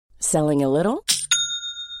Selling a little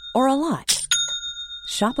or a lot?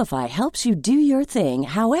 Shopify helps you do your thing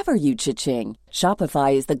however you cha-ching.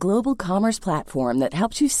 Shopify is the global commerce platform that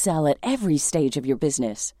helps you sell at every stage of your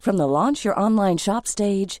business. From the launch your online shop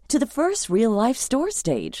stage to the first real-life store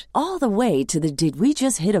stage, all the way to the did we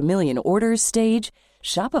just hit a million orders stage.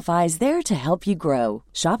 Shopify is there to help you grow.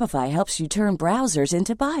 Shopify helps you turn browsers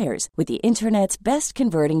into buyers with the internet's best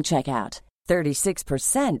converting checkout.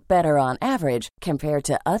 36% better on average compared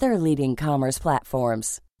to other leading commerce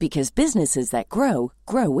platforms. Because businesses that grow,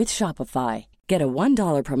 grow with Shopify. Get a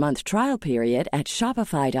 $1 per month trial period at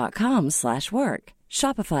shopify.com/work.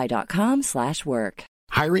 Shopify.com/work.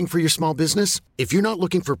 Hiring for your small business? If you're not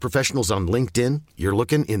looking for professionals on LinkedIn, you're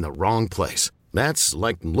looking in the wrong place. That's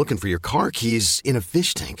like looking for your car keys in a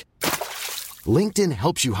fish tank. LinkedIn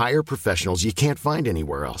helps you hire professionals you can't find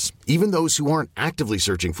anywhere else, even those who aren't actively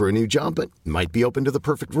searching for a new job but might be open to the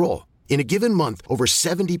perfect role. In a given month, over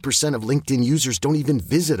 70% of LinkedIn users don't even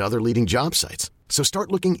visit other leading job sites. So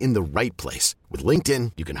start looking in the right place. With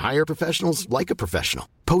LinkedIn, you can hire professionals like a professional.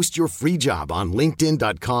 Post your free job on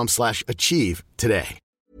linkedin.com/achieve today.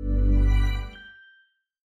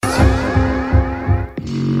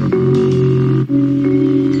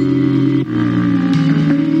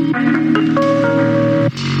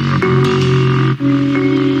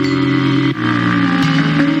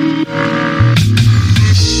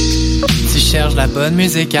 Cherche la bonne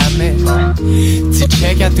musique à mettre. Tu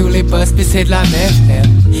check à tous les postes pis c'est de la merde.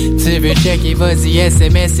 Tu veux checker, vas-y,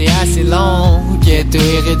 SMS c'est assez long. Ghetto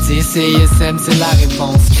Erudit, CSM c'est la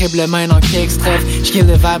réponse. Scribe le main dans quelques stress. J'kill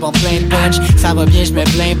le vibe en plein de punch. Ça va bien, j'mets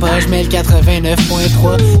plein pas, j'mets le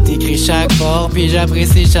 89.3. T'écris chaque bord pis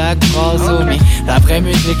j'apprécie chaque phrase. Oh mais la vraie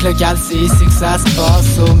musique locale c'est ici que ça se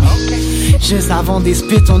passe. Oh mais juste avant des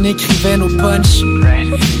spits on écrivait nos punch.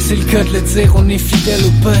 C'est le cas de le dire, on est fidèle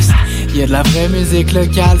au poste. Y'a de la vraie musique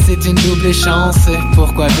locale, c'est une double chance.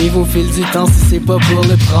 Pourquoi vivre au fil du temps si c'est pas pour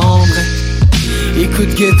le prendre?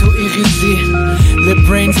 Écoute Ghetto Erudit, le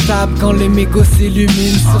brain stab quand le mégot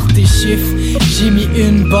s'illumine sur tes chiffres. J'ai mis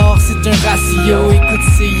une barre, c'est un ratio. Écoute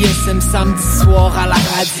CISM samedi soir à la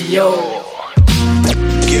radio.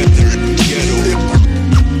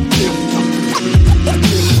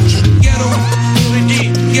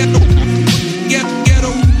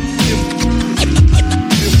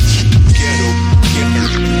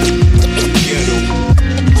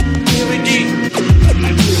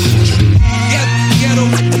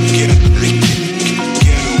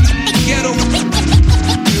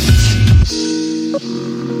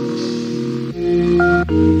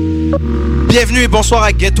 Bienvenue et bonsoir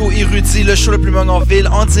à Ghetto Erudit, le show le plus en ville,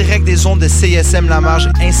 en direct des ondes de CSM La Marge,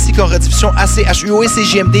 ainsi qu'en rediffusion à CHUO et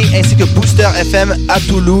CJMD, ainsi que Booster FM à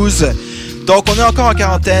Toulouse. Donc on est encore en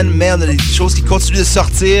quarantaine, mais on a des choses qui continuent de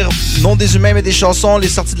sortir. Non des humains mais des chansons, les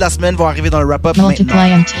sorties de la semaine vont arriver dans le wrap-up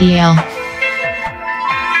maintenant.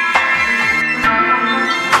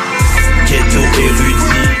 Ghetto Erudit.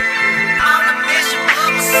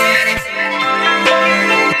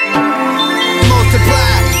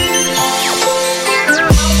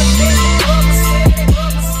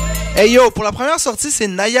 Hey yo, pour la première sortie, c'est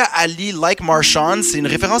Naya Ali Like Marshawn. C'est une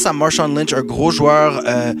référence à Marshawn Lynch, un gros joueur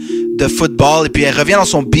de football. Et puis elle revient dans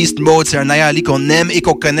son beast mode. C'est un Naya Ali qu'on aime et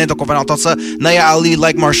qu'on connaît, donc on va l'entendre ça. Naya Ali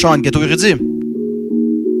Like Marshawn, Ghetto Erudit.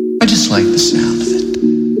 I just like the sound of it.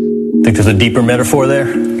 Think there's a deeper metaphor there?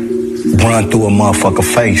 Run through a motherfucker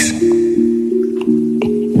face.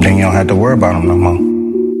 Then you don't have to worry about him no more.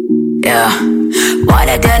 Yeah. Want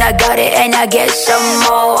it, then I got it, and I get some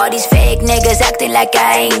more. All these fake niggas acting like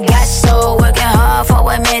I ain't got so. Working hard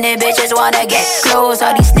for a minute, bitches wanna get close.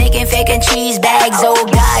 All these sneaking, faking cheese bags, oh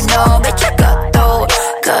God, no. Bitch, you cut through.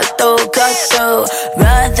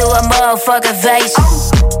 Run through a motherfucking face.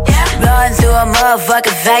 Run through a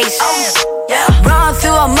motherfucking face. Run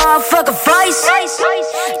through a motherfucking face.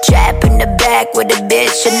 Trap in the back with a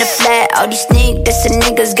bitch in the flat. All these sneak dissing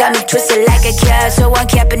niggas got me twisted like a cat. So I'm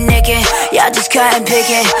Kaepernickin', y'all just cutting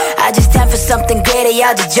picking. I just time for something greater,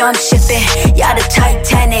 y'all just jump shipping. Y'all the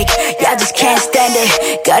Titanic, y'all just can't stand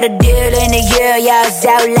it. Got a deal in a year, y'all is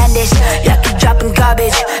outlandish. Y'all keep dropping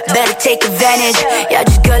garbage, better take advantage. Y'all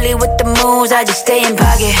just gully with the moves, I just stay in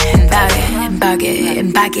pocket.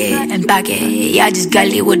 Y'all just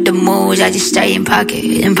gully with the moves, I just stay in pocket.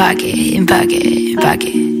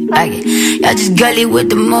 Y'all just gully with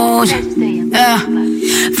the moves.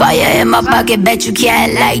 Fire in my pocket, bet you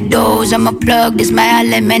can't like those. I'm a plug, this my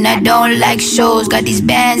element, I don't like shows. Got these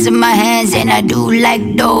bands in my hands and I do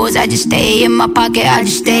like those. I just stay in my pocket, I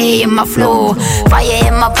just stay in my flow. Fire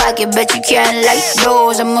in my pocket, bet you can't like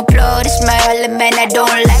those. I'm a plug, this my element, I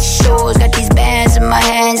don't like shows. Got these bands in my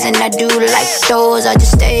hands and I do like those. I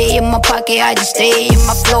just stay in my pocket, I just stay in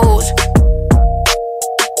my flows.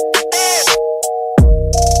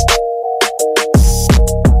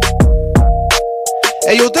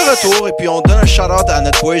 Hey yo, de retour, et puis on donne un shout-out à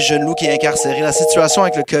notre boy Jeune Loup qui est incarcéré. La situation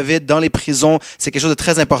avec le COVID dans les prisons, c'est quelque chose de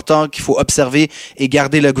très important qu'il faut observer et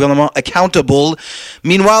garder le gouvernement accountable.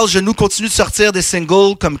 Meanwhile, Jeune Loup continue de sortir des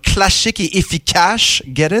singles comme classique et efficace.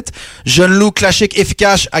 Get it? Jeune Loup, classique,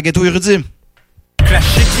 efficace à Ghetto Erudit.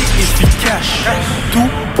 Classique et efficace, tout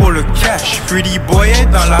pour le cash. Pretty boy est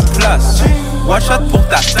dans la place. Watch out pour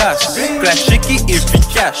ta tasse. Classique et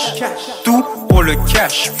efficace, tout pour le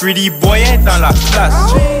cash. Pretty boy est dans la place.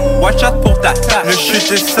 Watch out pour ta tasse. Le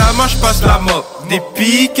shit est sale, moi j'passe la mop. Des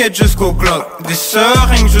piquettes jusqu'au glock, des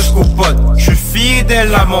seringues jusqu'au pote. J'suis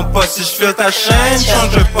fidèle à mon poste. Si j'fais ta chaîne,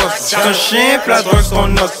 change de poste. Un chien plat drogue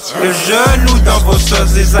ton os. Le jaloux dans vos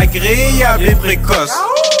sauces, désagréable et précoce.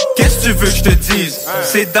 Qu'est-ce que tu veux que je te dise?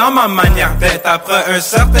 C'est dans ma manière d'être. Après un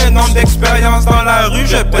certain nombre d'expériences dans la rue,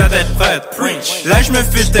 je peux être prête. Là je me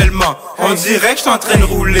file tellement, on dirait que je suis en train de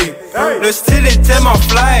rouler. Le style est tellement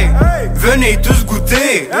fly, venez tous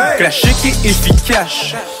goûter. Classique et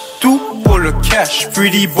efficace, tout pour le cash.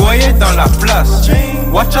 Pretty boy est dans la place.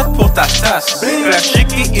 Watch out pour ta tasse.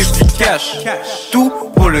 Classique et efficace, tout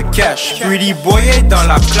pour le cash. Pretty boy est dans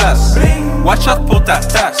la place. Watch out pour ta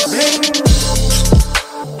tasse.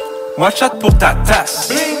 Watch out pour ta tasse.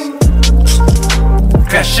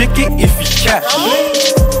 Classique et efficace,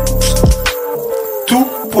 tout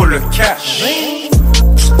pour le cash.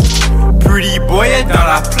 Pretty boy est dans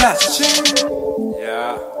la place.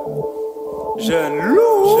 Yeah. Jeune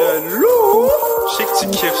loup, jeune loup. Je sais que tu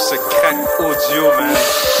kiffes ce crack audio, man.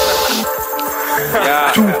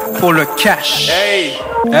 Yeah. Tout pour le cash. Hey,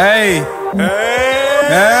 hey, hey,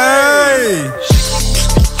 hey.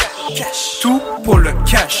 Tout pour le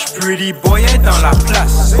cash. Pretty boy est dans la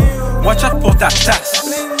place. Watch out pour ta tasse.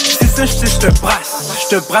 C'est ça, je te brasse.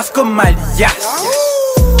 Je te brasse comme ma liasse.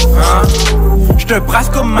 Hein? Je te brasse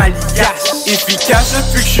comme ma liasse. Efficace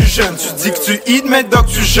depuis que je suis jeune. Tu dis que tu hit, mais donc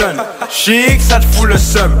tu jeûnes. Chic, ça te fout le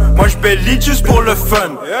seum. Moi je belle juste pour le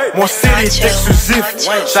fun. Mon style est exclusif,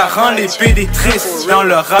 ça rend les PD tristes. Dans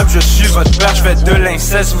le rap, je suis votre père, je fais de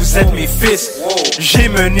l'inceste, vous êtes mes fils. J'ai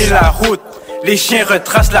mené la route, les chiens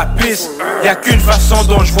retracent la piste. Y'a qu'une façon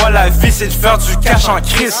dont je vois la vie, c'est de faire du cash en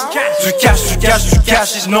crise. Du cash, du cash, du cash,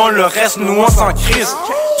 sinon le reste nous on s'en crise.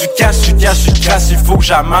 Du cash, du cash, du cash, il faut que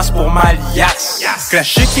j'amasse pour ma liasse.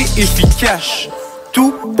 Classique et efficace,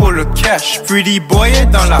 tout pour le cash. Pretty boy est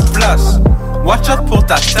dans la place. Watch out pour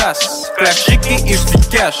ta tasse. Classique et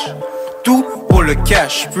efficace, tout pour le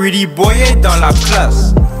cash. Pretty boy est dans la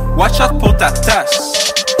place. Watch out pour ta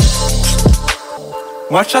tasse.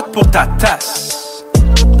 Watch out pour ta tasse.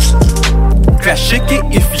 Classique et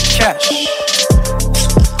efficace,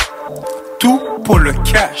 tout pour le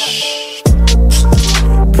cash.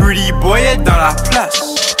 Pretty boy est dans la place.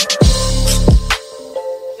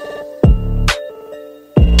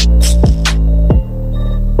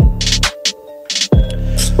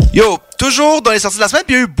 Yo, toujours dans les sorties de la semaine,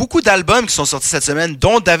 puis il y a eu beaucoup d'albums qui sont sortis cette semaine,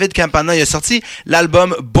 dont David Campana. Il a sorti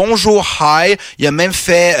l'album Bonjour High. Il a même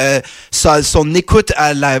fait son écoute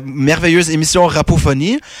à la merveilleuse émission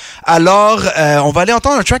Rapophonie. Alors, on va aller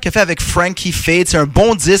entendre un track qu'il a fait avec Frankie Fade. C'est un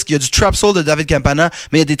bon disque. Il y a du trap soul de David Campana,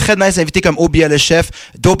 mais il y a des très nice invités comme Obia le Chef,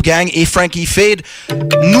 Dope Gang et Frankie Fade.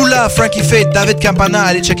 Nous là, Frankie Fade, David Campana.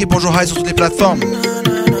 Allez checker Bonjour High sur toutes les plateformes.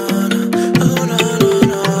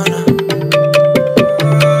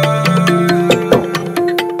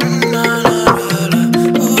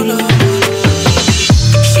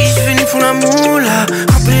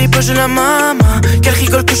 De la maman, qu'elle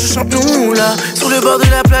rigole que je chante nous là. Sur le bord de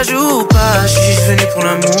la plage ou pas, je suis venu pour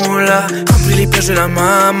la moula. Remplis les plages de la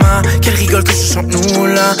maman, qu'elle rigole que je chante nous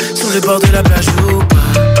là. Sur le bord de la plage ou pas.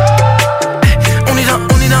 On est dans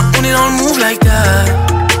le move like that.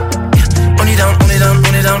 On est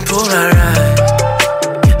down pour la ride.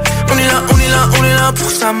 On est là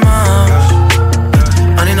pour sa marche.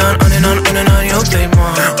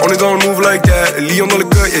 On est dans le move like that, lion dans le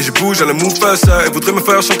cœur et je bouge à la move face ça. Elle voudrait me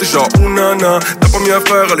faire chanter genre ounana. T'as pas mieux à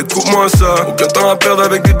faire, allez coupe-moi ça. Aucun temps à perdre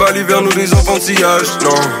avec des balivernes ou des enfantillages,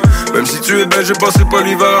 non. Même si tu es belle, je passerai pas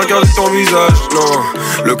l'hiver à regarder ton visage, non.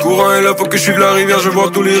 Le courant est là, faut que je suive la rivière, je vois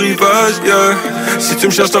tous les rivages, yeah. Si tu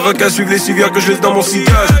me cherches, t'auras qu'à suivre les civières que je laisse dans mon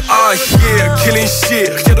sillage. Ah yeah, killing shit,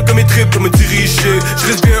 rien de comme mes tripes pour me diriger. Je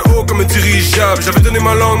reste bien haut comme un dirigeable. J'avais donné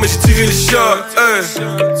ma langue mais j'ai tiré le shot, hey.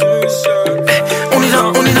 On est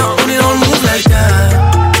dans le move like that.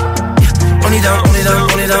 On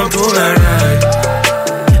est down pour la ride.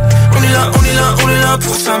 On est là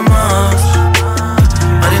pour sa marche.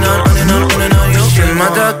 On est là, yo. J'ai ma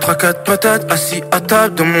date, 3-4 patates, assis à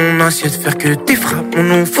table dans mon assiette. Faire que des frappes, mon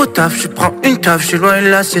nom faut taf. Je prends une taf, je suis loin de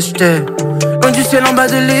la sieste. Loin du ciel en bas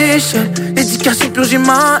de l'échelle. L'éducation purge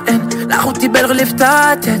ma haine. La route est belle, relève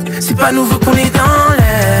ta tête. C'est pas nouveau qu'on est dans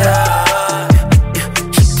l'air.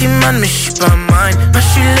 Man, mais j'suis pas mine. Moi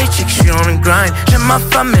j'suis late, chick, j'suis on the grind. J'aime ma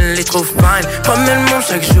femme, elle est trop fine. Pas même mon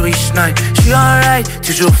chaque jour il schneid. J'suis alright,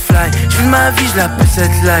 toujours fly. J'vis ma vie, j'lappelle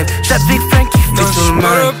cette life. J'l'appelle Frank qui fait tout le monde. J'suis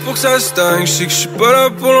pas là pour que ça stagne. J'sais que j'suis pas là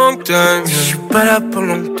pour long time. J'suis pas là pour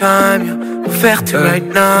long time, yeah. Pour faire tout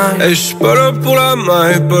right now. Hey, j'suis pas là pour la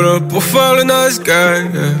maille. Pas là pour faire le nice guy,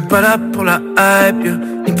 yeah. Pas là pour la hype, yeah.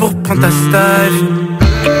 Ni pour prendre ta style.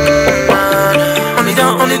 On est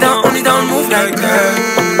dans le move like that.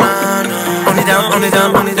 On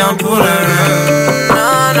est down pour la ride.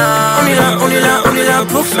 On est là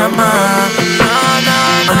pour sa main.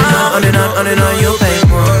 On est là, yo,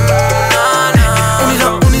 paye-moi.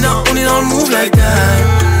 On est dans le move like that.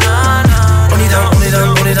 On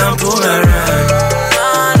est down pour la ride.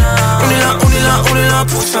 On est là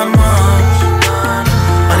pour sa main.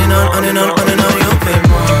 On est là, yo,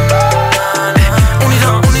 paye-moi.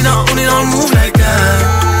 On est dans le move like that.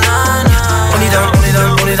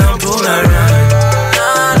 On est down pour la ride.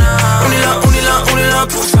 On est là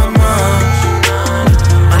pour sa marche.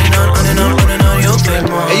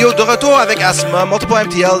 Hey yo, de retour avec Asma, Multiple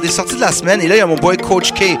MTL, des sorties de la semaine. Et là, il y a mon boy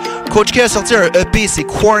Coach K. Coach K a sorti un EP, c'est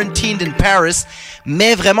Quarantined in Paris.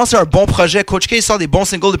 Mais vraiment, c'est un bon projet. Coach K sort des bons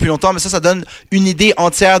singles depuis longtemps, mais ça donne une idée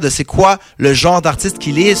entière de c'est quoi le genre d'artiste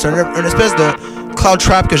qu'il est. C'est une espèce de cloud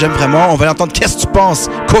trap que j'aime vraiment. On va l'entendre. Qu'est-ce que tu penses?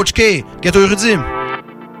 Coach K, Ghetto Erudit.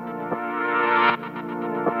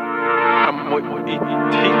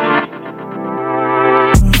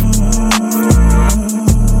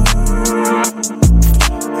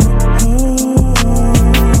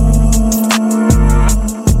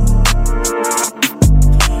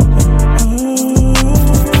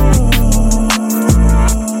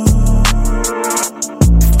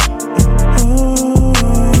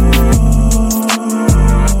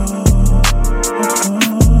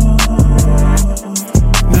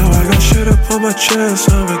 Chest,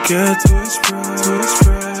 I'ma get to express.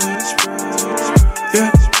 Yeah,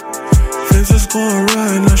 things is going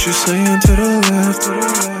right, now she's saying to the left.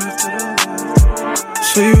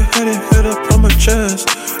 So you had it hit up on my chest,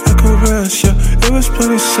 I caress, yeah. It was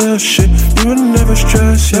plenty sad shit, you would never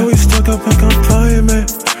stress, yeah. We stuck up like I'm flying, man.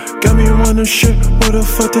 Got me wondering shit, where the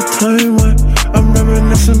fuck the time went? I'm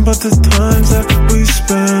reminiscing about the times that we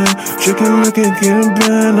spent. Drinking liquor, getting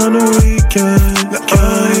banned on the weekend.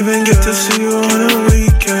 Can't even get to see you on the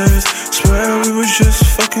weekends. Swear we was just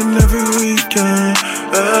fucking every weekend.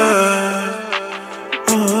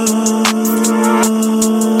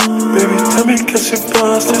 Baby, tell me qu'est-ce qui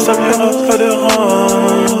passe, les amis n'ont pas de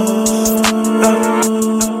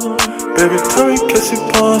Baby, tell me qu'est-ce qui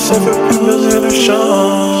passe, ça veut plus donner de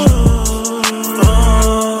chance.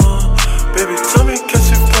 Baby, tell me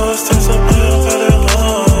qu'est-ce qui passe, tes amis n'ont pas de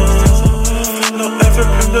non, elle veut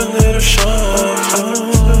plus me donner de chance.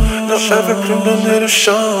 Non, elle veut plus me donner de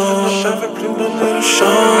chance. Elle veut plus me donner de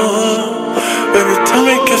chance. Baby, tell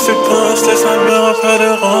me qu'est-ce qui passe, tes amis n'ont pas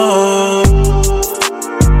de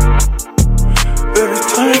Baby,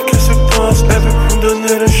 tell me qu'est-ce qui passe, elle veut plus me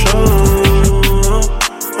donner de chance.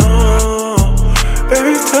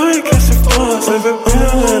 Baby, tell me qu'est-ce qui passe, elle veut plus me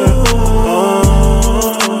donner de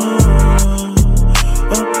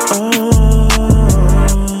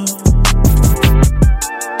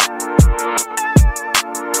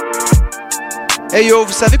Hey yo,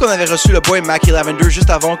 vous savez qu'on avait reçu le boy Mackie Lavender juste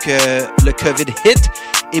avant que le COVID hit.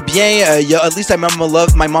 Eh bien, il y a At Least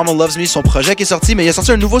My Mama Loves Me, son projet qui est sorti, mais il a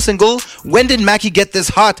sorti un nouveau single, When Did Mackie Get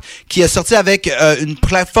This Hot, qui est sorti avec une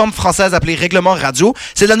plateforme française appelée Règlement Radio.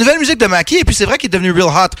 C'est de la nouvelle musique de Mackie, et puis c'est vrai qu'il est devenu real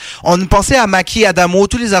hot. On pensait à Mackie, Adamo,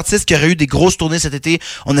 tous les artistes qui auraient eu des grosses tournées cet été.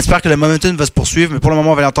 On espère que le momentum va se poursuivre, mais pour le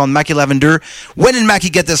moment, on va l'entendre Mackie Lavender, When Did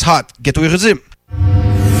Mackie Get This Hot? Ghetto Erudit.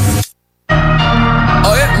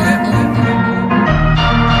 Oh yeah.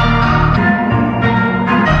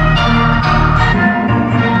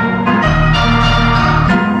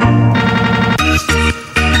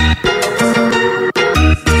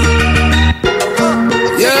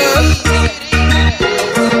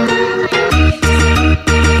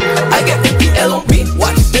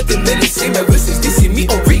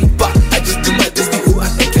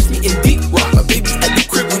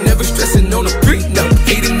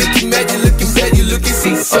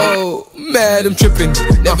 night I'm tripping.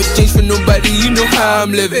 Never change for nobody, you know how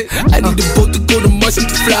I'm living. I need a boat to go to Mars and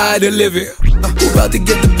to fly to live it. Who about to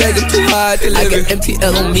get the bag, I'm too hard to live it. I got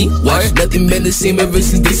MTL on me, watch nothing been the same ever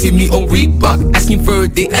since they see me on Reebok. Asking for a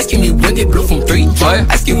date, asking me when they blow from 3 drop.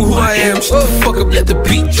 Asking who I am, shut the fuck up, let the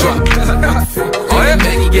beat drop. Oh yeah,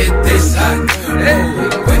 make it get this hot.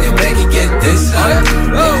 When you make it get this hot.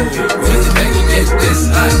 When you make it get this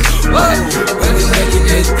hot. When you make it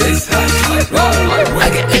get this hot. I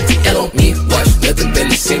got MTL on me, watch nothing been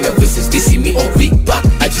the same ever since they see me on Reebok.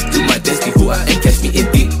 I just do my dance, be who I am, catch me in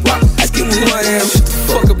deep rock. Asking who I am, shut the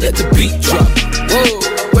fuck up, let the beat drop. Whoa,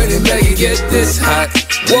 when it make it get this hot.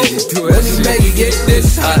 Whoa, when it make it get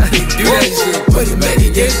this hot. Do that shit. When it make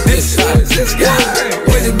it get this hot. Yeah.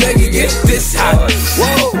 When it make it get this hot.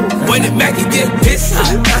 Whoa, when it make it get this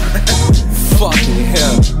hot. Fucking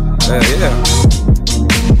hell. Yeah.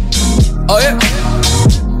 Oh yeah.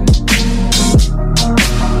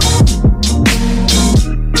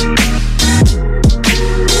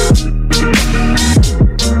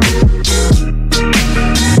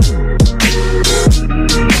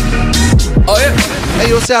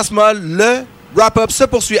 Hey, c'est Asma, le wrap-up se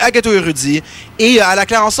poursuit à Ghetto Erudit et à la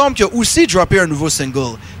Claire Ensemble qui a aussi droppé un nouveau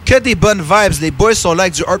single. Que des bonnes vibes, les boys sont là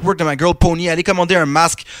avec du artwork de ma girl Pony. Allez commander un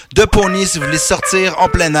masque de Pony si vous voulez sortir en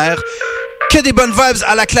plein air. Que des bonnes vibes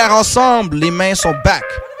à la Claire Ensemble, les mains sont back.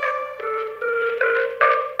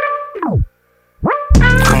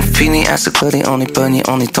 Fini à ce côté, on est pogné,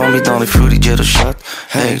 on est tombé dans les fruity Ghetto shot.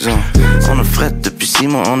 Hey, John. On a fret depuis 6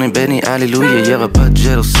 mois, on est béni, alléluia, y'aura pas de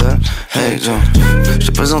Ghetto seul. Hey, John.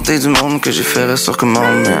 J'ai présenté du monde que j'ai fait sur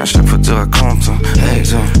commande, mais à chaque fois tu racontes. Hey,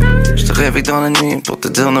 John. Je te réveille dans la nuit pour te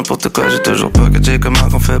dire n'importe quoi, j'ai toujours pas catché comment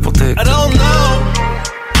qu'on fait pour t'écouter. I don't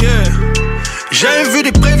know, yeah. J'ai vu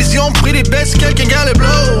des prévisions, pris des bêtes, quelqu'un gars les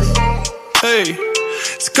blow. Hey.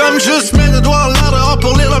 C'est comme juste mettre le doigt là dehors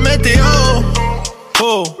pour lire la météo.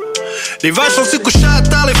 Oh. Les vaches sont couchées à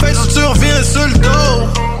terre, les feuilles sont survirées sur le dos.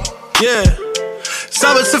 Yeah.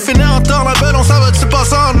 Ça va-tu finir en temps, la belle, on ça va-tu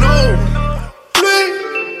passer en eau? Oui.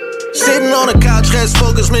 Sitting on the couch, reste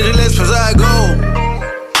focus, mais je laisse faire à go.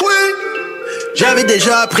 Oui. J'avais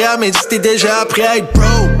déjà appris à méditer, déjà appris à être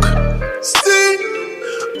broke. Si.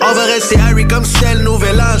 On va rester Harry comme si c'était le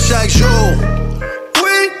nouvel an chaque jour.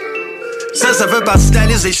 Oui. Ça fait partie de la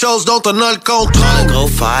liste des choses dont on a le contrôle. Un gros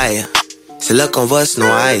fire. C'est là qu'on va se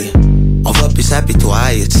noyer. On va plus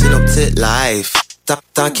s'apitoyer, c'est nos petites lives.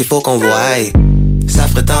 Tant qu'il faut qu'on voie. Ça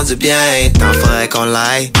ferait tant du bien, tant faudrait qu'on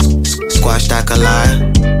l'aille. Squash ta colère.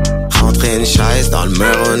 Rentrer une chaise dans le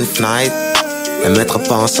mur ou une fenêtre. La mettre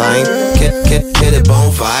pas enceinte, que des bons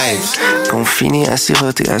vibes. Qu'on finit à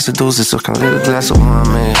siroter, à se doser sur quand de glace au moins,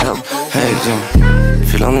 mais hey John.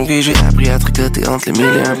 Fil en aiguille, j'ai appris à tricoter entre les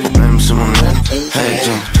mille et un problèmes sur mon aile. Hey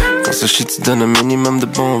John. Quand ça shit, tu donnes un minimum de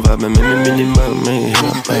bons vibes, même un minimum, mais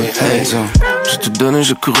hey John. J'ai tout donné,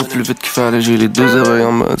 j'ai couru plus vite qu'il fallait, j'ai les 2 oreilles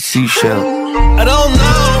en mode seashell. I don't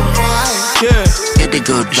know, yeah.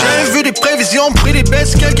 J'ai vu des prévisions, pris des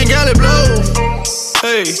bêtes, quelqu'un gars les blow.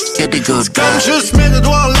 Hey, c'est comme juste mettre le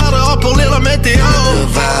doigt là dehors pour lire la météo.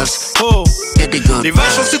 Oh, les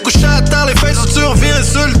vaches sont couchées à terre, les feuilles sont survirées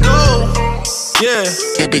sur le dos. Yeah,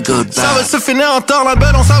 ça va-tu finir en temps, la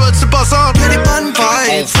belle, on ça va-tu passer en y'a des bonnes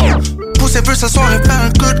vibes. Poussez veut s'asseoir et faire un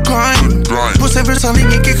good grind. Poussez veut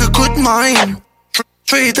s'enligner quelques coups de mine.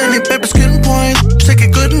 Trade dans les papers qu'une pointe, j'sais que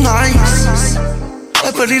good nights.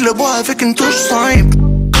 Elle polie le bois avec une touche simple.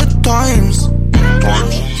 Good times.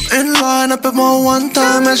 Une line, un peu more one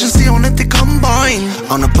time, mais je sais on était combined.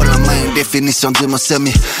 On n'a pas la même définition du mot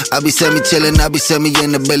semi. I be semi-chillin', I be semi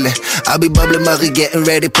in the building. I be bubbling, Marie getting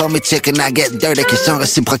ready for me chicken. I get dirty, question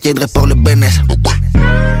réciproque, aiderait pour le business.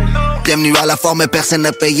 Bienvenue à la forme, personne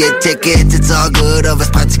n'a payé le ticket. It's all good, on va se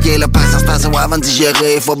pratiquer la patience, passer avant de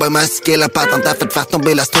digérer. Faut bien mastiquer la patente, t'as fait faire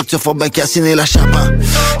tomber la structure, faut bien cassiner la chape.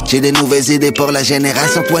 J'ai des nouvelles idées pour la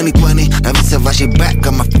génération 2020. La vie sauvage est back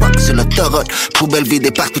comme un fuck sur l'autoroute. Poubelle vidée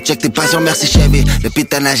partout, check tes passions, merci Chevy. Le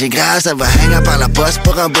pitonnage est grave, ça va hang par la poste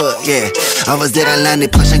pour un bout, yeah. On va se dire à l'année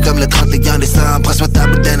prochaine comme le 31 décembre. Prends-moi ta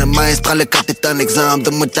bouteille de main, prends le cas, t'es un exemple.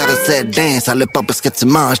 Donne-moi ta recette, dance, ça le pas parce que tu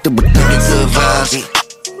manges, t'es bouteille de vibes.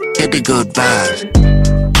 Get the good vibes,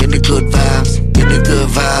 get the good vibes, get the good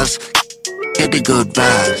vibes, get the good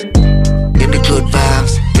vibes, get the good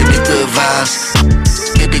vibes, get the good vibes,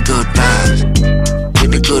 get the good vibes,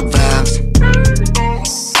 get the good vibes,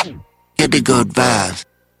 get the good vibes,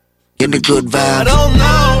 get the good vibes. I don't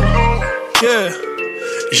know, yeah.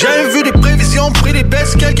 J'ai vu des prévisions, pris des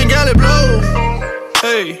bêtes, quelqu'un gars les blow.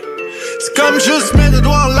 Hey. C'est comme juste mettre le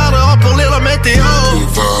doigt là dehors pour lire la météo.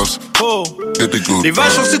 Oh. Les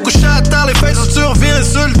vaches sont couchées à terre, les fesses tu reviens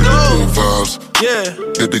sur le dos. Yeah.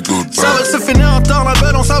 Ça va se finir en temps, la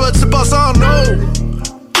belle, on s'en va se passer en eau.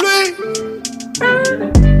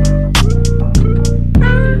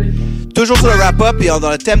 Toujours sur le wrap-up et dans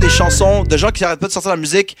le thème des chansons de gens qui n'arrêtent pas de sortir la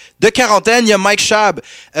musique de quarantaine, il y a Mike Shab.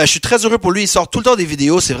 Je suis très heureux pour lui, il sort tout le temps des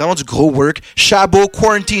vidéos, c'est vraiment du gros work. Shabo,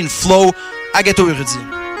 Quarantine Flow, à Ghetto Erudit.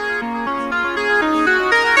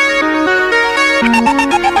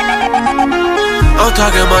 I'm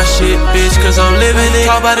talking my shit, bitch, cause I'm living it.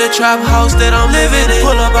 Talk about the trap house that I'm living in.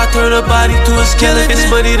 Pull up, I turn a body to a skeleton. It's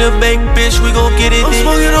money to make, bitch, we gon' get it. I'm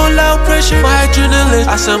smoking on loud pressure, my adrenaline.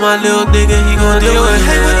 I said my little nigga, he gon' deal with it.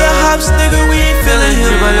 Hang with the hops, nigga, we ain't feeling him.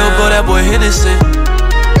 Free my little boy, that boy innocent.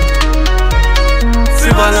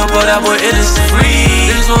 Free my little boy, that boy innocent. Free.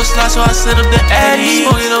 Niggas won't slide, so I send him to Eddie.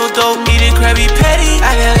 Smoking on dope, eating Krabby Patty.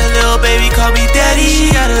 I got a little baby, call me daddy.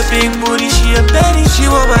 She got a big booty, she a Betty. She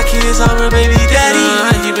want my kids, I'm her baby daddy.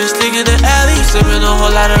 He been sticking to alley. Sipping a whole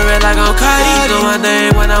lot of red like I'm Cardi. Know my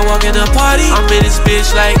name when I walk in the party. I'm in this bitch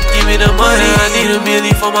like, give me the money. I need a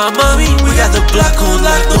milli for my mommy. We got the block on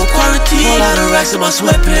lock, no quarantine. Whole lot of racks in my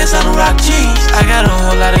sweatpants, I don't rock jeans. I got a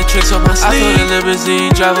whole lot of tricks on my sleeve. I told the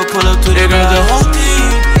limousine driver pull up to the girl, the whole team.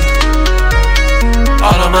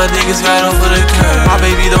 All of my niggas got over the curb. My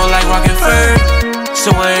baby don't like rockin' fur, so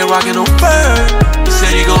I ain't rockin' no fur. He said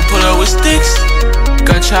he gon' pull up with sticks.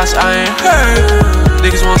 Gunshots I ain't heard.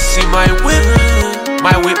 Niggas wanna see my whip.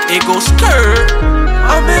 My whip it gon' skirt.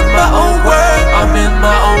 I'm in my own world. I'm in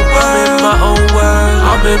my own world.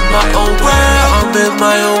 I'm in my own world. I'm in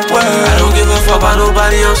my own world. I don't give a fuck about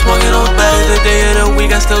nobody. I'm smoking on bells. The day of the week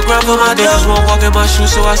I still grind for my niggas won't walk in my shoes,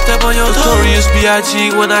 so I step on your toe. Notorious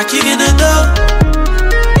B.I.G. when I kick in the door.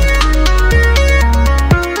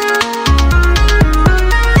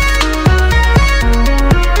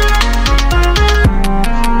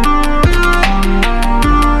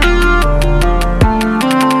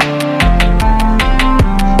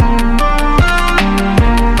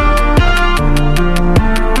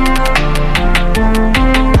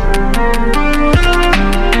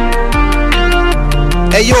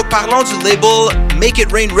 Hey yo, parlons du label Make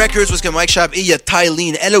It Rain Records, parce que Mike Shab et il y a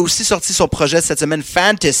Tylene. Elle a aussi sorti son projet cette semaine,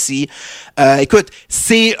 Fantasy. Écoute,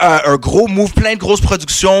 c'est un gros move, plein de grosses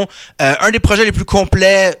productions. Un des projets les plus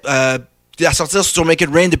complets à sortir sur Make It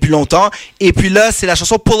Rain depuis longtemps. Et puis là, c'est la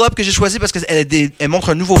chanson Pull Up que j'ai choisie parce qu'elle elle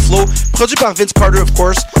montre un nouveau flow. Produit par Vince Carter, of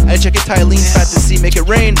course. Allez checker Tylene, Fantasy, Make It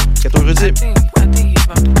Rain. Ghetto Erudit.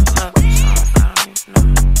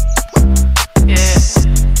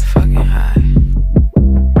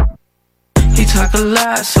 He talk a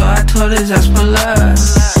lot, so I told his ass pull up.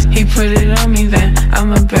 He put it on me, then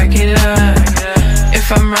I'ma back it up.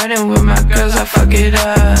 If I'm riding with my girls, I fuck it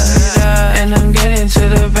up. And I'm getting to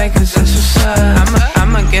the bank, cause that's what's up.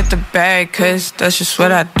 I'ma get the bag, cause that's just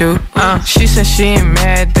what I do. She said she ain't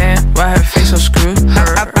mad, then why her face so screwed?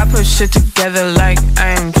 I put shit together like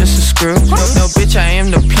I am just a screw. No bitch, I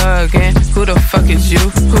am the plug, and who the fuck is you?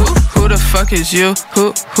 Who the fuck is you?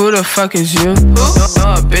 Who the fuck is you?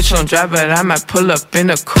 No, a bitch don't drive, but I might pull up in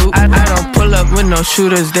a coupe. I don't pull up with no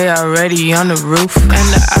shooters, they already on the roof. And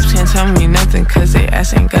the ops can't tell me nothing, cause they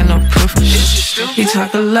ass ain't got no proof. He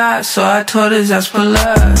talk a lot, so I told his ass pull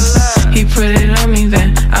up. He put it on me,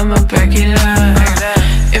 then I'ma back it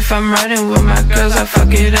up. If I'm riding with my girls, I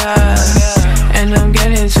fuck it up. And I'm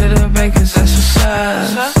getting to the bank, cause that's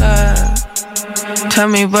what's up. Tell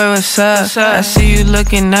me, boy, what's up? I see you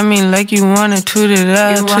looking at me like you wanna toot it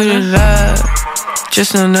up.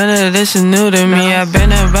 Just know none of this is new to me. I've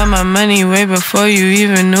been about my money way before you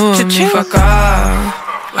even knew of me. Fuck off.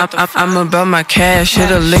 I'm about my cash, hit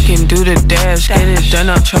a lick and do the dash. Get it done,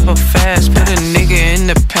 I'll chop up fast. Put a nigga in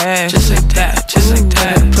the past, just like that, just like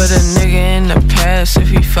that. Put a nigga in the past if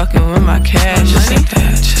he fucking with my cash, just like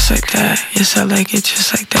that, just like that. Yes, I like it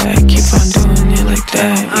just like that. Keep on doing it like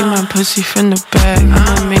that. Eat my pussy from the back.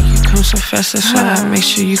 I'ma make you come so fast, that's why I make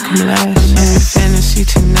sure you come last. I'm in fantasy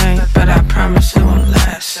tonight, but I promise it won't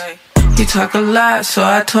last. He talk a lot, so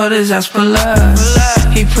I told his ass pull up.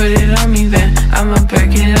 He put it on me, then I'ma back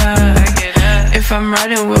it up. If I'm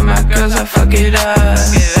riding with my girls, I fuck it up.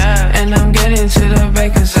 And I'm getting to the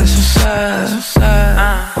bank, cause that's what's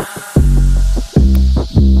up.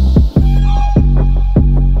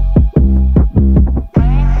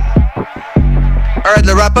 Alright,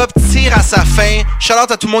 le wrap-up tire à sa fin.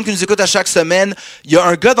 Shout-out à tout le monde qui nous écoute à chaque semaine. Il y a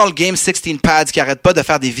un gars dans le game, 16 Pads, qui arrête pas de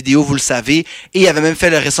faire des vidéos, vous le savez. Et il avait même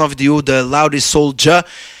fait le récent vidéo de Loud et Soulja.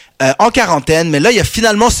 en quarantaine, mais là, il a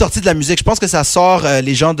finalement sorti de la musique. Je pense que ça sort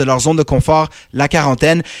les gens de leur zone de confort, la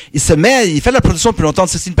quarantaine. Il fait de la production depuis longtemps.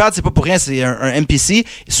 16 Pad, c'est pas pour rien, c'est un MPC.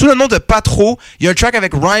 Sous le nom de Pas Trop, il y a un track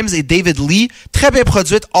avec Rhymes et David Lee, très bien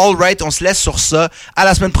produite, All Right. On se laisse sur ça. À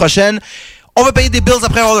la semaine prochaine. On va payer des bills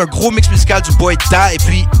après avoir un gros mix musical du boy Da. Et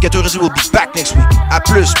puis, Ghetto Erudit will be back next week. À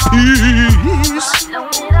plus. Peace.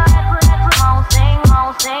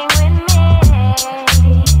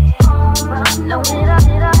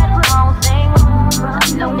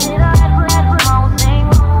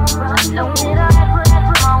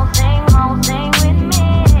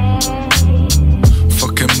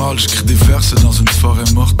 Fucking mal, j'écris des verses dans une forêt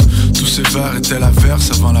morte. Tous ces vers étaient la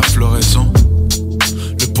verse avant la floraison.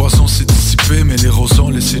 Le poison s'est dissipé, mais les roses ont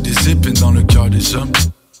laissé des épines dans le cœur des hommes.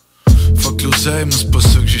 Fuck l'oseille, moi c'est pas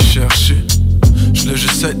ça que j'ai cherché. Je voulais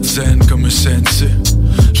juste être zen comme un sensei.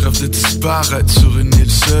 Je rêve de disparaître sur une île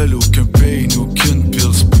seule. Aucun pain, aucune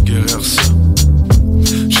pills pour guérir ça.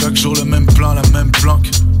 Chaque jour le même plan, la même planque.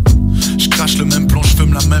 Je crache le même plomb, je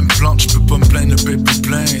fume la même plante. Je peux pas me plaindre, le paper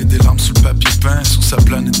plein. Et des larmes sous le papier peint. Sur sa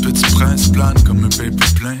planète, petit prince plane comme un paper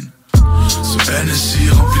plane. Ce NSI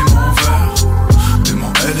remplit mon verre. Et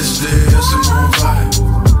mon LSD, c'est mon vibe.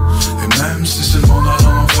 Et même si c'est le monde à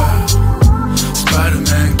l'envers,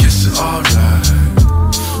 Spider-Man, guess it's alright.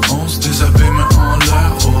 On se déshabille mais en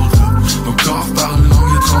l'air, hold up. Nos corps parlent une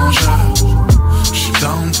langue étrangère. J'suis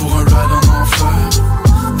down pour un ride en enfer.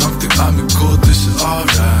 Tant que t'es à mes côtés, c'est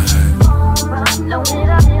alright.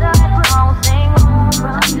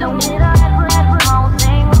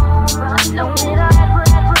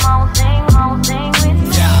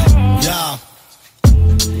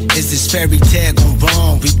 Is this fairy tale gone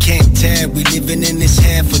wrong? We can't tell, we living in this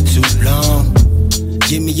head for too long.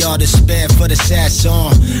 Give me all the spare for the sad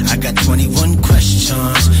song. I got 21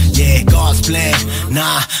 questions. Yeah, God's plan.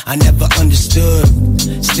 Nah, I never understood.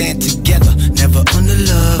 Stand together, never under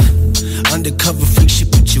love. Undercover freak, she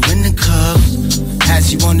put you in the cuffs.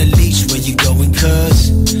 Has you on the leash, where you going,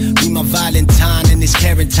 cuz? Be my Valentine in this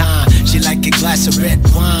quarantine. She like a glass of red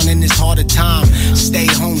wine in this harder time. Stay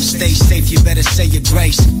home, stay safe, you better say your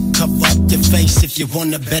grace. Cover up your face if you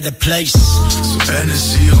want a better place. So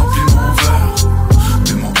NSI remplit mon verre.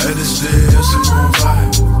 Et mon LSD, c'est mon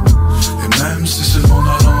vibe. Et même si c'est le monde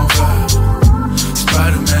à l'envers,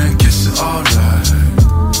 Spider-Man, guess it's alright.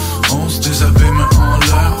 On se déshabille mais en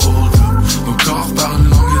l'air, hold up. Nos corps parlent une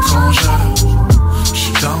langue étrangère.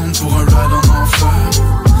 J'suis down pour un ride en enfer.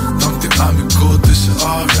 Tant que t'es à mes côtés, c'est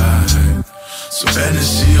alright. So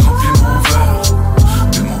NSI remplit mon verre.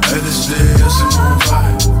 Et mon LSD, c'est mon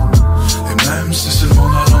vibe. Et même si c'est le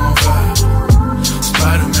monde à l'envers,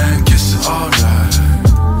 Spider-Man, guess it's alright.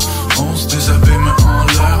 On se déshabille mais en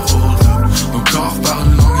l'air, hold up. Nos corps parlent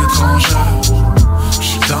une langue étrangère.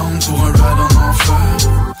 J'suis down pour un ride en enfer.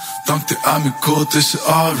 Tant que t'es à mes côtés, c'est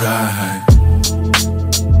alright.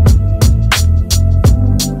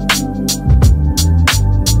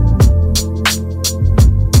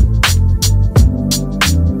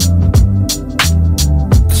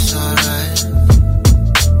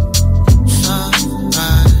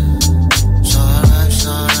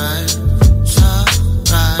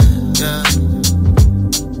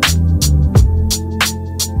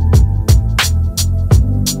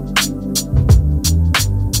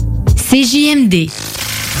 CJMD.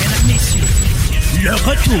 Mesdames, messieurs, le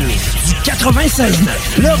retour du 96.9.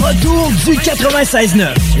 Le retour du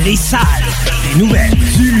 96.9. Les salles des nouvelles.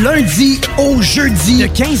 Du lundi au jeudi de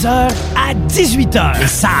 15h à 18h. Les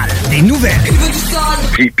salles des nouvelles.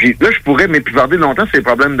 Puis là, je pourrais m'épivarder longtemps sur les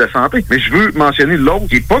problèmes de santé. Mais je veux mentionner l'autre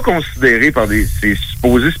qui n'est pas considéré par ces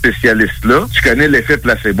supposés spécialistes-là. Tu connais l'effet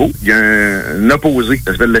placebo. Il y a un opposé.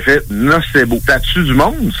 Ça s'appelle l'effet nocebo. Ça tue du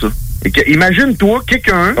monde, ça. Imagine-toi,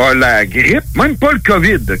 quelqu'un a la grippe, même pas le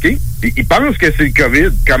COVID, OK? Il pense que c'est le COVID.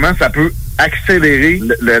 Comment ça peut accélérer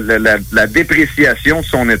la dépréciation de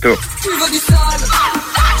son état? Tu veux du sale,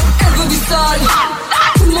 elle veut du sale,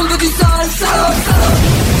 tout le monde veut du sale, sale.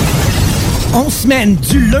 On semaine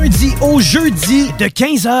du lundi au jeudi de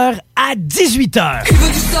 15h à 18h.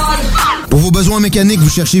 Pour vos besoins mécaniques, vous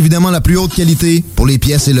cherchez évidemment la plus haute qualité pour les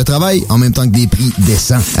pièces et le travail, en même temps que des prix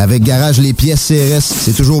décents. Avec Garage Les Pièces CRS,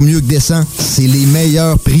 c'est toujours mieux que décent. C'est les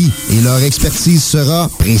meilleurs prix et leur expertise sera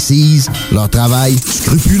précise, leur travail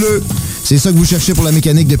scrupuleux. C'est ça que vous cherchez pour la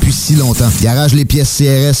mécanique depuis si longtemps. Garage Les Pièces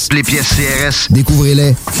CRS. Les pièces CRS.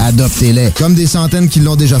 Découvrez-les, adoptez-les. Comme des centaines qui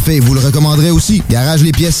l'ont déjà fait, vous le recommanderez aussi. Garage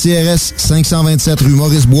Les Pièces CRS, 527 rue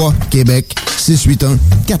Maurice-Bois, Québec,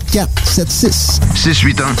 681-4476.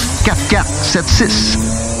 681-4476.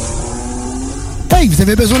 Hey, vous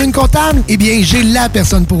avez besoin d'une comptable? Eh bien, j'ai la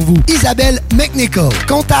personne pour vous. Isabelle McNichol,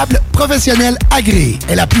 comptable professionnelle agréée.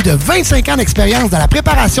 Elle a plus de 25 ans d'expérience dans la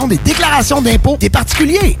préparation des déclarations d'impôts des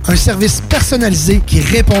particuliers. Un service personnalisé qui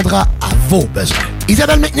répondra à vos besoins.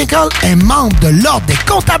 Isabelle McNichol est membre de l'Ordre des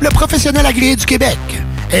comptables professionnels agréés du Québec.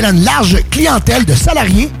 Elle a une large clientèle de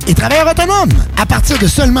salariés et travailleurs autonomes à partir de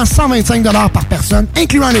seulement 125 $ par personne,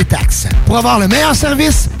 incluant les taxes. Pour avoir le meilleur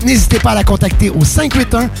service, n'hésitez pas à la contacter au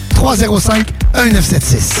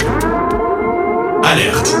 581-305-1976.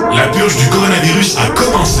 Alerte! La purge du coronavirus a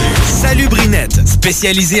commencé. Salubrinette,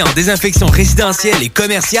 spécialisée en désinfection résidentielle et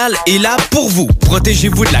commerciale, est là pour vous.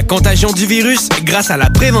 Protégez-vous de la contagion du virus grâce à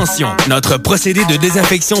la prévention. Notre procédé de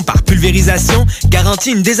désinfection par pulvérisation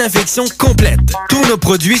garantit une désinfection complète. Tous nos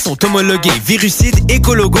produits sont homologués virucides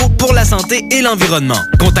écologos pour la santé et l'environnement.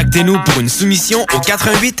 Contactez-nous pour une soumission au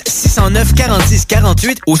 88 609 46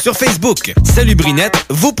 48 ou sur Facebook. Salubrinette,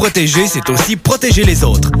 vous protéger, c'est aussi protéger les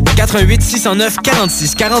autres. 88 609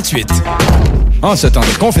 46 48. En ce temps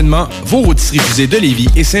de confinement, vos rôtisseries fusées de Lévis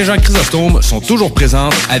et Saint-Jean-Chrysostome sont toujours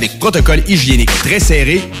présentes avec protocole hygiénique très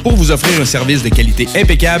serré pour vous offrir un service de qualité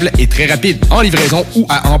impeccable et très rapide, en livraison ou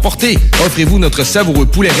à emporter. Offrez-vous notre savoureux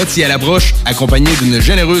poulet rôti à la broche accompagné d'une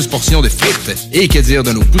généreuse portion de frites. Et que dire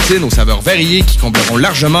de nos poutines aux saveurs variées qui combleront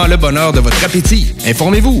largement le bonheur de votre appétit.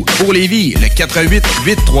 Informez-vous, pour Lévis, le 88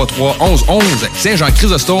 833 1111,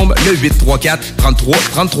 Saint-Jean-Chrysostome, le 834 33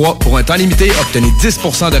 33. Pour un temps limité, obtenez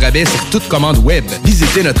 10% de rabais sur toute commande web.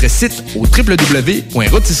 Visitez notre site au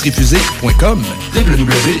www.rotisseriefusée.com.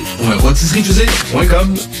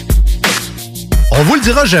 www.rotisseriefusée.com. On vous le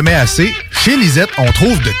dira jamais assez, chez Lisette, on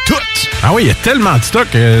trouve de tout. Ah oui, il y a tellement de stock.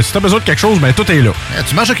 Si t'as besoin de quelque chose, ben tout est là.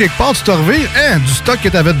 Tu marches à quelque part, tu te revires, du stock que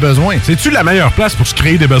t'avais besoin. C'est-tu la meilleure place pour se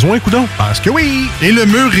créer des besoins, coudonc? Parce que oui! Et le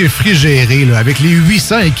mur réfrigéré, là, avec les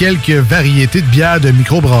 800 et quelques variétés de bières de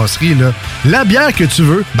microbrasserie, là, la bière que tu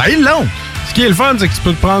veux, ben ils l'ont. Ce qui est le fun, c'est que tu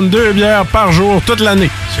peux te prendre 2 bières par jour toute l'année.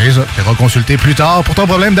 C'est ça. Tu iras consulter plus tard pour ton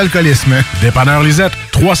problème d'alcoolisme. Dépanneur Lisette,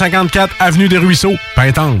 354 Avenue des Ruisseaux,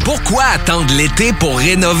 Pintendre. Pourquoi attendre l'été pour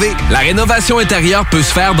rénover? La rénovation intérieure peut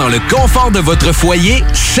se faire dans le confort de votre foyer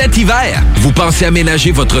cet hiver. Vous pensez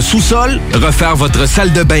aménager votre sous-sol, refaire votre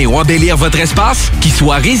salle de bain ou embellir votre espace? Qu'il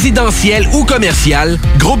soit résidentiel ou commercial,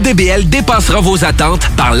 Groupe DBL dépassera vos attentes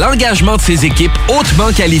par l'engagement de ses équipes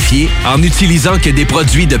hautement qualifiées en utilisant que des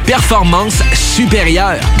produits de performance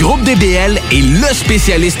supérieure. Groupe DBL est le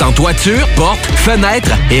spécialiste en toiture, portes, fenêtres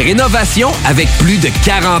et rénovation avec plus de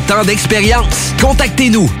 40 ans d'expérience.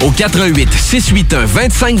 Contactez-nous au 88 681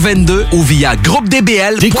 2522 ou via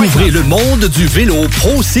groupedbl. Découvrez le monde du vélo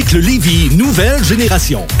ProCycle Lévis, nouvelle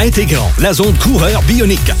génération, intégrant la zone coureur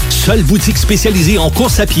bionique. Seule boutique spécialisée en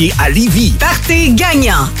course à pied à Lévis. Partez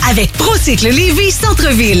gagnant avec ProCycle Lévis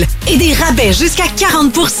Centre-Ville et des rabais jusqu'à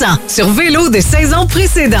 40% sur vélo de saison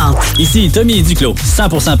précédente. Ici Tommy Duclos,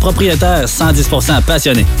 100% propriétaire, 110%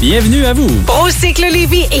 passionné. Bienvenue à vous. ProCycle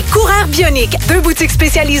Lévis et Coureur Bionique, 2 boutiques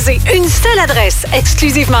spécialisées, une seule adresse,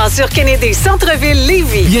 exclusivement sur Kennedy Centre-Ville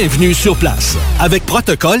Lévis. Bienvenue sur place, avec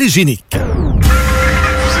protocole hygiénique.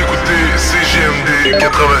 Vous écoutez CGMD 96.9.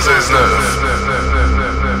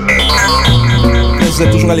 Vous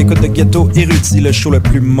êtes toujours à l'écoute de Ghetto Erudit, le show le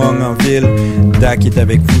plus mong en ville. Dak est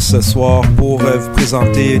avec vous ce soir pour vous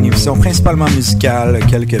présenter une émission principalement musicale,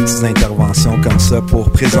 quelques petites interventions comme ça pour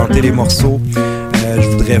présenter les morceaux. Je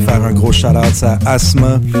voudrais faire un gros shout-out à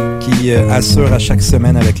Asma qui assure à chaque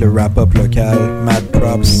semaine avec le wrap-up local, Mad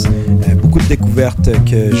Props. Beaucoup de découvertes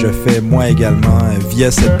que je fais moi également via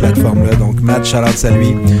cette plateforme-là. Donc Mad shout-out à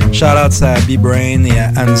lui. Shout-out à B-Brain et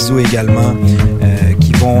à Anzu également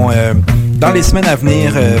qui vont... dans les semaines à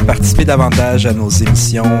venir, participer davantage à nos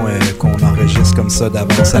émissions qu'on enregistre comme ça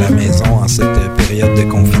d'avance à la maison en cette période de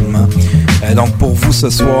confinement. Donc pour vous ce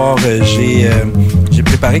soir, j'ai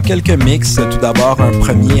préparé quelques mix. Tout d'abord, un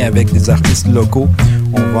premier avec des artistes locaux.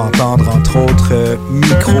 On va entendre entre autres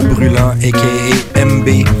Micro Brûlant, a.k.a. MB.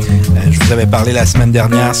 Je vous avais parlé la semaine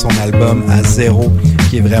dernière, son album À Zéro,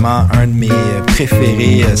 qui est vraiment un de mes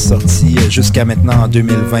préférés, sorti jusqu'à maintenant en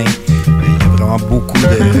 2020. Il y a vraiment beaucoup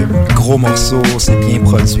de gros morceaux, c'est bien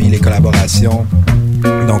produit, les collaborations.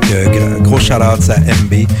 Donc, gros shout-out à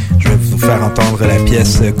MB. Je vais vous faire entendre la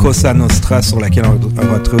pièce Cosa Nostra, sur laquelle on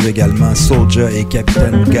retrouve également Soulja et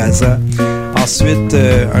Capitaine Gaza. Ensuite,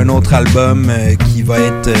 un autre album qui va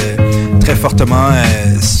être très fortement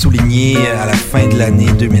souligné à la fin de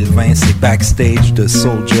l'année 2020, c'est Backstage de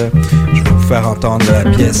Soulja. Je vais vous faire entendre la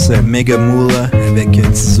pièce Mega Moolah avec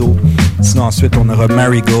Tizo. Sinon, ensuite, on aura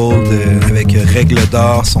Marigold avec Règle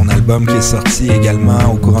d'or, son album qui est sorti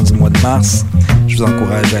également au courant du mois de mars. Je vous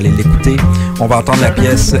encourage à aller l'écouter. On va entendre la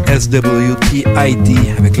pièce SWPID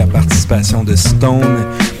avec la participation de Stone.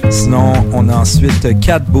 Sinon, on a ensuite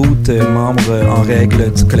Cat Boot, membre en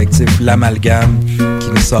règle du collectif L'Amalgame, qui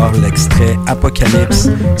nous sort l'extrait Apocalypse,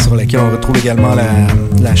 sur lequel on retrouve également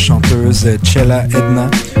la chanteuse Chella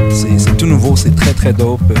Edna. C'est tout nouveau, c'est très très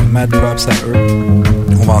dope. Mad props à eux.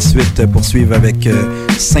 On va ensuite poursuivre avec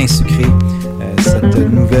Saint-Sucré, cette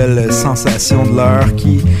nouvelle sensation de l'heure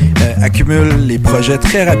qui accumule les projets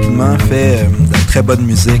très rapidement, fait de très bonne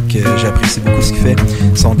musique. J'apprécie beaucoup ce qu'il fait.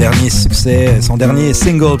 Son dernier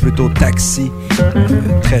single plutôt, Taxi,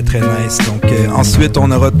 très très nice. Donc ensuite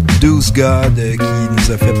on aura Deuce God qui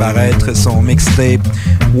nous a fait paraître son mixtape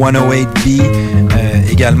 108B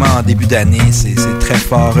également en début d'année. C'est très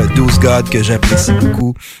fort. Deuce God que j'apprécie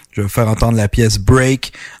beaucoup. Je vais vous faire entendre la pièce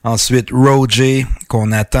Break. Ensuite, Roger,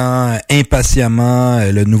 qu'on attend impatiemment,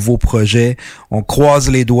 le nouveau projet. On croise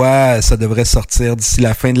les doigts, ça devrait sortir d'ici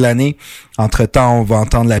la fin de l'année. Entre-temps, on va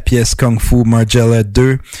entendre la pièce Kung Fu Margiela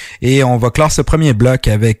 2. Et on va clore ce premier bloc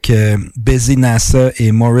avec Busy NASA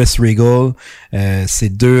et Maurice Regal. Ces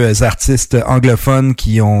deux artistes anglophones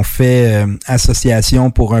qui ont fait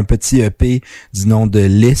association pour un petit EP du nom de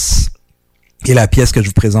Liss. Et la pièce que je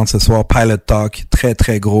vous présente ce soir, Pilot Talk, très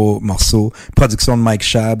très gros morceau, production de Mike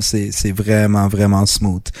Schaab, c'est vraiment vraiment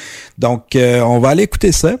smooth. Donc on va aller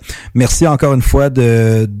écouter ça. Merci encore une fois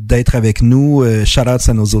d'être avec nous. Shout-outs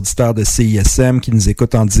à nos auditeurs de CISM qui nous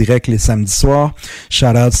écoutent en direct les samedis soirs.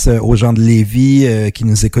 Shout-outs aux gens de Lévis qui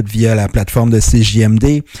nous écoutent via la plateforme de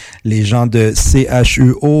CJMD, les gens de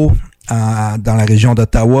CHUO dans la région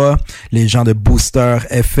d'Ottawa, les gens de Booster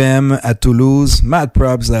FM à Toulouse. Mad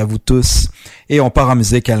props à vous tous. Et on part en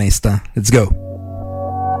musique à l'instant. Let's go.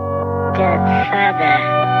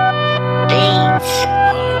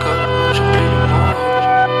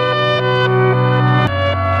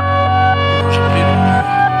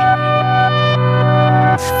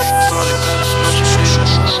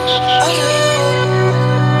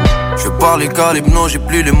 Je parle les calibres, non j'ai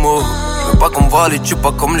plus les mots. Pas qu'on va les tue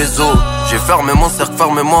pas comme les autres. J'ai fermé mon cercle,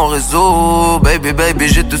 fermé mon réseau. Baby, baby,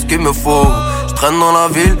 j'ai tout ce qu'il me faut. Je traîne dans la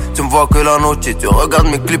ville, tu me vois que la noche. Tu regardes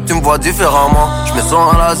mes clips, tu me vois différemment. Je me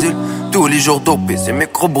sens à l'asile, tous les jours dopés. Ces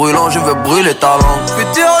micros brûlants, je veux brûler ta langue. Je suis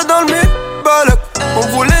tiré dans le mille, balek. On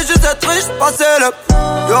voulait juste être riche, passer le.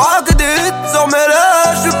 Y'aura que des hits sur mes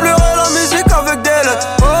lèvres. Je suis plus la musique avec des lettres.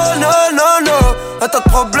 Oh non, non, non. Un tas de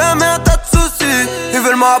problèmes et un tas de soucis. Ils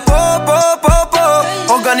veulent ma peau.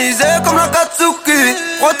 Organisé comme la Katsuki.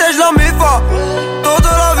 Protège la mifa. Tôt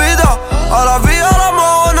de la vida. À la vie, à la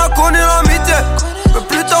mort, on a connu l'amitié. Mais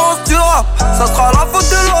plus tard on se tuera. Ça sera la faute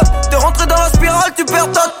de l'autre. T'es rentré dans la spirale, tu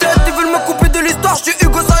perds ta tête. Ils veulent me couper de l'histoire, je suis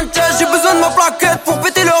Hugo Sanchez. J'ai besoin de ma plaquette pour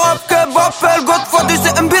péter le rap keb. Appelle Godfather,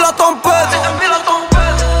 c'est MB la tempête.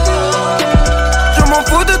 Je m'en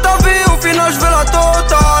fous de ta vie, au final je veux la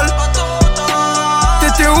totale.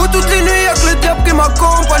 T'étais où toutes les nuits, y'a que le diable qui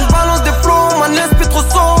m'accompagne. Balance des flots, man, l'esprit trop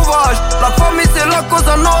sauvage. La famille c'est la cause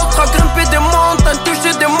à notre. À grimper des montagnes,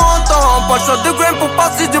 toucher des montants. Pas le choix de grimpe pour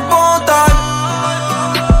passer du bon time.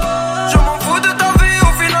 Je m'en fous de ta vie,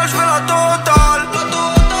 au final je veux la totale.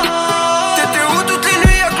 T'étais où toutes les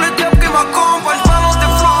nuits, y'a que le diable qui m'accompagne. Balance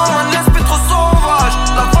des flots, man, l'esprit trop sauvage.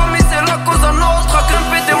 La famille c'est la cause à notre. À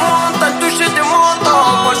grimper des montagnes, toucher des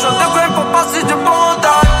montants. Pas le choix de grimpe pour passer du bon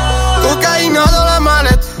time. Cocaïne dans la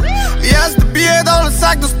mallette, liasse de billets dans le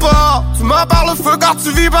sac de sport. Tu m'as par le feu car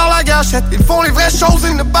tu vis par la gâchette. Ils font les vraies choses,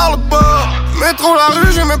 ils ne parlent pas. Métro la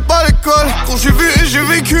rue, j'aimais pas l'école. Quand j'ai vu et j'ai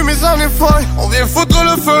vécu mes années folles. On vient foutre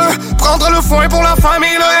le feu, prendre le foin pour la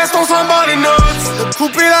famille. Le reste on s'en bat les notes.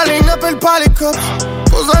 Couper la ligne, n'appelle pas les cops.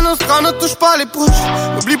 Cosa Nostra, ne touche pas les proches.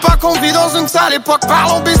 N'oublie pas qu'on vit dans une sale époque.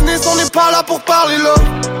 Parlons business, on n'est pas là pour parler là.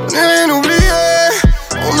 On n'est rien oublié.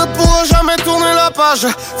 On ne pourra jamais tourner la page.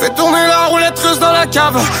 Fais tourner la roulette russe dans la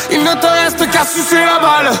cave. Il ne te reste qu'à sucer la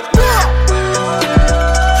balle.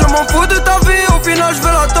 Je m'en fous de ta vie, au final je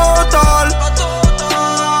veux la totale.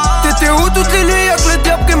 T'étais où toutes les nuits, y'a que le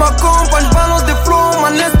diable qui m'accompagne. Balance des flots,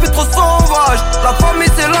 man, l'esprit trop sauvage. La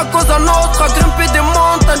famille c'est la cause à notre. À grimper des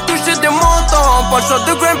montagnes, toucher des montants. Pas le choix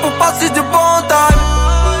de grimpe pour passer du bon time.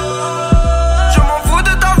 Je m'en fous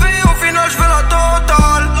de ta vie, au final je veux la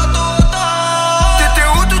totale. T'étais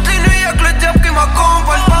où toutes les nuits, y'a que le diable qui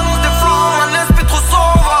m'accompagne. Balance des flots, man, l'esprit trop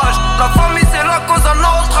sauvage. La famille c'est la cause à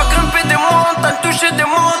notre. À grimper des montagnes, toucher des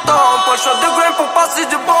montants. Pas le choix de grimpe pour passer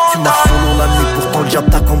du bon time. Tu m'as solo la nuit, pourtant le diable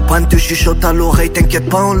t'accompagne. compagne te chuchote à l'oreille, t'inquiète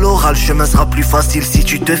pas, on l'aura. Le chemin sera plus facile si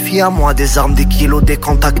tu te fies à moi. Des armes, des kilos, des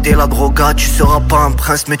contacts et la droga. Tu seras pas un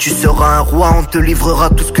prince mais tu seras un roi. On te livrera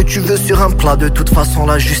tout ce que tu veux sur un plat. De toute façon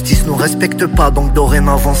la justice nous respecte pas, donc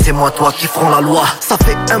dorénavant c'est moi toi qui ferons la loi. Ça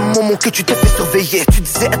fait un moment que tu t'es fait surveiller. Tu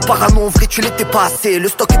disais être parano, en vrai tu l'étais pas assez. Le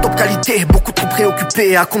stock est top qualité, beaucoup trop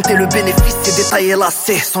préoccupé à compter le bénéfice et détailler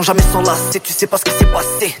l'assez. Sans jamais s'enlacer, tu sais pas ce qui s'est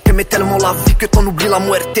passé. T'aimais tellement la vie que t'en oublies la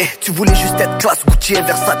muerte. Tu voulais juste être classe, Gucci et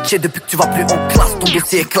Versace. Depuis que tu vas plus en classe, ton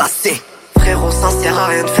dossier est classé. Frérot, ça sert à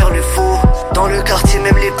rien de faire le fou. Dans le quartier,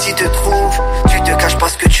 même les petits te trouvent. Tu te caches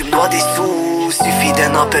parce que tu me dois des sous. Suffit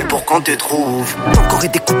d'un appel pour qu'on te trouve. Ton corps est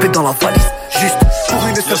découpé dans la valise, juste pour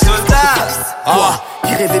une seule soldat. Toi,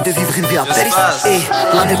 qui rêvais de vivre une vie à Paris. Et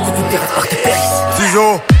l'année coup tout terrain par tes périsses.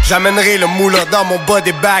 Toujours, j'amènerai le moulin dans mon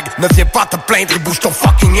body bag. Ne viens pas te plaindre et bouge ton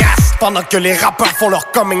fucking ass. Pendant que les rappeurs font leur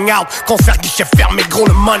coming out. Concert guichet fermé, gros,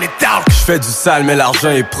 le money talk. J'fais du sale mais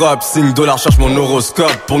l'argent est propre. Signe dollar, cherche mon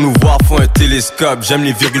horoscope. Pour nous voir, faut un télescope. J'aime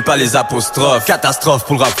les virgules, pas les apostrophes. Catastrophe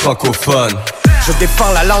pour le rap francophone. Je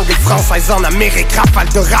défends la langue française en Amérique. Rafale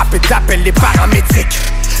de rap et t'appelles les paramédics.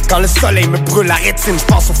 Quand le soleil me brûle la rétine,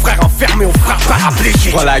 j'pense aux frères enfermés, aux frères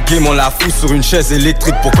paraplégiques. Prends la game, on la fout sur une chaise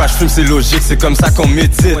électrique. Pourquoi je fume, c'est logique, c'est comme ça qu'on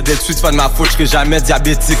médite. D'être suite, pas de ma faute, j'serai jamais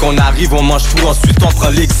diabétique. On arrive, on mange tout, ensuite on prend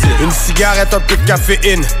l'exil. Une cigarette, un peu de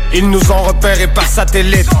caféine. Ils nous ont repérés par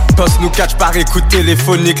satellite. Boss nous catch par écoute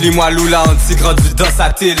téléphonique. Lis-moi Lula, anti grandi dans sa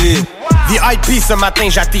télé. VIP, ce matin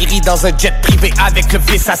j'atterris dans un jet privé avec le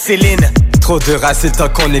fils à Céline. Trop de race, c'est temps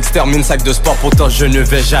qu'on extermine. Sac de sport, pourtant je ne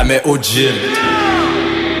vais jamais au gym.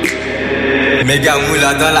 Méga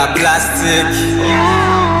moula dans la plastique.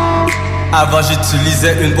 Avant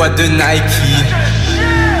j'utilisais une boîte de Nike.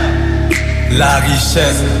 La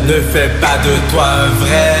richesse ne fait pas de toi un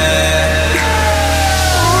vrai.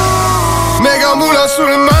 Méga moula sous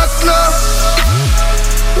le matelas.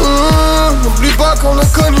 N'oublie pas qu'on a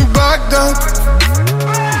connu Bagdad.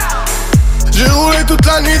 J'ai roulé toute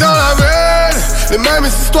la nuit dans la ville. Les mêmes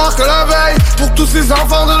histoires que la veille. Pour tous ces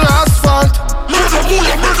enfants de l'asphalte.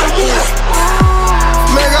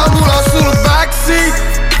 Méga moula sous le backseat.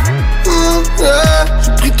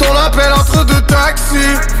 J'ai pris ton appel entre deux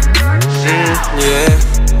taxis.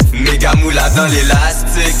 Méga moula dans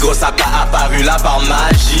l'élastique. Gros ça pas apparu là par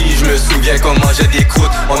magie. Je me souviens qu'on mangeait des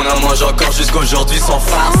croûtes. On en mange encore jusqu'aujourd'hui sans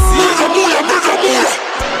farci.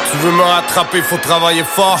 Tu veux me rattraper, faut travailler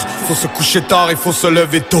fort. Faut se coucher tard, il faut se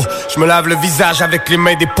lever tôt. Je me lave le visage avec les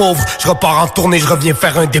mains des pauvres. Je repars en tournée, je reviens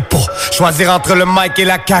faire un dépôt. Choisir entre le mic et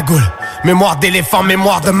la cagoule. Mémoire d'éléphant,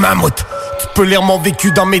 mémoire de mammouth. Tu peux lire mon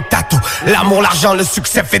vécu dans mes tatous. L'amour, l'argent, le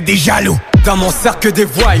succès fait des jaloux. Dans mon cercle des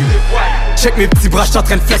voyous. Check mes petits bras,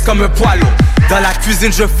 j't'entraîne flex comme un poids lourd. Dans la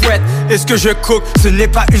cuisine je fouette, et ce que je cook, ce n'est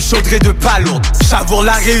pas une chaudrée de pas lourde. J'avoue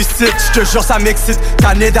la réussite, j'te jure ça m'excite.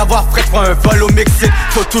 Tanné d'avoir frais, prends un vol au Mexique.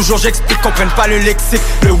 Faut toujours j'explique, comprennent pas le lexique.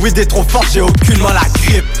 Le weed est trop fort, j'ai aucunement la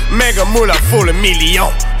grippe. Méga moula faut le million.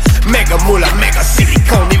 Méga moula, méga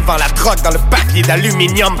silicone. Il vend la drogue dans le papier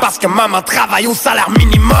d'aluminium. Parce que maman travaille au salaire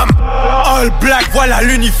minimum. All black, voilà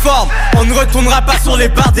l'uniforme. On ne retournera pas sur les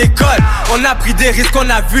barres d'école. On a pris des risques, on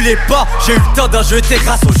a vu les ports. J'ai eu le temps d'en jeter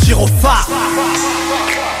grâce au gyrophare.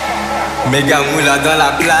 Méga moula dans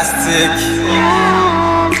la plastique.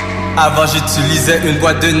 Avant j'utilisais une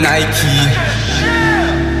boîte de Nike.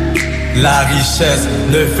 La richesse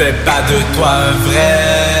ne fait pas de toi un vrai.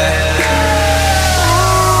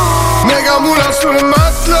 Méga moula sur le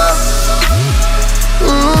matelas.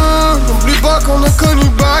 N'oublie pas qu'on a connu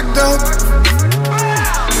Bagdad.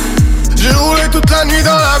 J'ai roulé toute la nuit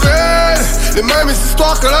dans la ville. Les mêmes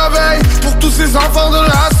histoires que la veille. Pour tous ces enfants de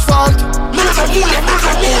l'asphalte.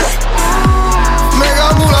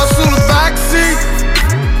 Méga moula sur le backseat.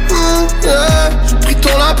 J'ai pris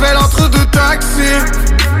ton appel entre deux taxis.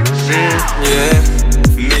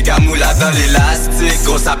 Méga moula dans l'élastique.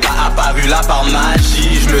 Gros ça pas apparu là par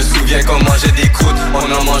magie. Je me souviens qu'on mangeait des croûtes.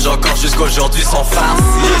 On en mange encore jusqu'aujourd'hui sans farci.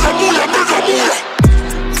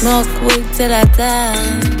 Smoke weed till I die.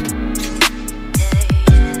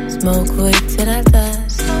 Smoke weed till I die.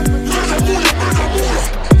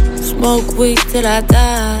 Smoke weed till I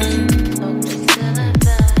die.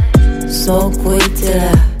 Smoke weed till I.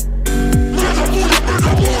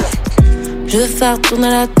 Je veux faire tourner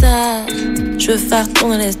la tête. Je veux faire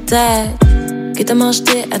tourner les têtes. Quitte à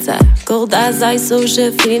m'acheter à ta courte as ISO.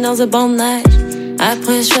 Je finis dans un banc de neige.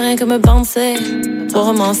 Après je fais rien que me bancer. Pour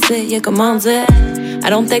romancer, y'a comment dire. I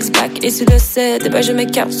don't text back et tu le sais. Dépêche je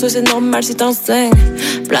m'écarte, c'est normal si t'en saignes.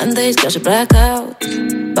 Blindage car j'ai blackout.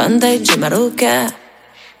 Bandage j'ai mal au cœur.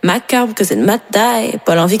 Ma carbe que c'est de ma taille.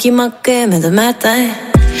 Pas l'envie qui manquait mais de matin.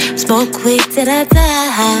 Smoke weed till I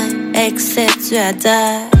die. Excès tu as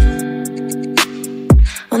die.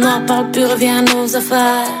 On n'en parle plus, reviens à nos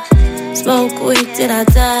affaires. Smoke weed till I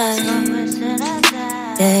die.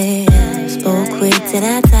 Yeah, yeah. Smoke weed till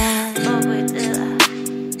I die.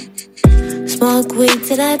 Smoke weed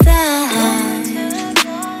till I die.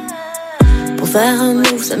 Pour faire un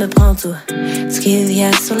move, ça me prend tout ce qu'il y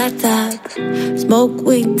a sur la table. Smoke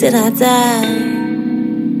weed till I die.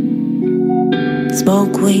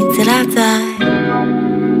 Smoke weed till I die.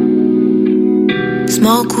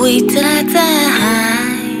 Smoke weed till I die.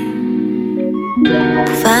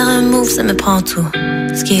 Pour faire un move, ça me prend tout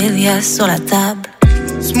ce qu'il y a sur la table.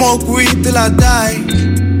 Smoke weed till I die.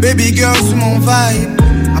 Baby girl sur mon vibe.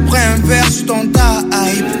 Après un verre, j'suis ton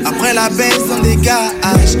type. Après la baisse dans des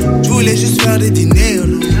gages. J'voulais juste faire des dîners,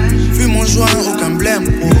 fume mon joint, aucun blême,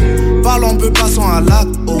 oh. Parlons peu, passons à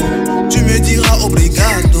l'acte, oh. Tu me diras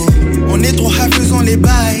obrigado. On est trop high, faisons les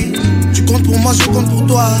bails. Tu comptes pour moi, je compte pour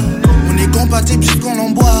toi. On est compatibles jusqu'on en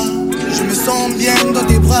boit. Je me sens bien dans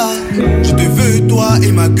tes bras. Je te veux, toi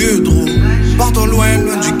et ma gueule, trop. Partons loin,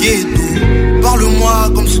 loin du ghetto. Parle-moi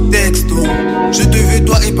comme sous texto. Je te veux,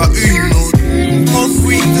 toi et pas une autre. Smoke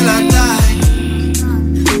weed till I die.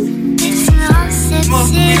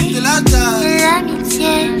 Smoke weed till I die.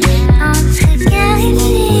 L'amitié entre cœur et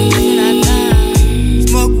fille.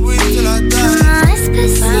 Smoke weed till I die. Comment est-ce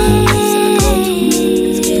possible?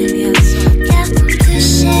 Car ton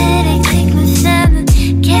toucher électrique me fait me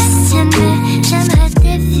questionner. J'aimerais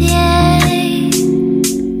défier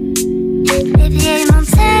les vieilles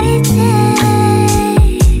mentalités.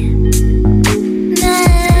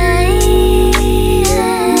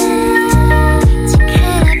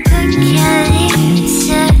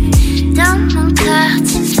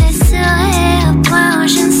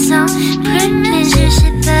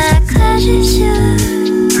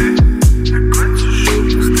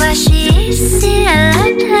 Pourquoi je suis ici à la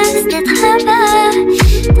place d'être là-bas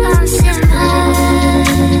dans ses bras?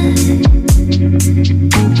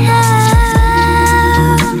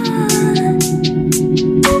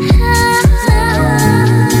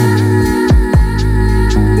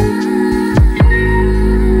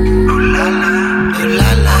 Oh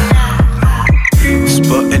là là. C'est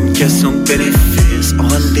pas une question de bénéfice. On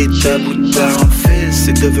rend des tabous d'en fils.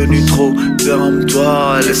 C'est devenu trop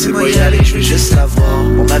péremptoire. Laissez-moi y aller, je vais juste la voir.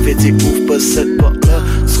 On m'avait dit ouvre pas cette porte-là,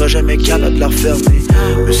 tu seras jamais capable de la refermer.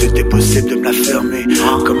 Mais c'était possible de me la fermer,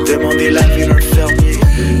 comme demander la vie d'un fermier.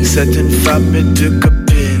 C'est une femme et deux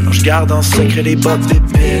copines. Je garde en secret les bottes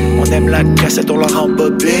d'épines. On aime la cassette, on la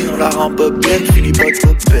rembobine. On la rembobine, fini pas de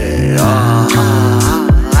bobine.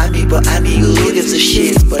 Ami, pas ami, who gives a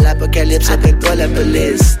shit? C'est pas l'apocalypse, appelle pas la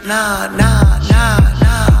police. Non, non, non,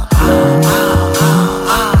 non.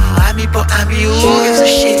 Ami, pas ami, who gives a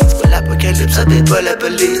shit? C'est pas l'apocalypse, appelle pas la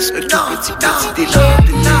police. Un tout petit délit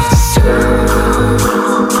de lisse.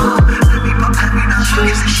 Ami, pas ami, non, who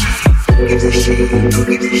gives a shit? Who gives a shit? Who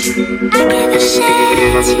gives a shit? I give a shit,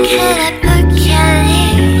 tu crées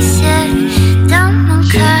l'apocalypse. Dans mon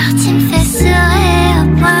corps, tu me fais sourire au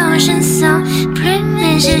point où je ne sens plus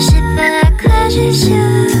mes jeux. Je sais pas à quoi je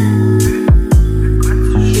joue.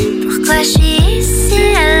 Pourquoi je suis ici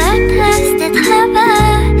à la place d'être là-bas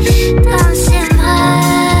dans ses bras?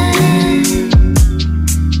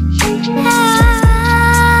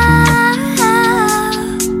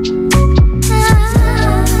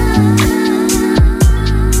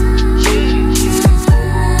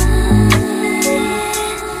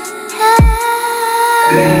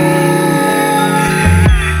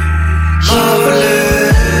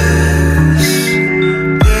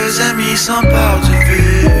 S'empare du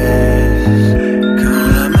vide, quand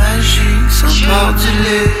la magie s'empare du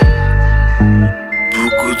lit.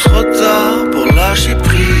 Beaucoup trop tard pour lâcher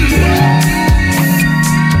prise.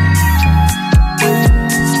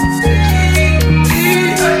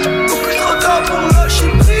 Beaucoup trop tard pour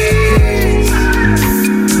lâcher prise.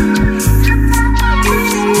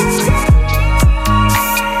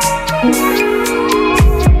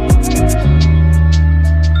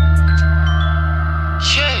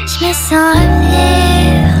 Je me sens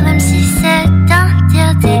revenir, même si c'est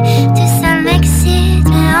interdit. Tout ça m'excite,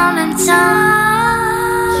 mais en même temps,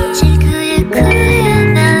 j'ai le goût de courir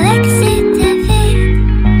vers l'exit.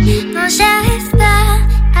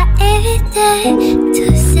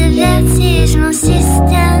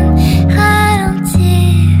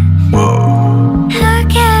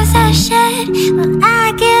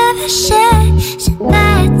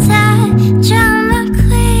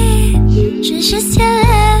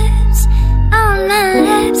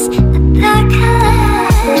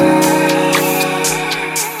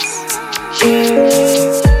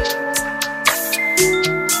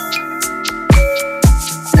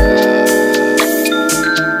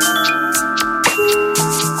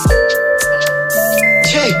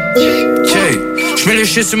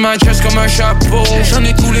 shit sur ma chest comme un chapeau. J'en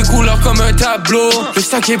ai tous les couleurs comme un tableau. Le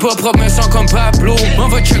stack est pas propre mais sans comme Pablo. On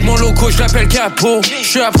va check mon loco, je l'appelle Capo. Je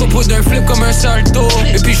suis à propos d'un flip comme un salto.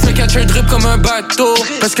 Et puis je fais catch un drip comme un bateau.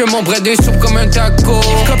 Parce que mon bread est souple comme un taco.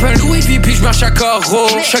 J'cope un Louis V puis je marche à carreau.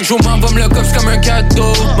 Chaque jour m'en va me le cops comme un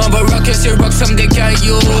cadeau. M'en va rocker sur rock comme des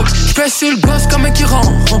cailloux. J'pèse sur le boss comme un Kiran.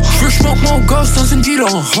 J'veux j'monte mon gosse dans une villa.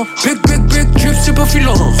 Big drip c'est pas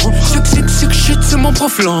filant. Sick shit c'est mon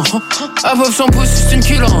profil. Above son pouce c'est une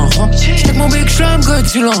killer. J't'ai mon big slam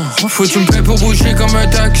Godzilla. Faut tu me payes pour bouger comme un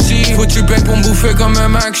taxi. Faut tu payes pour me bouffer comme un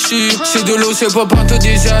maxi. C'est de l'eau c'est pas panto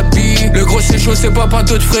des habits. Le gros c'est chaud c'est pas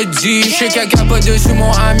panto de Freddy. J'sais caca pas dessus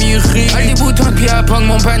mon Amiri. Elle des boutons puis elle pogne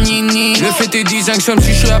mon panini. Le fait est 10 ans que c'est comme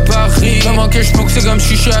si j'suis à Paris. Comment que j'poque c'est comme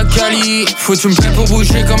si j'suis à Cali. Faut tu me payes pour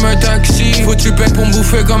bouger comme un taxi. Faut tu payes pour me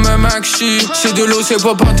bouffer comme un maxi. C'est de l'eau c'est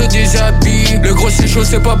pas panto des habits. Le gros c'est chaud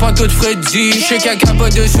c'est pas panto de Freddy. J'sais caca pas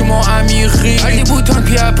dessus mon Amiri. Elle des boutons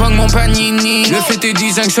puis elle pogne mon panini. Le fait est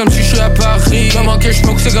 10 ans que c'est comme si j'suis à Paris. Comment que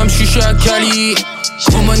j'poque c'est comme si j'suis à Cali.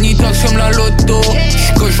 Gros money talks comme la loto.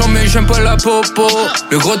 J'suis cochon mais j'aime pas la popo.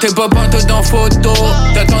 Le gros t'es pas panto dans photo.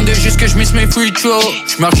 T'attendais juste que j'misse mes free throws.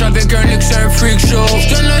 J'marche avec un luxe, c'est un freak show.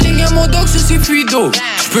 J'donne la ligne à mon dog, c'est fluido.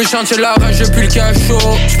 J'peux sentir la rage depuis le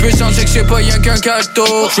cachot. J'peux sentir que c'est pas rien qu'un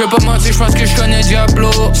cadeau. J'vais pas mentir, j'pense que j'connais Diablo.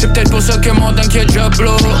 C'est peut-être pour ça que mon dingue est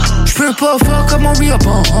Diablo. J'peux pas faire comme on m'y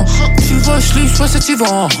apprend. Tu vas sleep, soit cet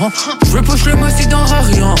hiver. J'veux push le mosti dans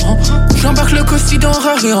Rarian. J'embarque le costi dans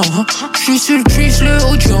Rarian. J'suis sur le trees, le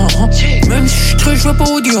audion. Même si j'suis très, j'vois pas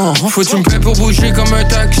audion. Faut tu me payes pour bouger comme un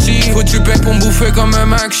taxi. Faut tu payes pour me bouffer comme un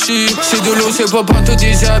maxi. C'est de l'eau, c'est pas panto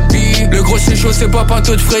des habits. Le gros c'est chaud, c'est pas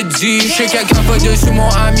panto de Freddy. J'sais caca pas dessus mon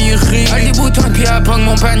Amiri. Elle des boutons puis elle pogne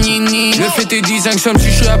mon panini. Le fait est 10 ans que c'est comme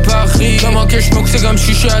si j'suis à Paris. Comment que j'moque c'est comme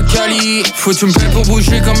si j'suis à Cali. Faut tu me payes pour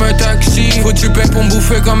bouger comme un taxi. Faut tu payes pour me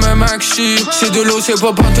bouffer comme un maxi. C'est de l'eau, c'est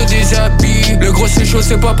pas panto des habits. Le gros c'est chaud,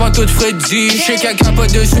 c'est pas panto de Freddy. J'sais caca pas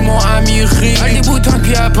dessus mon Amiri. Elle des boutons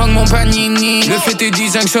puis elle pogne mon panini. Le fait est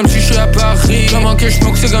 10 ans que c'est comme si j'suis à Paris. Comment que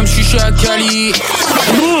j'moque c'est comme si j'suis à Cali.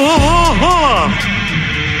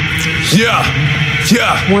 Yeah.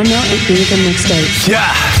 One note and three the mixtape.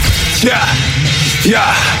 Yeah.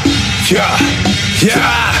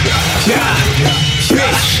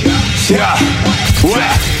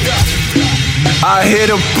 What? I hit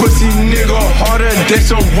a pussy nigga harder than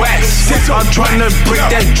some wax. I'm tryna break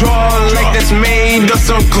that draw like that's made of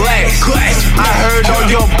some glass. I heard all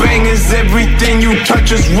your bangers, everything you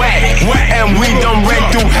touch is whack. And we done ran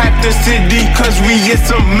through half the city cause we get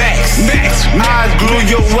some max. I glue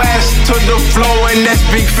your ass to the floor and that's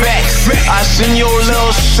big facts. I seen your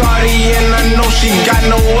little shawty and I know she got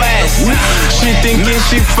no ass. She thinking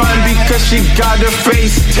she fine because she got her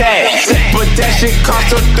face tagged. But that shit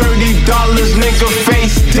cost her $30, nigga,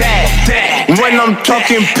 face that. When I'm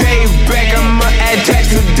talking payback, I'ma add tax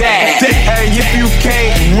to that. And if you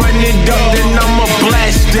can't run it up, then I'ma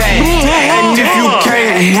blast that. And if you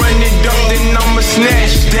can't run it up, then I'ma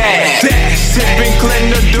snatch that. Sippin'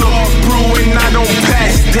 clean the door, brew and I don't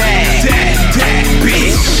pass that.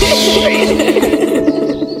 Bitch.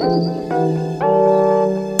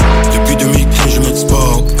 Depuis 2015, je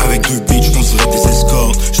m'exporte. Avec deux bitches, on serait des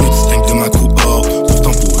escortes. Je me distingue de ma cohorte.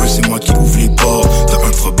 Pourtant pour eux, c'est moi qui ouvre les portes. T'as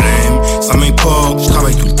un problème, ça m'importe. Je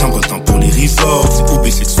travaille tout le temps, votant pour les resorts. C'est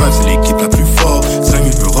OB65, c'est l'équipe la plus forte.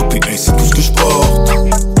 5000 européens, c'est tout ce que je porte.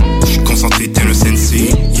 Je suis concentré tel le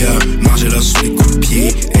sensei. Yeah, margez-la sur les coups de pied.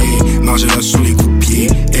 Hey, margez-la sur les coups de pied.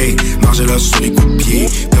 Hey, margez-la sur les coups de pied.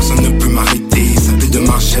 Personne ne peut m'arrêter. Ça fait de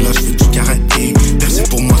marcher là, je fais du karaté. Percer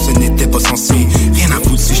pour moi, ce n'était pas censé. Rien à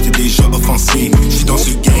foutre si j'étais déjà offensé. J'suis dans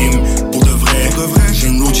ce game, pour de vrai. J'ai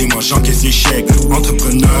une load, moi j'encaisse l'échec.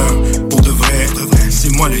 Entrepreneur, pour de vrai.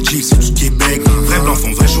 C'est moi le G, c'est du Québec. Vrai blanc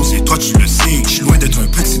font vrai chose et toi tu le sais. J'suis loin d'être un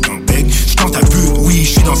petit dans le bec. J'tente ta pute, oui,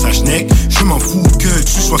 j'suis dans sa schneck. Je m'en fous que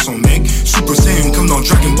tu sois son mec. Super Saiyan comme dans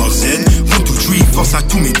Dragon Ball Z. 1, 2, 3, force à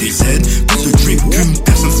tous mes DZ. Plus de drip qu'une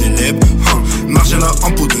personne célèbre. Margella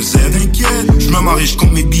en peau de Z. J'me marie,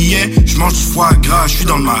 j'compte mes billets. J'mange du foie gras, j'suis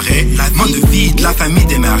dans le marais. Mode de vie de la famille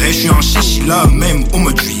des marais. J'suis en chichila même au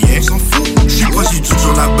mois de juillet. J'suis produit tout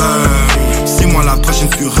sur la beurre. C'est moi la prochaine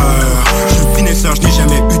fureur. J'suis finesseur, j'n'ai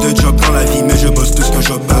jamais eu de job dans la vie, mais je bosse tout ce que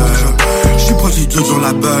je beurre. J'suis produit tout sur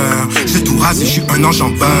la beurre. J'fais tout raser, j'suis un ange en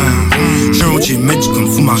beurre. J'suis un OG Magic comme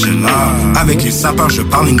fou Margella. Avec les sapins, je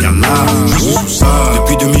parle lingala. J'suis sous ça.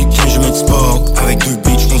 Depuis 2015, je m'exporte. Avec deux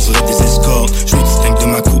bitches, on serait des escortes. J'me distingue de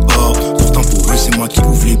ma cohorte. Pourtant pour eux, c'est moi qui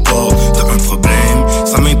ouvre les portes. T'as un problème,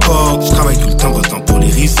 ça m'importe. J'travaille tout le temps, votant pour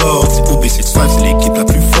les resorts. C'est OB65, c'est l'équipe la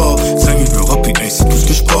plus forte. 5000 européens, c'est tout ce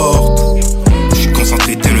que je porte. J'suis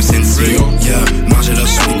concentré tel le sensei. Yeah, margez-la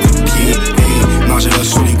sur les coups de pied. Hey, margez-la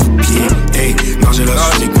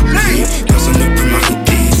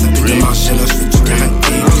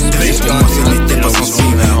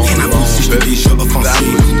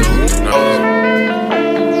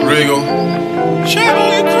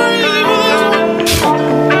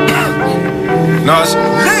No, it's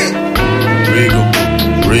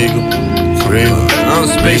Regal. I'm a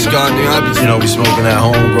space god, nigga. I be, you know, we smoking that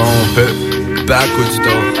homegrown pep. Backwards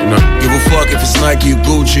though, you know. Give a fuck if it's Nike or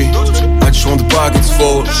Gucci. I just want the pockets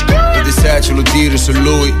full. If it's satchel, Adidas or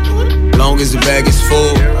Louis. Long as the bag is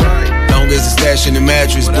full. Long as the stash in the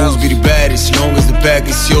mattress, booze be the baddest. Long as the pack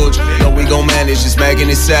is huge, know we gon' manage. Just making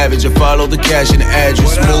it savage. I follow the cash and the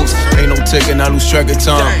address. Moves, ain't no ticking, I lose track of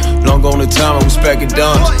time. Long on the time, I was packing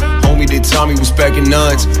duns. Homie did Tommy, was packing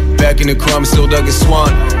nuns. Back in the crime, still dug a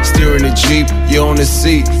swan. Steering the Jeep, you on the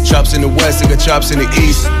seat. Chops in the west, I got chops in the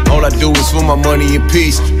east. All I do is for my money in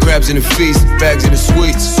peace. Crabs in the feast, bags in the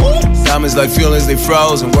sweets. Diamonds like feelings, they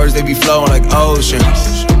froze. And words, they be flowing like ocean.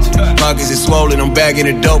 Pockets is swollen, I'm bagging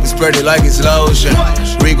the dope, it's spread it like it's lotion.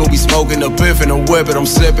 Rico be smoking the piff and I'm whipping, I'm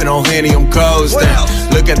sipping on Henny, I'm coasting.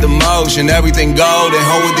 Look at the motion, everything golden,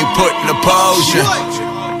 hold what they put in the potion.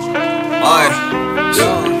 Alright,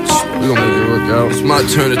 we gon' make it work out. It's my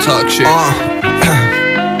turn to talk shit.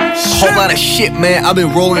 Whole lot of shit, man. I've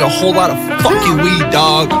been rolling a whole lot of fucking weed,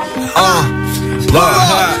 dog.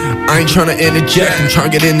 I ain't tryna interject, I'm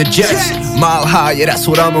tryna get in the jets. Mile high, yeah, that's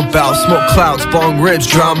what I'm about. Smoke clouds, bong ribs,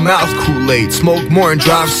 dry mouth, Kool-Aid. Smoke more and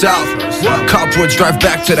drive south. Copwoods, drive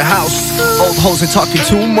back to the house. Old hoes ain't talking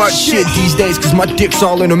too much shit these days, cause my dick's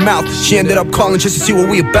all in her mouth. She ended up calling just to see what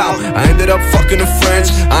we about. I ended up fucking her friends,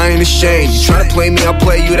 I ain't ashamed. You tryna play me, I'll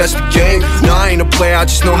play you, that's the game. No, I ain't a player, I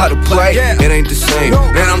just know how to play. It ain't the same,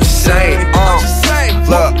 man, I'm just saying.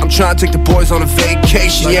 Look, I'm trying to take the boys on a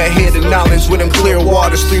vacation. Yeah, hit the islands with them clear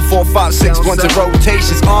waters. 3, 4, 5, 6 blunts in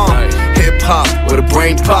rotations. Hip hop with a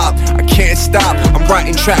brain pop. I can't stop. I'm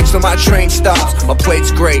writing tracks till my train stops. My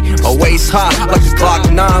plate's great, always hot, like a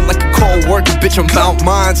Glock 9, like a cold worker. Bitch, I'm about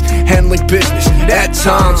mines, handling business. At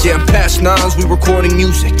times, yeah, I'm past 9s. We recording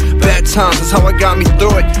music. Bad times, that's how I got me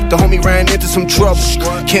through it. The homie ran into some trouble.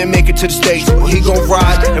 Can't make it to the stage. Well, he gon'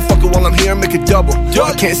 ride and fuck it while I'm here, make it double.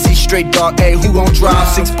 I can't see straight, dog. Hey, who gon' drive?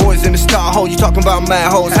 6 boys in this Tahoe, you talking about mad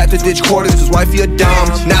hoes. Had to ditch quarters cause wifey a dime.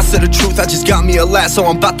 Now said the truth, I just got me a lasso.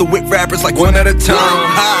 I'm about to whip rappers like one at a time.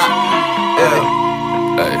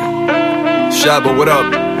 Hey, Shabba, what up?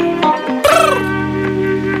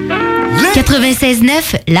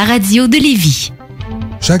 96.9, la radio de Lévis.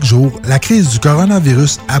 Chaque jour, la crise du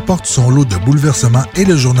coronavirus apporte son lot de bouleversements et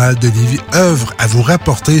le Journal de Lévis œuvre à vous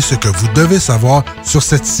rapporter ce que vous devez savoir sur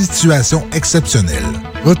cette situation exceptionnelle.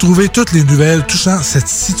 Retrouvez toutes les nouvelles touchant cette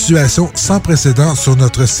situation sans précédent sur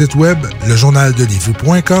notre site web,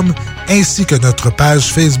 lejournaldelévis.com, ainsi que notre page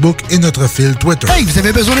Facebook et notre fil Twitter. Hey, vous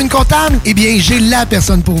avez besoin d'une comptable? Eh bien, j'ai la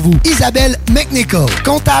personne pour vous. Isabelle McNichol,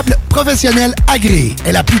 comptable professionnelle agréée.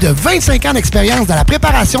 Elle a plus de 25 ans d'expérience dans la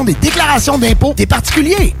préparation des déclarations d'impôts des particuliers.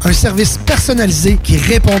 Un service personnalisé qui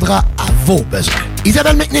répondra à vos besoins.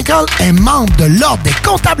 Isabelle McNichol est membre de l'Ordre des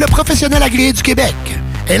comptables professionnels agréés du Québec.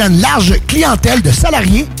 Elle a une large clientèle de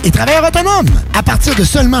salariés et travailleurs autonomes à partir de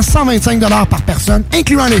seulement 125 $ par personne,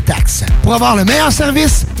 incluant les taxes. Pour avoir le meilleur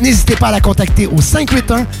service, n'hésitez pas à la contacter au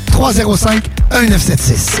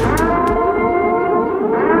 581-305-1976.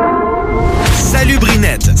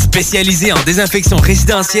 Salubrinette, spécialisée en désinfection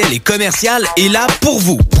résidentielle et commerciale, est là pour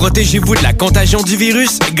vous. Protégez-vous de la contagion du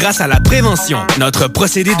virus grâce à la prévention. Notre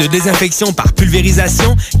procédé de désinfection par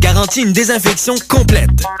pulvérisation garantit une désinfection complète.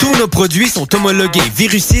 Tous nos produits sont homologués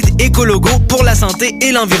virucides écologos pour la santé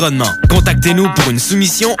et l'environnement. Contactez-nous pour une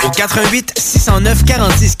soumission au 88 609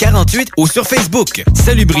 46 48 ou sur Facebook.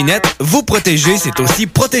 Salubrinette, vous protéger, c'est aussi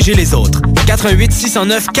protéger les autres. 88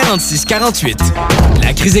 609 46 48.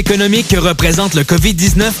 La crise économique que représente le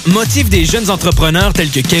COVID-19 motive des jeunes entrepreneurs tels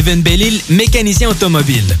que Kevin Bellil, mécanicien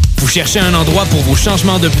automobile. Vous cherchez un endroit pour vos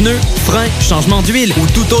changements de pneus, freins, changements d'huile ou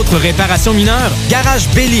toute autre réparation mineure? Garage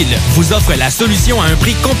Bellil vous offre la solution à un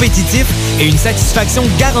prix compétitif et une satisfaction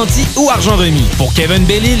garantie ou argent remis. Pour Kevin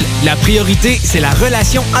Bellil, la priorité, c'est la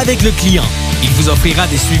relation avec le client. Il vous offrira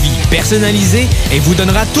des suivis personnalisés et vous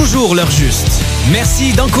donnera toujours l'heure juste.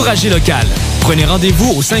 Merci d'encourager local. Prenez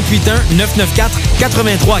rendez-vous au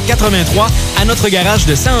 581-994-8383 à notre garage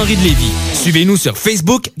de Saint-Henri-de-Lévis. Suivez-nous sur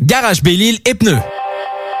Facebook, Garage Bellil et Pneus.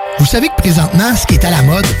 Vous savez que présentement, ce qui est à la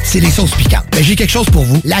mode, c'est les sauces piquantes. Ben, j'ai quelque chose pour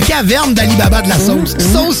vous. La caverne d'Alibaba de la sauce.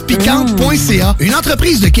 Saucepiquante.ca. Une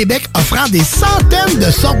entreprise de Québec offrant des centaines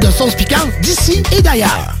de sortes de sauces piquantes d'ici et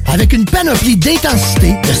d'ailleurs. Avec une panoplie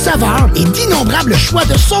d'intensité, de saveurs et d'innombrables choix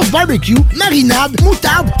de sauces barbecue, marinades,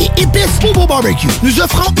 moutarde et épices pour vos barbecues. Nous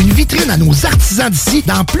offrons une vitrine à nos artisans d'ici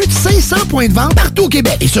dans plus de 500 points de vente partout au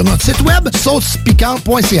Québec. Et sur notre site web,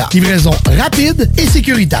 saucepiquante.ca. Livraison rapide et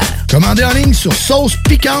sécuritaire. Commandez en ligne sur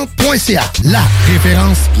saucepiquante.ca. lisette.ca. La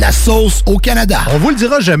référence de la sauce au Canada. On vous le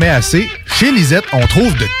dira jamais assez, chez Lisette, on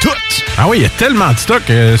trouve de tout. Ah oui, il y a tellement de stock.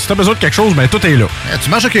 Si t'as besoin de quelque chose, ben tout est là. Tu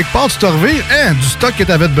marches à quelque part, tu te revires, du stock que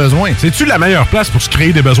t'avais besoin. C'est-tu la meilleure place pour se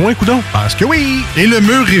créer des besoins, coudon? Parce que oui! Et le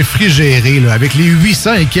mur réfrigéré, là, avec les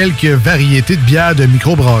 800 et quelques variétés de bières de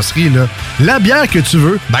microbrasserie, là, la bière que tu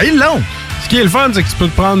veux, ben ils l'ont. Ce qui est le fun, c'est que tu peux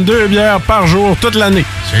te prendre 2 bières par jour toute l'année.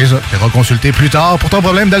 C'est ça. Tu iras consulter plus tard pour ton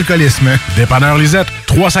problème d'alcoolisme. Dépanneur Lisette,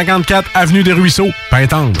 354 Avenue des Ruisseaux,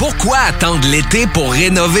 Pintendre. Pourquoi attendre l'été pour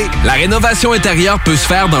rénover? La rénovation intérieure peut se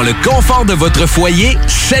faire dans le confort de votre foyer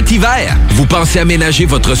cet hiver. Vous pensez aménager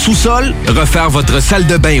votre sous-sol, refaire votre salle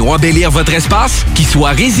de bain ou embellir votre espace? Qu'il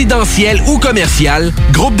soit résidentiel ou commercial,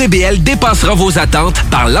 Groupe DBL dépassera vos attentes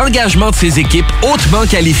par l'engagement de ses équipes hautement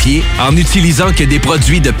qualifiées en n'utilisant que des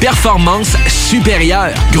produits de performance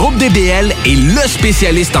supérieure. Groupe DBL est le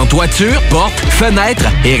spécialiste en toiture, portes, fenêtres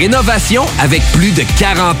et rénovation avec plus de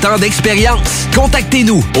 40 ans d'expérience.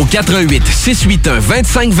 Contactez-nous au 88 681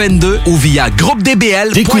 2522 ou via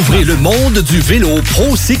groupedbl.com. Découvrez le monde du vélo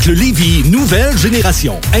ProCycle Lévy, nouvelle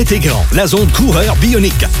génération, intégrant la zone coureur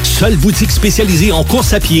bionique. Seule boutique spécialisée en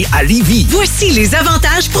course à pied à Lévy. Voici les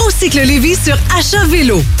avantages ProCycle Lévy sur achat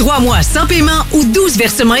vélo. 3 mois sans paiement ou 12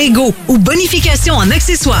 versements égaux ou bonification en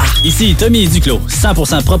accessoires. Ici Tommy Duclos,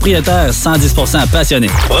 100% propriétaire, 110% passionné.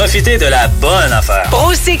 Profitez de la bonne affaire.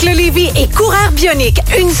 ProCycle Lévy et coureur bionique.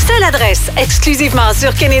 Une seule adresse, exclusivement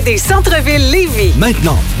sur Kennedy Centre-Ville Lévy.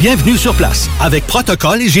 Maintenant, bienvenue sur place avec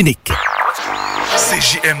protocole hygiénique.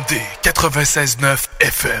 CJMD 96.9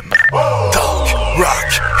 FM. Talk,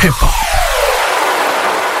 rock, hip-hop.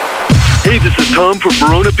 Hey, this is Tom from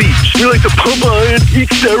Verona Beach. We like to pump iron, eat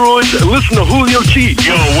steroids, and listen to Julio G.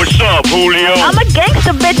 Yo, what's up, Julio? I'm a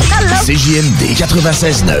gangster, bitch. I love CJMD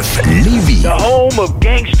 96.9 Lévy. The home of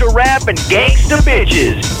gangster rap and gangster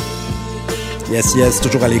bitches. Yes,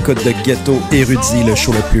 toujours à l'écoute de Ghetto Erudit, le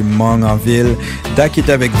show le plus mong en ville. Dak est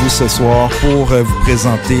avec vous ce soir pour vous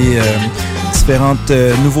présenter différentes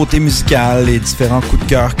nouveautés musicales et différents coups de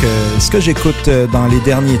cœur ce que j'écoute dans les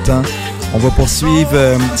derniers temps. On va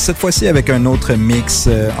poursuivre cette fois-ci avec un autre mix,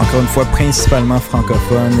 encore une fois principalement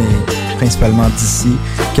francophone et principalement d'ici.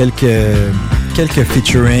 Quelques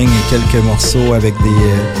featuring et quelques morceaux avec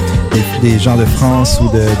des gens de France ou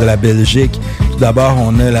de la Belgique. Tout d'abord,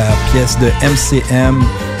 on a la pièce de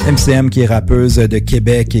MCM qui est rappeuse de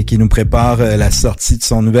Québec et qui nous prépare la sortie de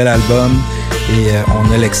son nouvel album. Et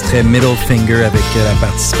on a l'extrait Middle Finger avec la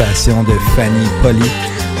participation de Fanny Polly.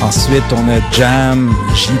 Ensuite, on a Jam,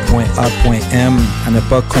 J.A.M, à ne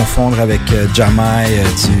pas confondre avec Jamai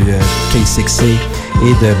du K6A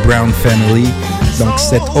et de Brown Family. Donc,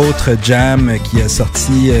 cet autre Jam qui a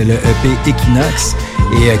sorti le EP Equinox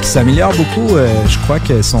et qui s'améliore beaucoup. Je crois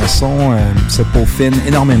que son son se peaufine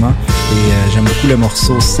énormément et j'aime beaucoup le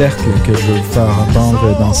morceau Cercle que je vais vous faire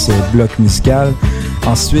entendre dans ce bloc musical.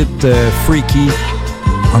 Ensuite, Freaky.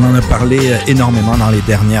 On en a parlé énormément dans les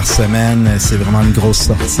dernières semaines. C'est vraiment une grosse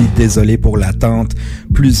sortie. Désolé pour l'attente.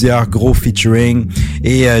 Plusieurs gros featuring.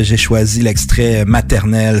 Et j'ai choisi l'extrait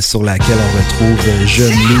Maternelle sur laquelle on retrouve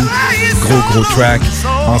Jeune Loup. Gros track.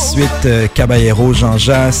 Ensuite, Caballero Jean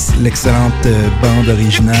Jass. L'excellente bande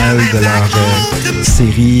originale de leur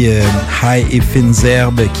série High et Fines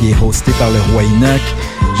Herbes qui est hostée par le Roi Enoch.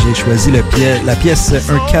 J'ai choisi la pièce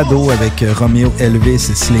Un cadeau avec Romeo Elvis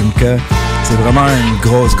et Slimka. C'est vraiment une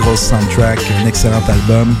grosse soundtrack, un excellent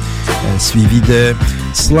album, suivi de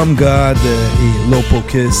Slum God et Low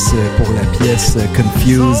Pocus pour la pièce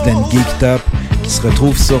Confused and Geeked Up, qui se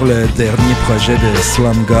retrouve sur le dernier projet de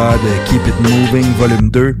Slum God, Keep It Moving, volume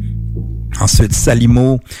 2. Ensuite,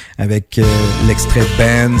 Salimo avec l'extrait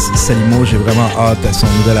Bands. Salimo, j'ai vraiment hâte à son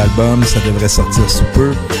nouvel album, ça devrait sortir sous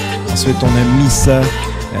peu. Ensuite, on a Missa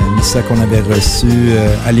qu'on avait reçu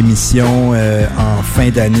à l'émission en fin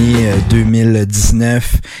d'année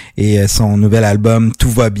 2019 et son nouvel album Tout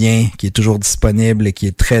va bien qui est toujours disponible et qui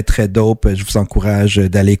est très dope. Je vous encourage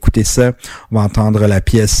d'aller écouter ça. On va entendre la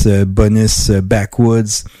pièce bonus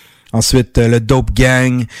Backwoods. Ensuite le Dope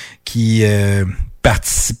Gang qui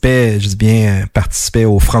participait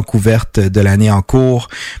aux Francouvertes de l'année en cours,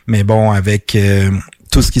 mais bon avec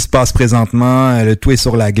tout ce qui se passe présentement, le tout est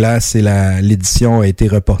sur la glace et l'édition a été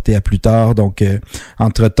reportée à plus tard. Donc,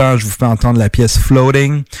 entre-temps, je vous fais entendre la pièce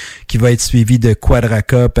Floating, qui va être suivie de Quadra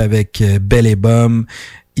Cup avec Belle et Bum,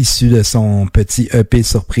 issu de son petit EP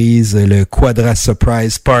surprise, le Quadra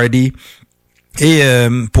Surprise Party. Et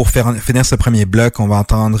pour finir ce premier bloc, on va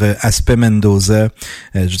entendre Aspe Mendoza.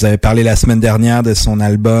 Je vous avais parlé la semaine dernière de son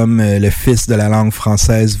album Le Fils de la langue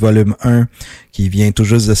française, volume 1, qui vient tout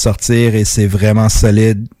juste de sortir et c'est vraiment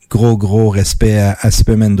solide. Gros respect à Aspe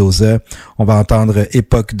Mendoza. On va entendre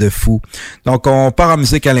Époque de fou. Donc, on part en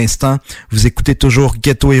musique à l'instant. Vous écoutez toujours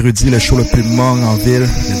Ghetto Erudit, le show le plus mong en ville.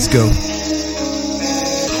 Let's go.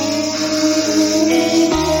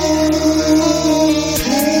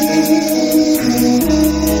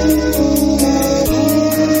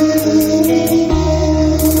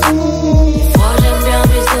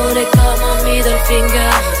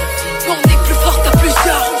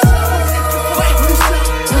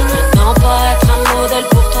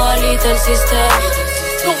 Little sister,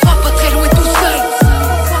 on va pas très loin tout seul.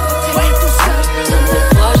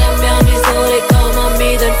 Moi j'aime bien m'isoler comme un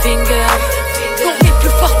middle finger. On est plus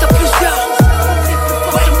fort à plusieurs.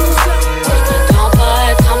 Je m'attends pas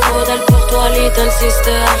à être un modèle pour toi, little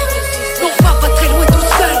sister. On va pas très loin tout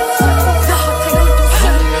seul.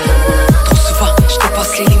 Trop souvent, je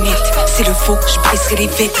dépasse les limites. C'est le faux, je briserai les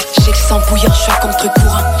vitres. J'ai le sang bouillant, je suis à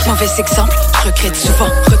contre-courant. Mauvais exemple, je regrette souvent.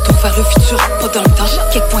 Retour vers le futur, pas dans le temps.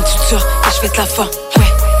 Quelques points de suture, et je vais de la fin.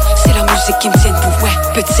 Ouais, c'est la musique qui me tient debout. Ouais,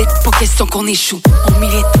 petite, pas question qu'on échoue. On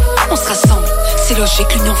milite, on se rassemble. C'est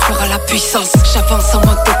logique, l'union fera la puissance. J'avance en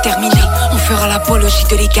mode déterminé. On fera l'apologie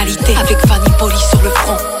de l'égalité. Avec Fanny Poli sur le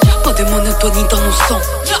front. Pas de monotonie dans nos sons.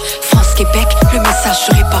 France-Québec, le message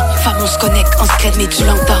se répand. Femme, on se connecte, on se crée, mais tu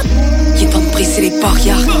l'entends. Il est temps de briser les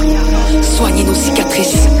barrières. Soigner nos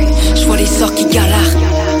cicatrices. Je vois les sorts qui galèrent,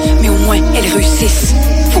 mais au moins elles réussissent.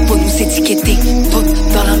 Faut pas nous étiqueter,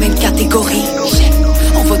 toutes dans la même catégorie.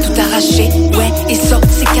 On va tout arracher, ouais, et ça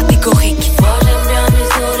c'est catégorique. Moi j'aime bien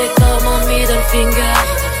m'isoler comme un middle finger.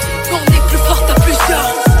 On est plus fort à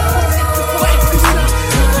plusieurs.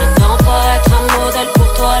 Je m'attends pas à être un modèle pour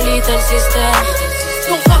toi, little sister.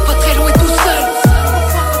 On va pas très loin tout seul.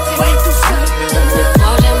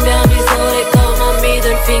 Moi j'aime bien m'isoler comme un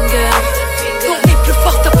middle finger. On est plus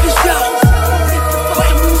fort à plusieurs.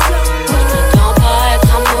 Je m'attends pas à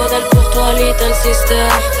être un modèle pour toi, little sister.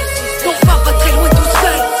 On va pas très loin tout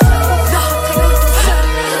seul.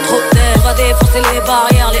 Trop d'air, on va défoncer les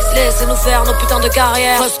barrières. Laissez-nous faire nos putains de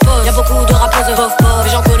carrières. Y'a beaucoup de rappeuses mais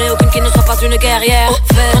j'en connais aucune qui ne soit pas une guerrière.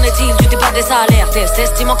 Qu'en est-il du débat des salaires?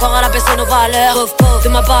 T'estimes encore à la baisse de nos valeurs. De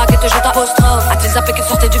ma baguette je t'apostrophe. A-t-il zappé qu'elle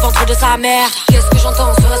sortait du ventre de sa mère? Qu'est-ce que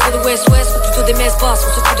j'entends? Ce reste de West-West ou plutôt des messes-basses?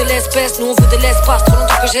 On se fout de l'espèce, nous on veut de l'espace. Trop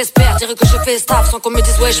longtemps que j'espère, dire que je fais staff sans qu'on me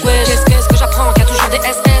dise wesh wesh. Qu'est-ce que j'apprends? Qu'il y a toujours des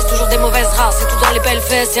SS, toujours des mauvaises races. C'est tout dans les belles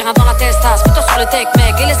fesses, c'est rien dans la testasse. Putain sur le tech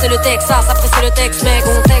mec, et laissez le Texas. Après c'est le texte mec,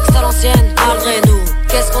 contexte à l'ancienne. Malgré nous,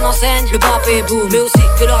 qu'est-ce qu'on enseigne? Le bap et boom. Mais aussi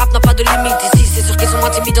que le rap n'a pas de limite ici. C'est sûr qu'ils sont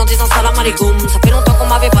intimidants en disant salam alaikum. Ça fait longtemps qu'on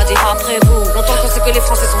m'avait pas dit après vous. Longtemps qu'on sait que les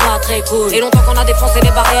Français sont pas très cool. Et longtemps qu'on a défoncé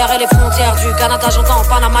les barrières et les frontières du Canada, j'entends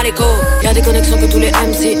Panama l'écho. Y'a des connexions que tous les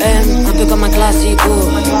MCM, un peu comme un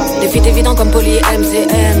classico. Des feats évidents comme Poly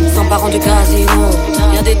MCM, sans parents du casino.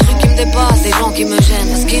 Y'a des trucs qui me dépassent, des gens qui me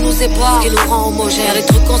gênent. Ce qui nous sépare, ce qui nous rend homogènes. Y'a des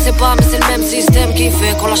trucs qu'on sait pas, mais c'est le même système qui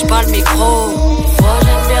fait qu'on lâche pas le micro. Moi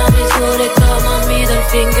j'aime bien m'isoler comme un middle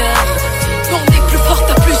finger. On est plus fort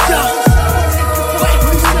à plusieurs.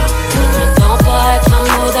 Je m'attends pas à être un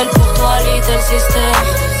modèle pour toi, little sister.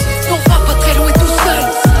 On va pas très loin tout seul.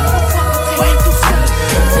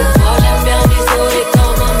 Moi j'aime bien m'isoler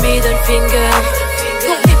comme un middle finger.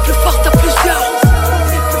 On est plus fort à plusieurs.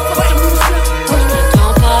 Je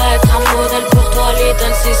m'attends pas à être un modèle pour toi,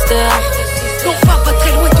 little sister. On va pas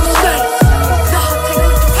très loin tout seul.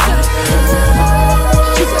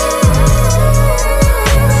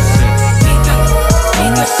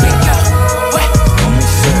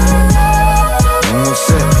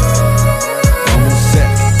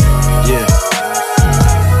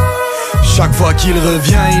 Chaque fois qu'il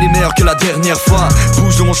revient, il est meilleur que la dernière fois.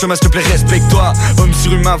 Bouge de mon chemin, s'il te plaît, respecte-toi. Homme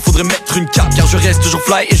surhumain, faudrait mettre une cape, car je reste toujours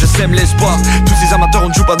fly et je sème l'espoir. Tous ces amateurs, on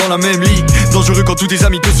ne joue pas dans la même ligue. Dangereux quand tous tes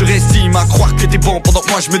amis te surestiment. À croire que t'es bon pendant que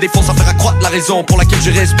moi je me défonce, à faire accroître la raison pour laquelle je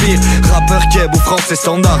respire. Rappeur keb ou français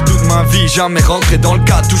standard, toute ma vie, jamais rentré dans le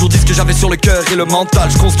cadre. Toujours dit ce que j'avais sur le cœur et le mental.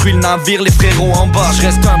 Je construis le navire, les frérots en bas. Je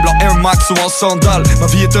reste humble en Air Max ou en sandales. Ma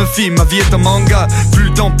vie est un film, ma vie est un manga. Plus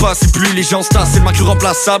le temps passe et plus les gens se tassent. C'est le macro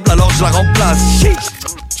remplaçable, alors je la remplace.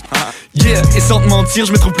 Yeah, et sans te mentir,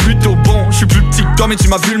 je me trouve plutôt bon. Je suis plus petit que toi, mais tu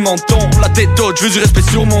m'as vu le menton. La tête haute, je veux du respect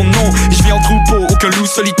sur mon nom. Et je vis en troupeau, aucun loup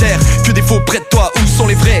solitaire. Que des faux près de toi, où sont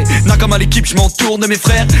les vrais? Nakam à l'équipe, je m'entourne de mes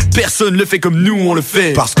frères. Personne le fait comme nous, on le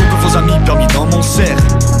fait. Parce qu'aucun faux ami permis dans mon cercle.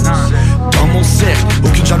 Dans mon cercle,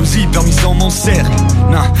 aucune jalousie permise dans mon cercle.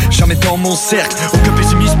 Non, jamais dans mon cercle. Aucun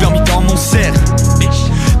pessimiste permis dans mon cercle.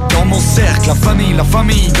 dans mon cercle, la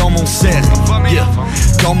famille dans mon cercle. Yeah.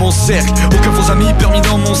 Dans mon cercle, aucun faux ami permis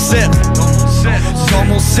dans mon cercle. Dans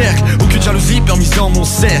mon cercle, aucune jalousie permise dans mon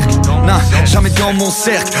cercle. Non, jamais dans mon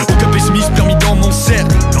cercle, aucun pessimiste permis dans mon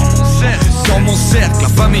cercle. Dans mon cercle, la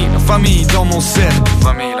famille dans mon cercle.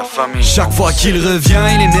 Chaque fois qu'il revient,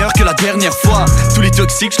 il est meilleur que la dernière fois. Tous les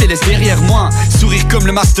toxiques, je les laisse derrière moi. Sourire comme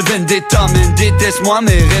le masque de Vendetta. Men déteste-moi,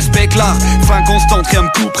 mais respecte l'art. Fin constante, rien me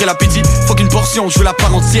couperait l'appétit. Faut qu'une portion, je veux la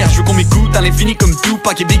part entière. Je veux qu'on m'écoute à l'infini comme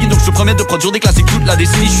Tupac et Biggie. Donc je promets de produire des classiques toute la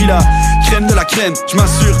décennie. Je suis la crème de la crème, je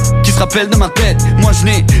m'assure qu'ils se rappellent de ma tête. Moi je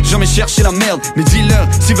n'ai jamais cherché la merde. Mes dealers,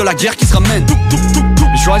 s'ils veulent la guerre, qui se ramène.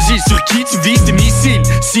 Choisis sur qui tu vises tes missiles.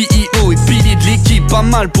 CEO et pilier de l'équipe. Pas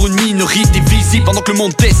mal pour une minorité visible. Pendant que le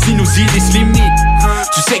monde teste si nos idées se limitent.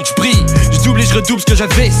 Tu sais que je brille, je double et je redouble ce que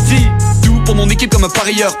j'investis. Tout pour mon équipe comme un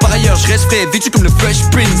parieur. Par ailleurs, je reste frais, vêtu comme le Fresh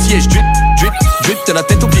Prince. Yeah, je drip, drip, drip de la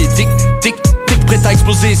tête aux pieds. Tic, tic, tic, prêt à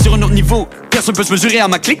exploser sur un autre niveau. Personne peut se mesurer à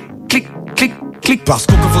ma clic, clic, clic, clic. Parce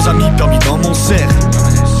qu'aucun faux ami permis dans mon cercle.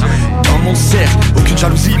 Dans mon cercle, aucune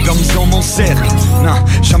jalousie permise dans mon cercle. Non,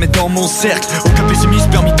 jamais dans mon cercle, aucun pessimiste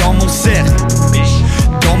permis dans mon cercle.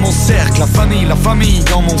 Dans mon cercle, la famille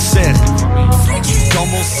dans mon cercle. Dans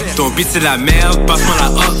mon cercle. Ton beat c'est de la merde, passe-moi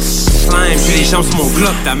la ox. Slime, j'ai les jambes sur mon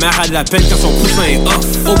glock. Ta mère a de la peine quand son coussin est off.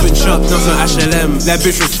 Open shop dans un HLM. La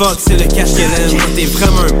bitch veut fuck, c'est le cash qu'elle aime. T'es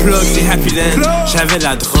vraiment un plug, c'est Happy Land. J'avais de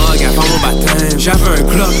la drogue avant mon baptême. J'avais un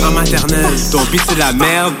Glock en maternelle. Ton beat c'est de la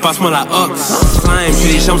merde, passe-moi la ox. Slime,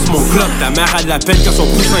 j'ai les jambes sur mon glock. Ta mère a de la peine quand son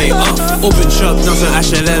coussin est off. Open shop dans un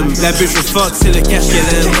HLM. La bitch veut fuck, c'est le cash qu'elle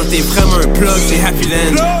aime. T'es vraiment un plug, c'est Happy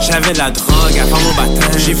Land. J'avais de la drogue avant mon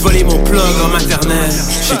baptême. J'ai volé mon plug en maternelle.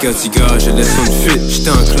 J'ai qu'un petit gars, je laisse son fuite. J'étais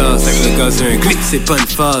en classe avec le gars, c'est un clic, c'est pas une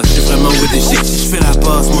phase. J'ai vraiment with the shit, si j'fais la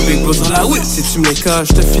passe, mon big boss sur la whip. Si tu me les caches,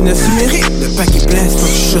 j'te finesse numérique. Le pack est blesse, quand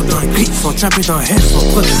tu shot dans le clic. Son trap est en head, son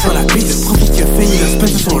produit sur la piste. Le profit qui a fait, il a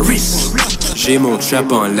spend sur son wrist. J'ai mon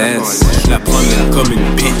trap en laisse, j'la promène comme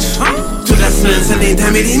une bitch. Toute la semaine, ça n'est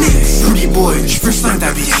jamais des nicks. Pretty boy, j'peux slang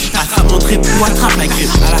ta bitch. Attrape mon trip ou attrape la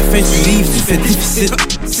grippe. À la fin du livre, tu fais déficit.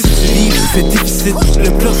 Si tu livres, tu fais déficit. Le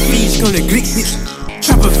bloc fige quand le glick.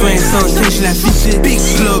 Chopper fin santé, je la visite. Big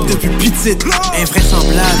plug depuis petite.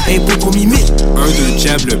 Invraisemblable, impôt pour m'imite. Un, deux,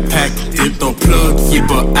 jab, le pack. Dip ton plug, qui est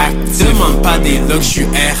pas actif. Demande pas des logs, j'suis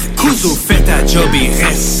air. Couso, fais ta job et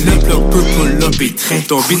reste. Le plug peut pull up et trait.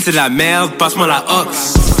 Ton beat c'est la merde, passe-moi la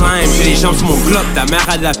ox. Slime, j'ai les jambes sur mon glock. Ta mère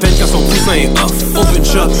a de la peine quand son coussin est off. Open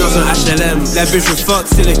shop dans un HLM. La bitch veut fuck,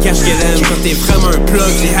 c'est le cash qu'elle aime. Quand t'es vraiment un plug,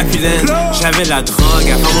 c'est Happy Land. J'avais la drogue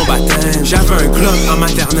avant mon baptême. J'avais un Glock en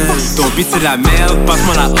maternelle. Ton beat c'est la merde,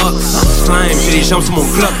 passe-moi la ox. Slime, j'ai les jambes sur mon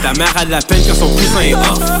glock. Ta mère a de la peine quand son coussin est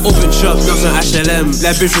off. Open shop dans un HLM.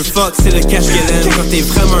 La bitch veut fuck, c'est le cash qu'elle aime. Quand t'es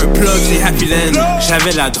vraiment un plug, c'est Happy Land.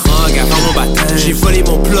 J'avais la drogue avant mon baptême. J'ai volé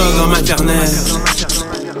mon plug en maternelle.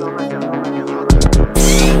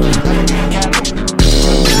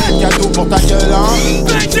 Cadeau pour ta gueule,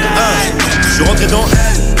 je suis rentré dans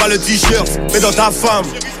elle, pas le t-shirt, mais dans ta femme.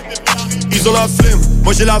 Ils ont la flemme,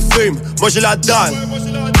 moi j'ai la fame, moi j'ai la dalle.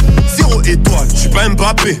 0 étoile, je suis pas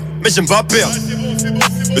Mbappé, mais j'aime pas perdre.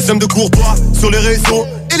 Le seum de Courtois sur les réseaux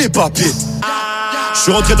et les papiers. Je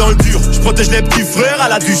suis rentré dans le dur, je protège les petits frères à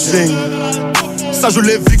la Duchesne. Ça joue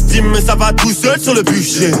les victimes, mais ça va tout seul sur le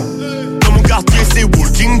bûcher. Dans mon quartier, c'est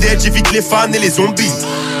Walking Dead, j'évite les fans et les zombies.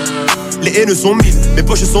 Les haines sont mille, mes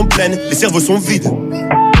poches sont pleines, les cerveaux sont vides.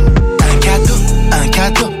 Un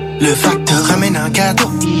cadeau, le facteur ramène un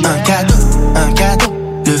cadeau. Un cadeau,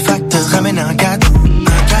 le facteur ramène un cadeau.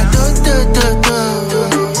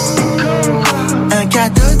 Un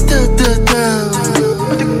cadeau,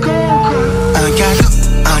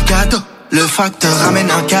 le facteur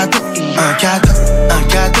ramène un cadeau. Un cadeau,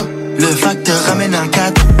 le facteur ramène un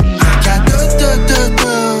cadeau.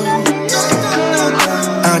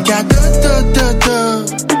 Un cadeau,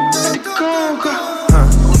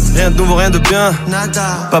 rien de nouveau, rien de bien.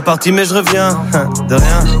 Nada. Pas parti mais je reviens. De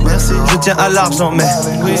rien. Merci. Je tiens à l'argent mais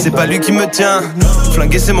c'est pas lui qui me tient.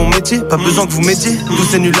 Flinguer c'est mon métier, pas besoin que vous m'aidiez. Tous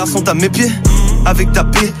ces nullards sont à mes pieds. Avec ta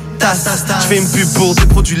pétasse, je fais une pub pour des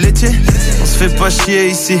produits laitiers. On se fait pas chier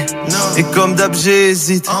ici. Et comme d'hab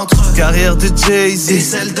j'hésite. Carrière de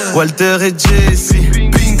Jay-Z, Walter et Jesse.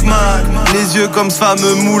 Pinkman, les yeux comme ce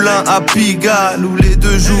fameux moulin à Pigalle. Où les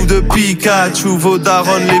deux jouent de Pikachu, vos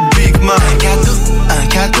darons les Big Man. Un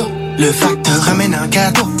cadeau, le facteur ramène un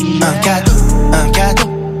cadeau. Un cadeau,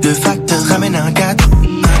 le facteur ramène un cadeau.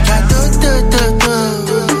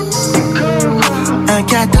 Un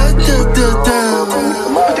cadeau,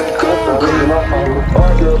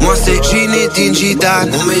 Moi c'est Zinedine Zidane,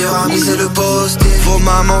 mon meilleur ami c'est le poste. Vos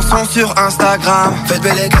mamans sont sur Instagram. Faites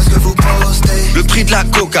belle, qu'est-ce que vous postez? Le prix de la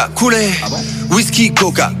coca coulé. Whisky,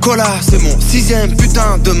 Coca-Cola, c'est mon 6ème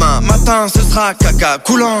putain. Demain matin ce sera caca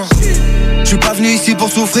coulant. Je suis pas venu ici pour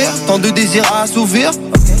souffrir, tant de désirs à assouvir.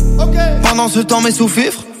 Pendant ce temps mes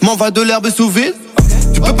sous-fifres m'envoient de l'herbe sous vide.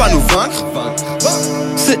 Tu peux pas nous vaincre,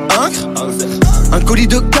 c'est incre. Un colis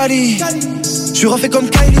de Cali, je suis refait comme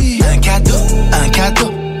Kylie. Un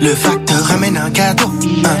cadeau, le facteur ramène un cadeau.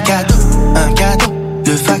 Un cadeau,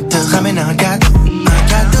 le facteur ramène un cadeau.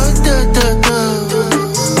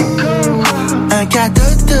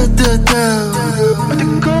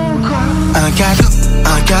 Un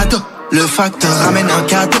cadeau, le facteur ramène un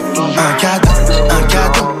cadeau. Un cadeau,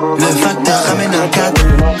 le facteur ramène un cadeau.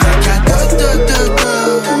 Un cadeau,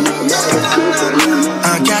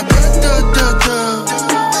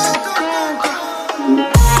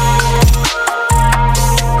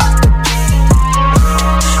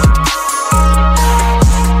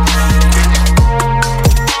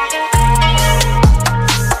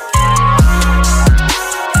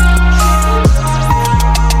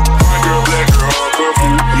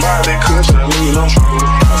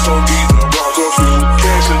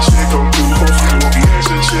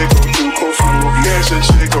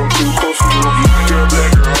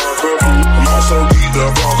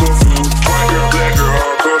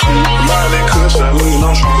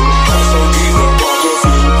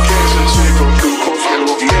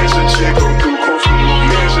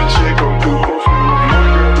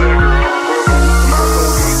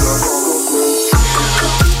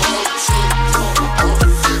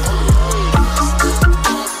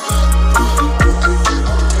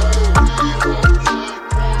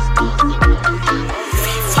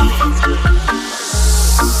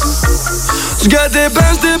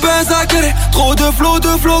 Des baisses à querer. Trop de flow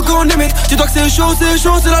qu'on limite. Dis-toi que c'est chaud,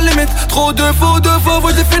 c'est la limite. Trop de faux, faut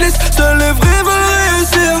que je finisse. Seuls les vrais veulent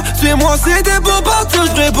réussir. Suis-moi si t'es pour partir,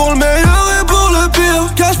 je prie pour le meilleur et pour le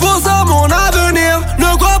pire. Cache pour ça mon avenir.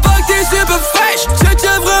 Ne crois pas que t'es super fraîche.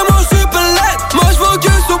 C'était vraiment super laid. Moi je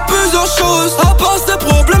focus sur plusieurs choses. À part ces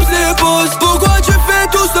problèmes, c'est pause. Pourquoi tu fais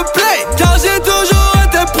tout ce play? Car j'ai toujours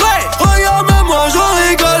été prêt. Regarde même moi j'en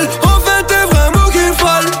rigole. En fait t'es vraiment qu'une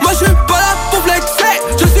folle. Moi je suis pas là pour flexer.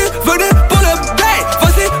 Je suis venu pour le bay.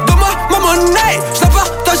 Vas-y donne-moi ma monnaie. Je la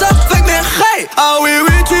partage avec mes rays. Ah oui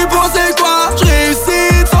tu pensais quoi? Je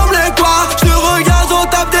réussis, semblait quoi? Je te regarde, on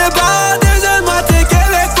tape des barres. Des jeunes moi t'es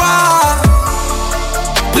québécois.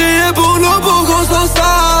 Priez pour nous pour qu'on s'en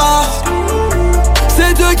sorte.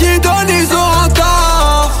 C'est eux qui donnent, ils ont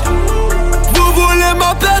tort. Vous voulez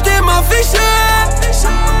ma perte et m'afficher.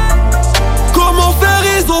 Comment faire,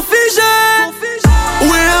 ils ont figé.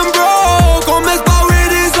 Oui I'm broke, on mess pas with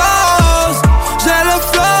these hoes. J'ai le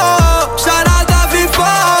flow, shout out à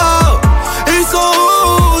Viva. Ils sont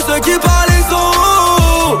où, ceux qui parlent ils sont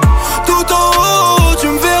où? Tout en haut, tu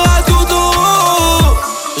me verras tout en haut.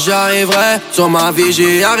 J'arriverai, sur ma vie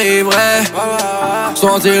j'y arriverai.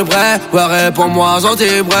 Sont-ils prêts? Ouais réponds-moi,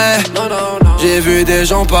 sont-ils prêts? J'ai vu des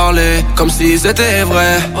gens parler comme si c'était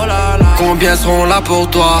vrai. Combien seront là pour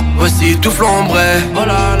toi? Voici tout flamberait.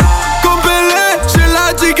 J'ai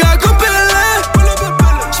la diga comme Pelé.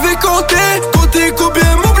 J'vais compter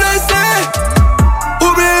combien m'ont blessé.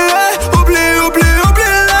 Oublie-les.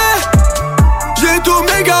 J'ai tous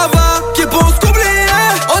mes gavas qui pensent qu'oublier.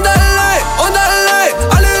 On allait,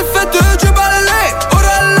 allez faites du balai. On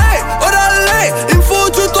allait, il me faut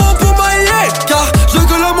du temps pour mailler. Car je veux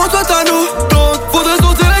que le monde soit à nous. Donc faudrait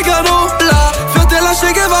sortir les canaux. La fierté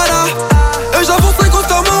lâcher Guevara. Et j'avancerai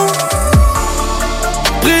constamment.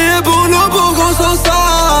 Priez pour nous pour qu'on s'en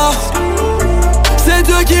sorte. C'est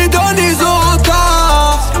eux qui donnent, ils ont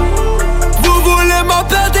tort. Vous voulez ma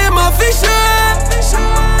perte et m'afficher.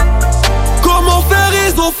 Comment faire,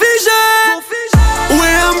 ils ont figé. Oui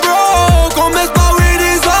I'm broke, on mess pas with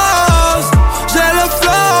these hoes. J'ai le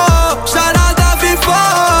flow, shout out à Viva.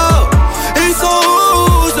 Ils sont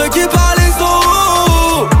où, ceux qui parlent ils sont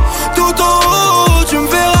où? Tout en haut, tu me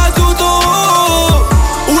verras tout en haut.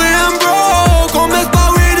 Oui I'm broke, on mess pas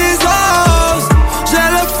with these hoes. J'ai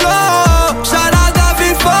le flow, shout out à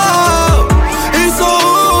Viva. Ils sont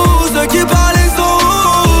où, ceux qui parlent ils sont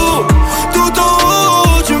où? Tout en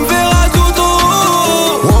haut, tu me verras tout en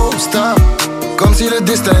haut. Wow, stop, comme si le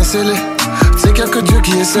destin est scellé. C'est quelque Dieu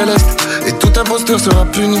qui est céleste. Et tout imposteur sera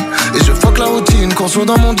puni. Et je fuck la routine, qu'on soit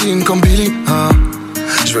dans mon jean comme Billy.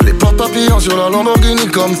 Je veux les porte-papillons sur la Lamborghini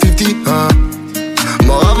comme 50.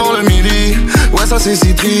 Mort avant le midi, ouais ça c'est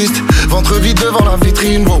si triste. Ventre vide devant la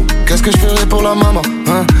vitrine, wow. Qu'est-ce que je ferais pour la maman,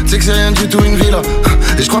 hein? C'est que c'est rien du tout une villa.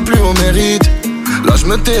 Et je crois plus au mérite. Là je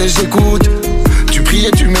me tais, j'écoute. Tu pries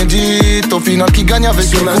et tu médites. Au final qui gagne avec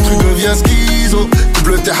sur l'instru devient skis. ciseaux. Coupe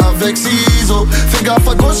le terre avec ciseaux. Fais gaffe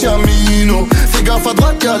à gauche y'a Mino. Fais gaffe à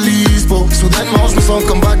droite y'a Lispo. Soudainement je me sens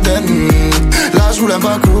comme back then. Là je roule un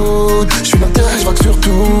backwood. Je suis terre et je vague sur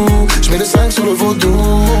tout. Je mets les 5 sur le vaudou.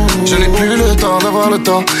 Je n'ai plus le temps d'avoir le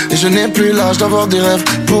temps. Et je n'ai plus l'âge d'avoir des rêves.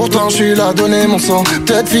 Pourtant je suis là à donner mon sang.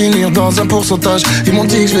 Peut-être finir dans un pourcentage. Ils m'ont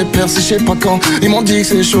dit que je vais percer, je sais pas quand. Ils m'ont dit que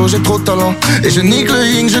c'est chaud, j'ai trop de talent. Et je nique le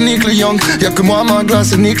yin, je nique le yang. Y'a que moi, ma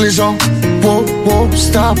glace et nique les gens. Wow, wow,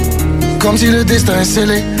 stop. Comme si le destin est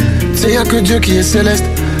scellé. C'est y'a que Dieu qui est céleste.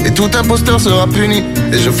 Et tout imposteur sera puni.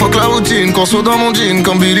 Et je fuck la routine, qu'on soit dans mon jean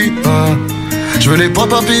comme Billy. Je veux les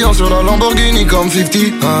propres papillons sur la Lamborghini comme 50.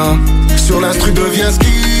 Sur l'instru devient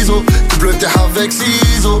schizo. Double terre avec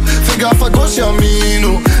ciseaux. Fais gaffe à gauche y'a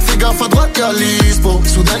Mino. Fais gaffe à droite y'a Lispo.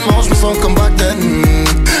 Soudainement je me sens comme back then.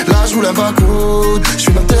 Là je roule un backwood. Je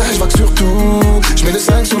suis terre et je vague sur tout. Je mets les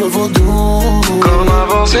 5 sur le vaudou. Comme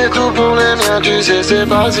avant c'est tout pour les miens. Tu sais c'est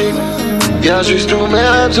facile. Y'a juste tous mes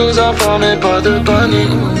rêves sous affaire et pas de panique.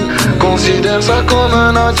 Considère ça comme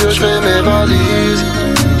un adieu. Je fais mes valises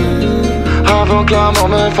avant que la mort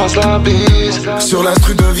me fasse la bise. Sur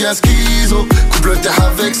l'instru devient schizo. Coupe le terre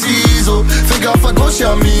avec ciseaux. Fais gaffe à gauche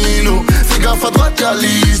y'a Mino. Fais gaffe à droite y'a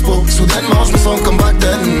Lispo. Soudainement je me sens comme back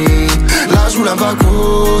then. Là je roule un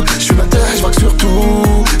backwood. Je suis terre et je vague sur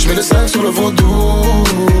tout. Je mets le 5 sur le vaudou.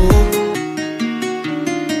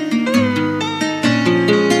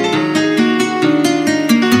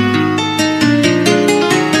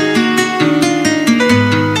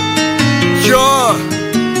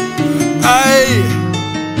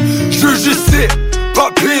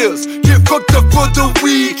 Pop pills, get fucked up for the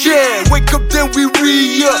weekend. Wake up, then we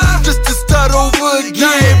re-up, just to start over again.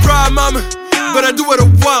 I ain't proud, mama, but I do what I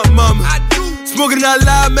want, mama. Smoking out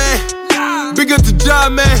loud, man. Big up to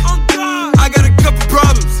job, man. I got a couple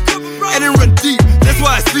problems, and it run deep. That's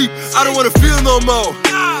why I sleep. I don't wanna feel no more.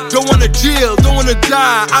 Don't wanna chill, don't wanna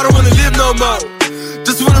die. I don't wanna live no more.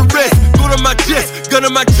 Just wanna rest, go to my chest, gun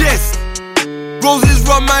on my chest. Roses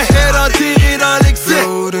run my head until it all exist.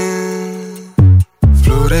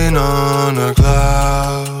 Floating on a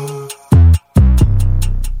cloud.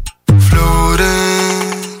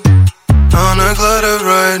 Floating on a cloud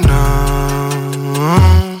right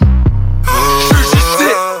now. Just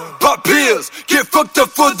sit, pop pills, get fucked up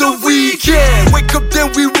for the weekend. Wake up,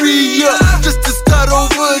 then we re-up, just to start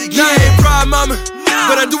over again. I ain't proud, mama,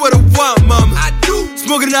 but I do what I want, mama.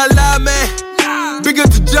 Smoking out loud, man. Big up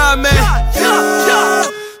to job, man.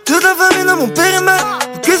 Toute la famille dans mon périmètre.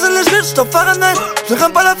 Cuisine les juifs, j'suis en Fahrenheit. Je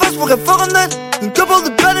rampe pas la face pour être fort honnête. Une couple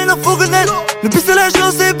de panne et une fourgonnette. Le pistolet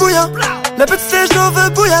chaud c'est bouillant. La petite est chaud veut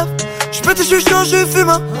bouillant. J'suis petit, j'suis chaud, j'suis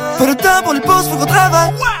fumant. Pas de temps pour les pauses, faut qu'on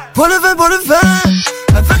travaille. Pour le vin.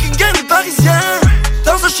 Avec une gang de parisiens.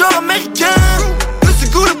 Dans un char américain. Plus de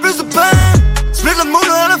goût, plus de pain. Split le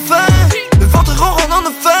moule à la fin. Le ventre rond, on en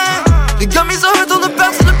a faim. Les gars, ils ont retourne de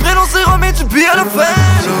personne. Le prénom c'est Romain, tu puis à la fin.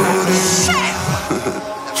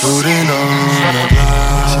 Floating on a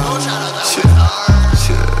cloud. Floating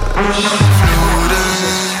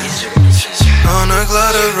on a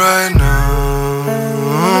cloud right now.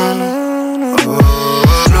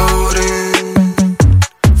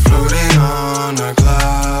 Floating on a cloud. Floating on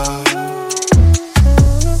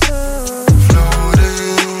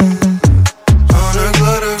a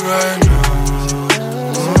cloud right now.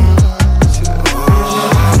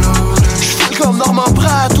 J'fais comme Norman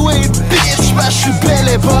Bradway, bitch, bah j'suis bel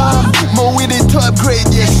et bon. Mon weed est top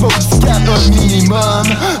grade, yeah, j'smoke du 4 au minimum.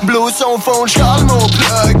 Blow son fond, j'cale mon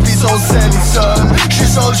plug, pis son Samsung. J'suis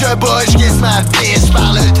soldier boy, j'guisse ma bitch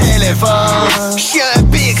par le téléphone. J'suis un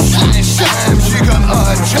big Sam, j'suis comme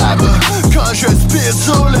Hot Jabba. Quand je spit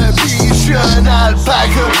sur le beat, j'suis un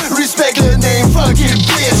alpaca. Respect le name, fucking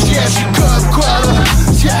bitch, yeah, j'suis comme quoi là.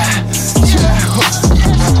 Yeah.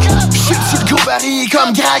 J'suis sur le gros baril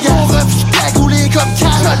comme Gaga. Mon rep, cagoulé comme Cal.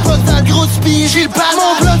 J'm'alle pas dans le gros speed, j'ai le pan.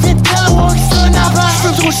 Mon bloc est de Calawak, c'est un abat.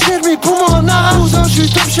 J'fume trop shit, mes poumons en arrache. 12 ans, j'suis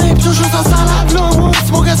top shape, toujours dans salade. Long wood,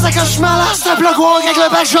 c'est mon gars, ça quand j'suis malade. C'est un bloc walk avec le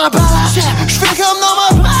bac, j'suis en balade. J'fais comme dans ma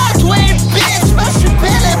patte, ouais, bitch, bah j'suis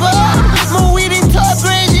bel et bon. Mon weed est top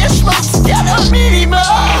grade, yeah, j'manque du 4 au minimum.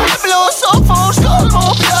 Blow son fond, j'colle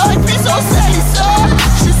mon plug, pis son salissol.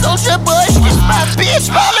 J'suis soldier boy, j'kiss ma bitch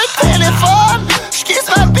par le téléphone. J'kiss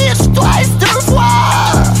ma bitch twice, 2 fois.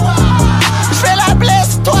 J'fais la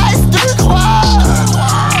blesse twice, 2 croix.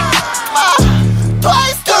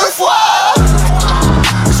 Twice, 2 fois.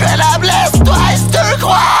 J'fais la blesse twice, 2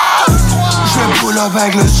 croix. J'me pull up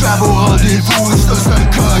avec le strap au rendez-vous, ça c'est un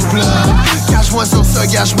coq blanc. Cache-moi sur ça,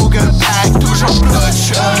 gâche mon gun pack, toujours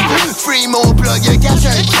bloodshot. Free mon plug, y'a cache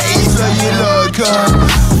un case, là y'est là comme.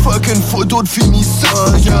 Fuck une photo de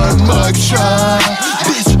finissant, y'a un mugshot.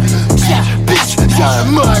 Bitch, qu'un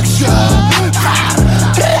mugshot.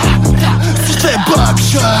 Tu te fais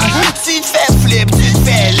buckshot, tu te fais flip, tu te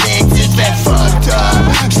fais lick, tu te fais fucked up.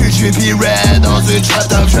 J'suis drippy red dans une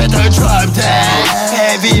shot up, j'fais un drop dead.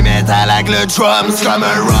 Heavy metal avec le drum, c'est comme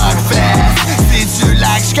un rock fest. Si tu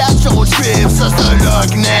lag, j'cache ton trip, ça c'est un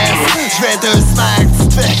Loch Ness. J'vais te smack, tu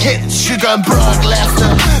te fais hit, j'suis comme Brock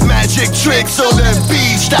Lesnar. Magic trick sur le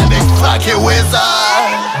beach, t'avec fucking wizard.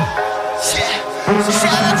 Yeah, j'suis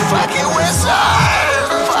avec fucking wizard.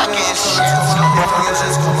 Fucking shit.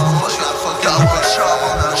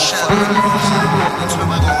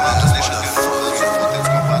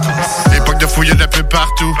 Époque de fouiller de peu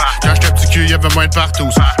partout. Quand j'étais petit cul, y'avait moins de partout.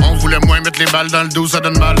 On voulait moins mettre les balles dans le dos. Ça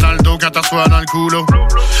donne mal dans le dos quand t'assois dans le coulo.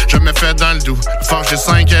 Je me fais dans le doux. Le forge des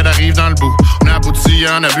 5, elle arrive dans le bout. On aboutit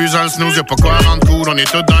en abusant le snooze. Y'a pas quoi rendre cool. On est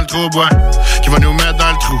tous dans le trou, bois. Qui va nous mettre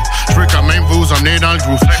dans le trou. J'peux quand même vous emmener dans le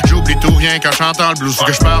groove. J'oublie tout rien quand j'entends le blues. Faut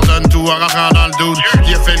que j'pardonne tout en rentrant dans le doute.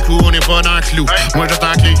 Qui a fait le coup, on est pas dans le clou. Moi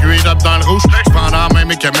j'attends que les cuits tapent dans le rouge. Cependant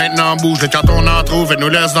même et que maintenant on bouge. Quand on en trouve, elle nous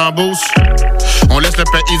laisse dans la bourse. On laisse le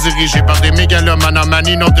pays dirigé par des mégalomanes en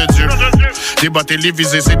manie, nom de Dieu. Des bottes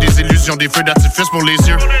télévisées, c'est des illusions, des feux d'artifice pour les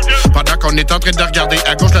yeux. Pendant qu'on est en train de regarder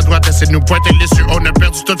à gauche, à droite, essaie de nous pointer les cieux. On a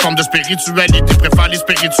perdu toute forme de spiritualité, préfère les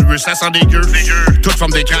spiritueux, ça sent dégueu. Toute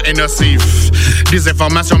forme d'écran est nocive, des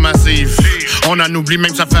informations massives. On en oublie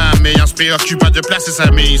même sa famille, on se préoccupe de placer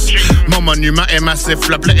sa mise. Mon monument est massif,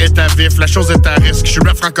 la plaie est à vif, la chose est à risque. Je suis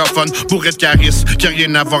rap francophone pour être charisme, qui a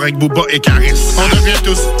rien à voir avec Booba et Caris. On devient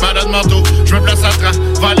tous malades mentaux, je me place à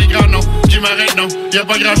travers les grands noms. Ce qui m'arrête, non, y'a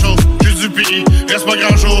pas grand chose. Juste du pays, reste pas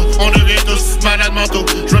grand jour. On devient tous malades mentaux.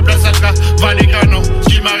 Je me place à travers les grands noms. Ce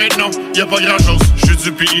qui m'arrête, non, y'a pas grand chose. Juste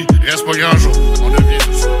du pays, reste pas grand jour. On devient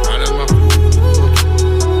tous malades mentaux.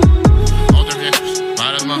 On devient tous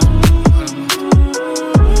malades mentaux.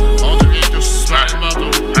 On devient tous malades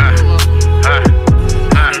mentaux.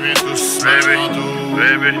 On devient tous malades mentaux,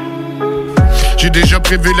 baby. J'ai déjà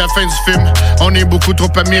prévu la fin du film. On est beaucoup trop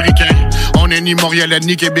américains. On est ni Montréalais,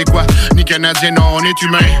 ni Québécois, ni Canadiens. Non, on est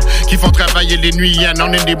humains qui font travailler les nuits.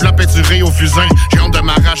 On est des blancs peinturés au fusain. J'ai honte de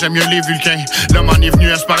ma rage, j'aime mieux les vulcains. L'homme en est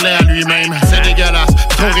venu à se parler à lui-même. C'est dégueulasse,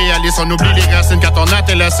 trop réaliste. On oublie les racines quand on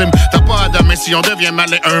atteint la cime. T'as pas à demain si on devient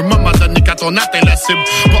malin à un moment donné quand on atteint la cible.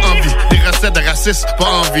 Pas envie des recettes de racisme, pas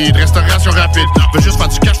envie de restauration rapide. Veut juste faire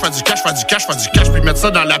du cash, faire du cash, faire du cash, faire du cash, puis mettre ça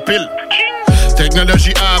dans la pile.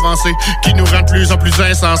 Technologie avancée qui nous rend de plus en plus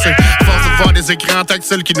insensés. Force de voir des écrans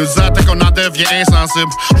tactiles qui nous attaquent, on en devient insensible.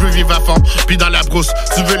 Je veux vivre à fond, puis dans la brousse.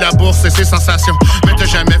 Tu veux la bourse et ses sensations. Mais t'as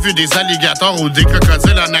jamais vu des alligators ou des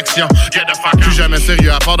crocodiles en action. Je suis jamais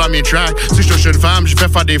sérieux à part dans mes tracks. Si je touche une femme, j'y fais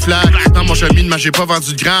faire des flags. Dans mon cheminement, j'ai pas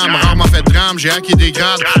vendu de grammes. Rarement fait de drame, j'ai acquis des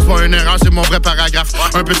grades. C'est pas une erreur, c'est mon vrai paragraphe.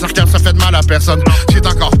 Un peu de sarcasme, ça fait de mal à personne. Ce qui est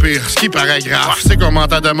encore pire, ce qui paraît grave, c'est qu'on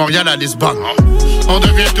m'entend de Montréal à Lisbonne. On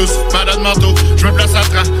devient tous malades mentaux. Je me place à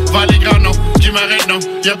travers les grands noms. Ce qui m'arrête, non,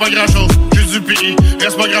 y'a pas grand chose. Juste du pays,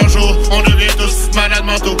 reste pas grand jour. On devient tous malades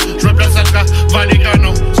mentaux. Je me place à travers les grands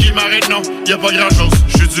noms. Ce qui m'arrête, non, y'a pas grand chose.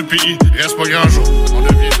 Juste du pays, reste pas grand jour. On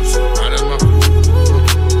devient tous malades mentaux.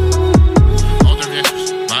 On devient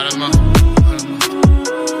tous malades mentaux.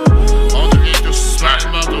 On devient tous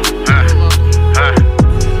malades mentaux.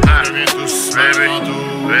 On devient tous malades mentaux,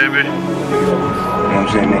 baby. You know what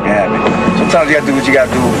I'm saying? Make it happen. Sometimes you gotta do what you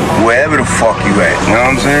gotta do wherever the fuck you at. You know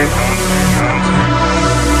what I'm saying?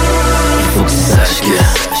 Il faut que tu saches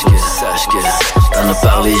que t'en as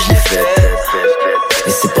parlé, je l'ai fait. Et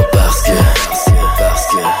c'est pas parce que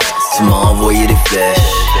tu m'as envoyé des flèches.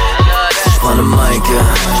 Si je prends le mic,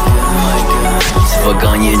 tu vas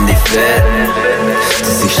gagner une défaite. Tu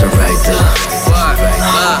sais que je suis un writer.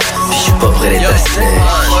 Puis je suis pas prêt d'être assez.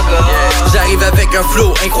 J'arrive avec un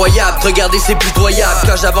flow incroyable, regardez c'est pitoyable.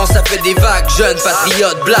 Quand j'avance ça fait des vagues, jeune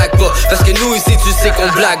patriote, blague pas. Parce que nous ici tu sais qu'on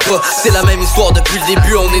blague pas. C'est la même histoire depuis le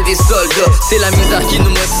début, on est des soldats. C'est la misère qui nous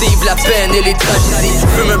motive, la peine et les tragédies.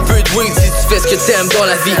 Fume un peu de weed si tu fais ce que t'aimes dans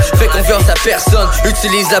la vie. Fais confiance à personne,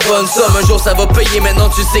 utilise la bonne somme. Un jour ça va payer, maintenant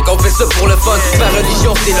tu sais qu'on fait ça pour le fun. Ma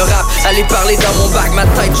religion c'est le rap, allez parler dans mon bac. Ma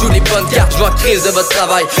tête joue les bonnes cartes, je vois crise de votre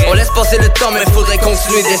travail. On laisse passer le temps mais faudrait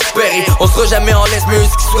continuer d'espérer. On sera jamais en laisse mais eux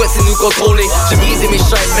ce qu'ils souhaitent c'est nous contrôler. J'ai brisé mes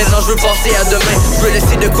chaînes, maintenant je veux penser à demain. Je veux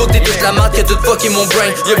laisser de côté toute la merde qui a tout fucké mon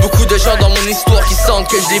brain. Y'a beaucoup de gens dans mon histoire qui sentent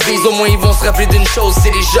que je les vise. Au moins ils vont se rappeler d'une chose,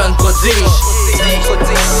 c'est les jeunes prodiges.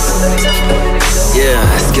 Yeah,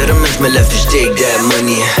 ce que demain je me lève puis je take that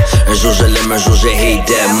money. Un jour je l'aime, un jour je hate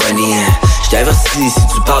that money. J't'avertis si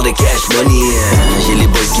tu parles de cash money. J'ai les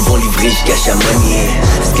boys qui vont livrer jusqu'à cache la money.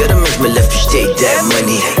 Est-ce que demain je me lève puis je take that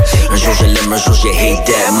money? Un jour je l'aime, un jour je hate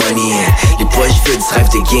that money. Les poches vides, rêve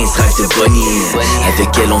de gains, rêve de bonnie.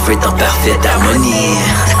 Avec elle on veut être en parfaite harmonie.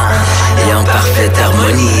 Et en parfaite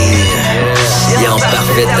harmonie. Et en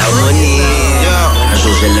parfaite harmonie. Un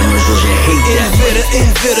jour je l'aime, un jour je hate that.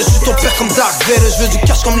 Invader, je suis ton père comme Dark Vader. Je veux du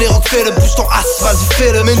cash comme les Rockefeller. Bouge ton ass, vas-y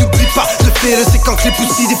fais-le. Mais n'oublie pas, le fais-le. C'est quand que les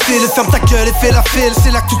poussis défilent. Ferme ta gueule et fais la file.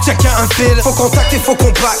 C'est là que tout tient qu'à un fil. Faut contacter, faut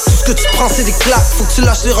qu'on braque. Tout ce que tu prends c'est des claques. Faut que tu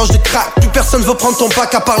lâches les roches de crack. Plus personne veut prendre ton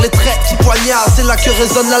bac à part les traits qui poignardent. C'est là que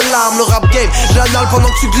résonne l'alarme. Le rap game, j'anale pendant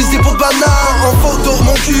que tu glisses des pots de banane. En photo,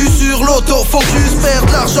 mon cul sur l'auto. Focus, perdre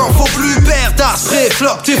de l'argent, faut plus perdre d'asprès.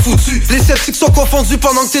 Flop, t'es foutu. Les sceptiques sont confondus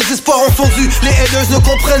pendant que tes espoirs ont fondu. Les haters ne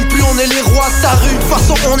comprennent plus, on est les rois de ta rue. De toute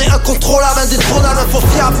façon, on est incontrôlable, indétrônable, info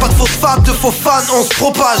fiable. Pas de fausses fables, de faux fans, on se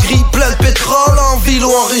propage. Gris plein de pétrole, en ville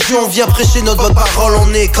ou en région. On vient prêcher notre bonne parole,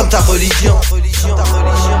 on est comme ta religion.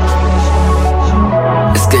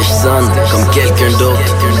 Est-ce que je sonne comme quelqu'un d'autre?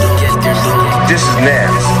 This is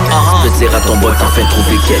nasty. Je peux dire à ton boy t'enfin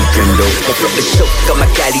trouver quelqu'un d'autre. Mon flow est chaud comme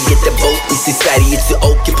Akali était beau. Ici Sally, es-tu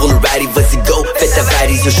ok pour le rallye? Vas-y go, fais ta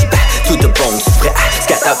valise, je suis pas tout de bon. Tu ferais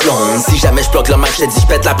scataplomb. Si jamais je bloque le mic, je te dis je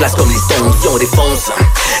pète la place comme les Stones. Si on défonce,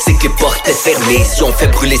 c'est que les portes est fermées. Si on fait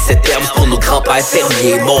brûler cette herbe pour nos grands-pères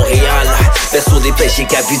fermiers. Montréal, berceau des péchés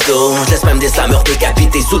capitaux. Je laisse même des slammeurs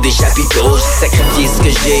décapités sous des chapiteaux. J'ai sacrifié ce que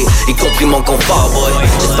j'ai, y compris mon confort, boy.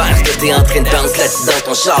 J'espère que t'es en train de bounce là-dessus dans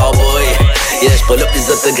ton char, boy. Et là j'pull up les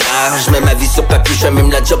autographes. J'mets ma vie sur papier, j'fais même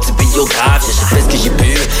la job du biographe. J'ai fait ce que j'ai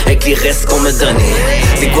pu avec les restes qu'on me donnait.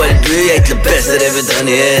 C'est quoi le but? Être le best that ever done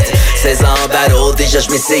it. 16 ans en battle, déjà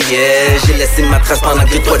j'm'essayais. J'ai laissé ma trace pendant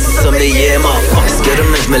que toi tu sommeillais. Est-ce que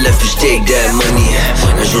demain j'me lève puis j'take that money?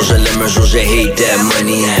 Un jour je l'aime, un jour je hate that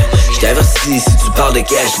money. J't'avertis si tu parles de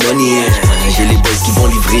cash money. J'ai les boys qui vont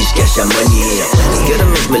livrer, j'cache la money. Est-ce que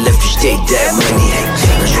demain j'me lève puis j'take that money?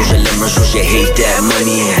 Un jour je l'aime, un jour je hate that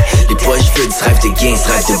money. Les poches vides, rêve de gains,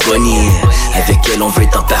 rêve de bonnie. Avec elle on veut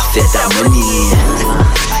être en parfaite harmonie.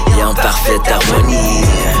 Et en parfaite harmonie.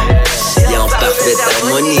 Et en parfaite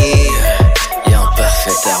harmonie. Et en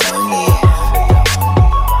parfaite harmonie.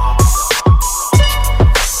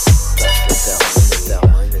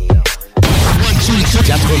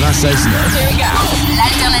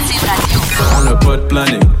 L'alternative radio. On n'a pas de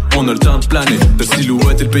planning, on a le temps de planer. Ta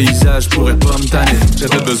silhouette et le paysage pourraient pas me tanner.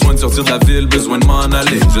 J'avais besoin de sortir de la ville, besoin de m'en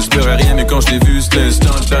aller. J'espérais rien, mais quand je l'ai vu, c'était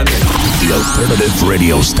instantané. L'Alternative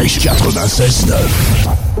Radio Station 96.9.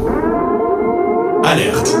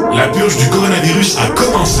 Alerte, la purge du coronavirus a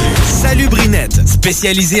commencé. Salubrinette,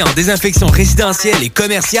 spécialisée en désinfection résidentielle et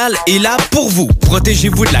commerciale, est là pour vous.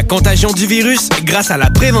 Protégez-vous de la contagion du virus grâce à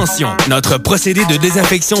la prévention. Notre procédé de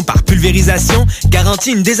désinfection par pulvérisation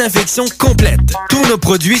garantit une désinfection complète. Tous nos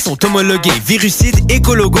produits sont homologués virucides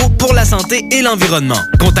écologos pour la santé et l'environnement.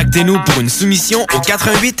 Contactez-nous pour une soumission au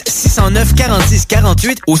 88 609 46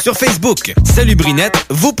 48 ou sur Facebook. Salubrinette,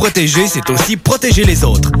 vous protéger, c'est aussi protéger les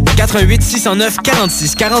autres. 88 609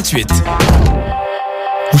 46 48.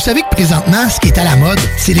 Vous savez que présentement, ce qui est à la mode,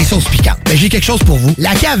 c'est les sauces piquantes. Ben, j'ai quelque chose pour vous.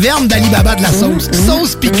 La caverne d'Alibaba de la sauce.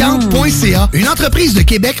 Saucepiquante.ca. Une entreprise de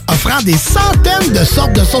Québec offrant des centaines de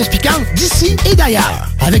sortes de sauces piquantes d'ici et d'ailleurs.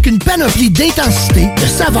 Avec une panoplie d'intensité, de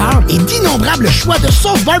saveurs et d'innombrables choix de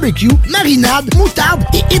sauces barbecue, marinades, moutarde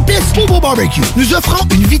et épices pour barbecue. Nous offrons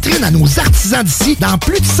une vitrine à nos artisans d'ici dans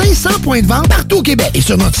plus de 500 points de vente partout au Québec. Et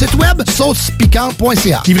sur notre site web,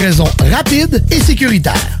 saucepiquante.ca. Livraison rapide et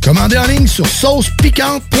sécuritaire. Commandez en ligne sur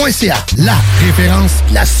saucepiquante.ca. La référence,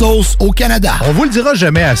 la sauce au Canada. On vous le dira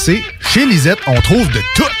jamais assez, chez Lisette, on trouve de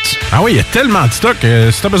tout. Ah oui, il y a tellement de stock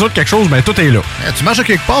que si t'as besoin de quelque chose, ben tout est là. Tu marches à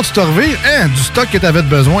quelque part, tu te revires, du stock que t'avais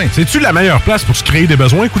besoin. C'est-tu la meilleure place pour se créer des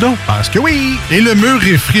besoins, coudonc? Parce que oui! Et le mur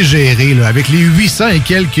réfrigéré, là, avec les 800 et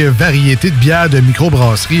quelques variétés de bières de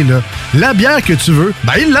microbrasserie, là, la bière que tu veux,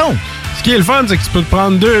 ben ils l'ont. Ce qui est le fun, c'est que tu peux te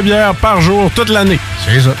prendre 2 bières par jour toute l'année.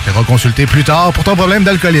 C'est ça. Tu iras consulter plus tard pour ton problème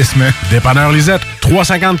d'alcoolisme. Dépanneur Lisette,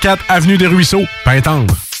 354 Avenue des Ruisseaux,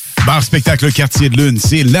 Pintendre. Bar Spectacle Quartier de Lune,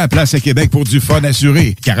 c'est la place à Québec pour du fun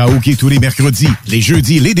assuré. Karaoké tous les mercredis. Les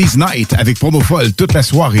jeudis, Ladies Night avec promo folle toute la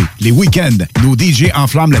soirée. Les week-ends, nos DJ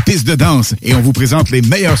enflamment la piste de danse et on vous présente les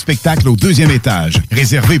meilleurs spectacles au 2e étage.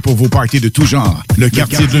 Réservé pour vos parties de tout genre. Le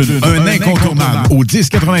Quartier de Lune, un incontournable au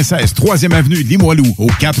 1096 3e Avenue Limoilou,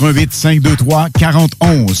 au 88 523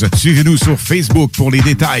 4011. Suivez-nous sur Facebook pour les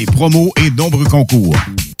détails, promos et nombreux concours.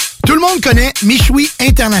 Tout le monde connaît Michoui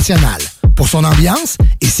International. Pour son ambiance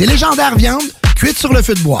et ses légendaires viandes cuites sur le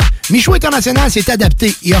feu de bois. Michoui International s'est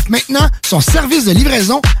adapté et offre maintenant son service de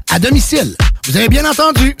livraison à domicile. Vous avez bien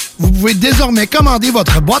entendu, vous pouvez désormais commander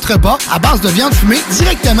votre boîte repas à base de viande fumée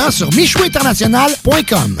directement sur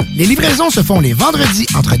michouinternational.com. Les livraisons se font les vendredis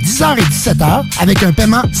entre 10h et 17h avec un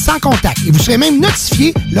paiement sans contact et vous serez même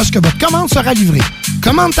notifié lorsque votre commande sera livrée.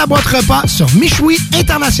 Commande ta boîte repas sur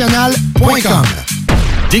michouinternational.com.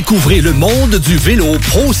 Découvrez le monde du vélo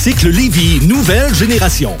ProCycle Lévy, nouvelle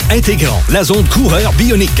génération, intégrant la zone coureur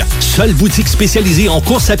bionique. Seule boutique spécialisée en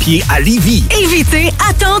course à pied à Lévy. Évitez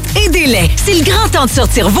attente et délai. C'est le grand temps de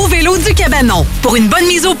sortir vos vélos du cabanon. Pour une bonne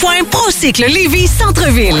mise au point, ProCycle Lévy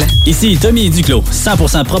Centre-Ville. Ici Tommy Duclos,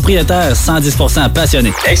 100% propriétaire, 110%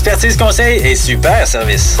 passionné. Expertise conseil et super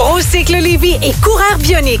service. ProCycle Lévy et coureur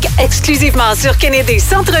bionique, exclusivement sur Kennedy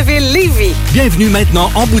Centre-Ville Lévy. Bienvenue maintenant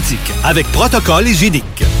en boutique avec protocole hygiénique.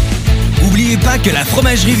 N'oubliez pas que la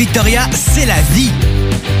fromagerie Victoria, c'est la vie.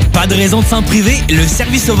 Pas de raison de s'en priver, le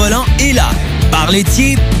service au volant est là. Bar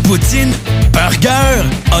laitier, poutine, burger,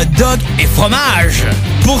 hot dog et fromage.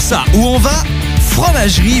 Pour ça, où on va?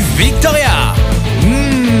 Fromagerie Victoria.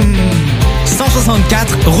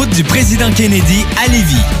 164, route du président Kennedy à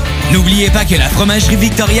Lévis. N'oubliez pas que la fromagerie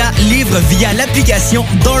Victoria livre via l'application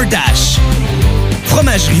DoorDash.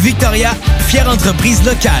 Fromagerie Victoria, fière entreprise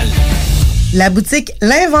locale. La boutique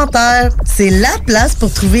L'Inventaire, c'est la place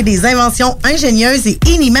pour trouver des inventions ingénieuses et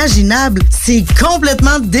inimaginables. C'est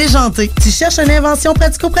complètement déjanté. Tu cherches une invention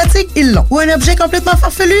pratico-pratique? Ils l'ont. Ou un objet complètement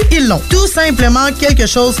farfelu? Ils l'ont. Tout simplement quelque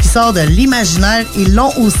chose qui sort de l'imaginaire? Ils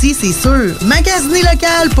l'ont aussi, c'est sûr. Magasiner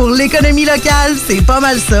local pour l'économie locale, c'est pas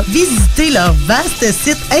mal ça. Visitez leur vaste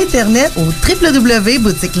site internet au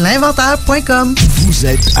www.boutiquelinventaire.com. Vous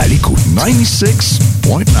êtes à l'écoute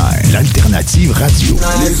 96.9, l'alternative radio.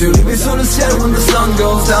 Les yeux rivés sur le ciel, when the sun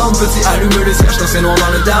goes down. Petit allume les cierges, c'est noir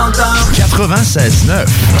dans le downtown. 96.9,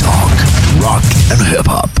 talk, rock and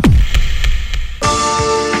hip-hop.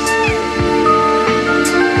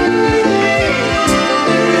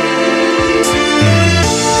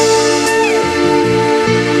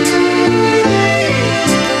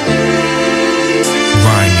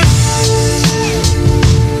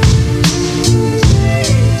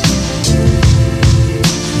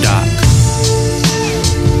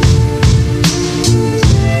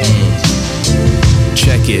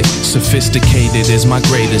 Sophisticated is my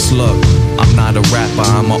greatest look. I'm not a rapper,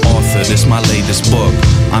 I'm an author, this my latest book.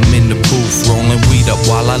 I'm in the booth, rolling weed up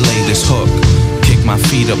while I lay this hook. Kick my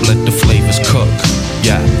feet up, let the flavors cook.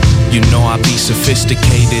 Yeah, you know I be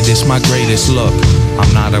sophisticated, it's my greatest look.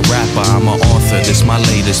 I'm not a rapper, I'm an author, this my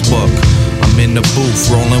latest book. I'm in the booth,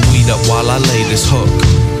 rolling weed up while I lay this hook.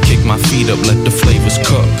 Kick my feet up, let the flavors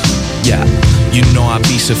cook. Yeah, you know I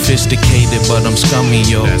be sophisticated, but I'm scummy,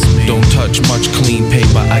 yo. Don't touch much clean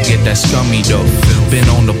paper, I get that scummy, though. Been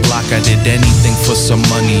on the block, I did anything for some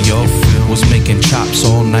money, yo. Was making chops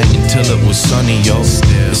all night until it was sunny, yo.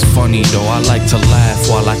 It's funny, though, I like to laugh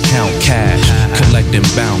while I count cash. Collect and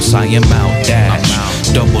bounce, I am out dash.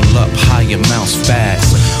 Double up, high amounts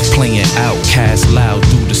fast. Playing Outcast loud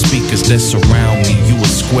through the speakers that surround me. You a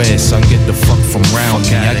square, son, get the fuck from round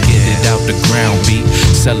me. I get it out the ground, beat.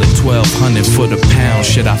 Sell it 1200 for the pound.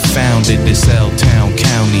 Shit, I found it, this L-Town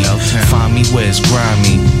County. Find me where it's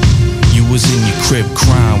grimy. You was in your crib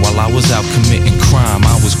crying while I was out committing crime.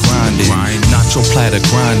 I was grinding, nacho platter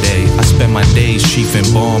grande. I spend my days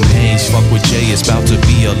chiefing bomb haze. Fuck with Jay, it's about to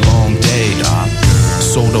be a long day.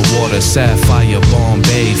 Soda water, sapphire,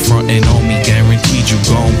 Bombay. Frontin' on me, guaranteed you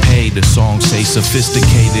gon' pay. The song say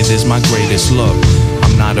sophisticated is my greatest look.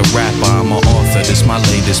 I'm not a rapper, I'm an author, this my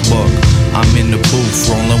latest book. I'm in the booth,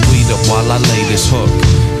 rolling weed up while I lay this hook.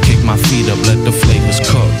 Kick my feet up, let the flavors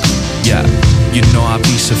cook. Yeah, you know I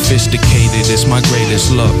be sophisticated, it's my greatest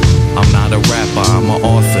look. I'm not a rapper, I'm an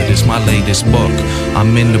author, this my latest book.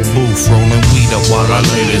 I'm in the booth, rolling weed up while I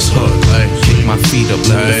lay this hook. Kick my feet up,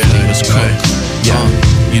 let the flavors cook. Yeah,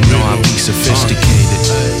 you know I be sophisticated.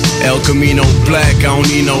 El Camino black, I don't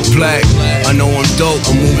need no black. I know I'm dope,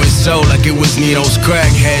 I'm moving so like it was Nino's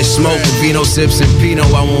crack. Had smoke with Vino sips and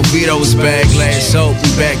Pinot, I won't Vito's bag. Last hope, we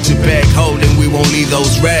back to back, holding, we won't leave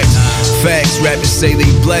those racks. Facts, rappers say they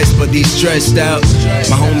blessed, but he's stressed out.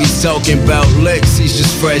 My homie's talking about licks, he's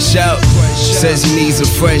just fresh out. Says he needs a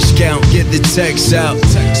fresh count, get the text out.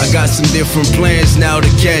 I got some different plans now to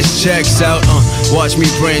cash checks out. Watch me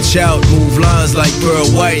branch out, move lines like Pearl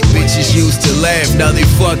White. Bitches used to laugh, now they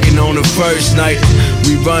fucking on the first night.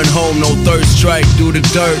 We run home, no third strike, do the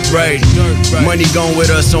dirt right. Money gone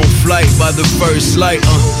with us on flight by the first light.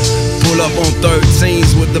 Pull up on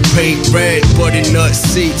 13s with the paint red. Butternut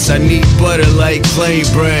seats, I need butter like plain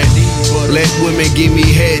bread. Let women give me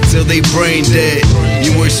head till they brain dead.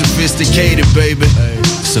 You were sophisticated, baby.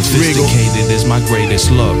 sophisticated is my greatest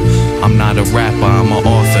look. I'm not a rapper, I'm an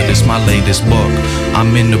author, this my latest book.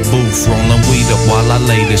 I'm in the booth, rolling weed up while I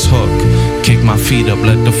lay this hook. Kick my feet up,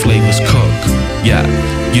 let the flavors cook. Yeah,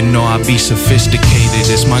 you know I be sophisticated,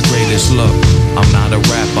 it's my greatest look. I'm not a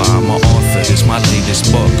rapper, I'm an author, this my latest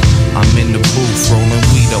book. I'm in the booth, rolling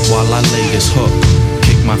weed up while I lay this hook.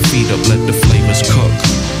 Kick my feet up, let the flavors cook.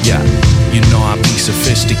 Yeah, you know I be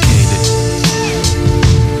sophisticated.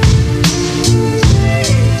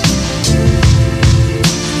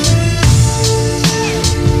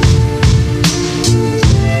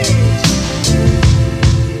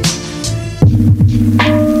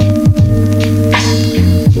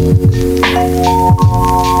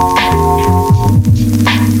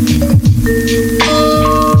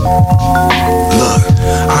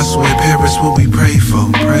 What we pray for.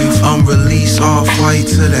 Unreleased off-white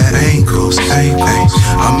to the ankles.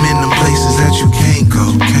 I'm in them places that you can't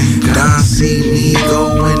go. Don C,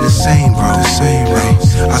 Nego in the same, bro. I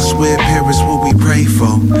swear Paris what we pray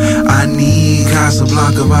for. I need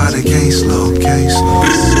Casablanca by the caseload.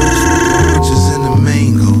 Oranges and the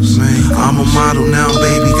mangoes. I'm a model now,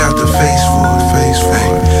 baby, got the face for it.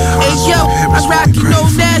 Hey yo, I rock you know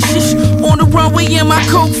dashes on the runway in my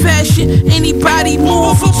coat fashion. Anybody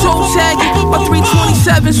move from toe tagging? My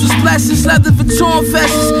 327s was blessings, leather Vuitton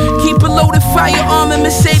vests. Keep a loaded firearm and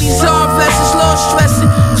Mercedes arm vests. Lost stressing.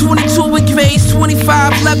 22 in grades,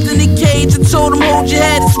 25 left in the cage. I told him hold your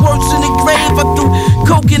head, it's worse in the grave. I threw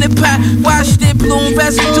coke in the pot, watched it bloom,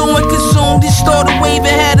 residue and consumed. It started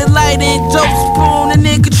waving, had a light and dope spoon. A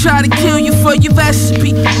nigga try to kill you for your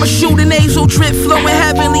recipe. My shooting nasal drip flowing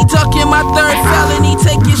heavenly, ducking my third felony.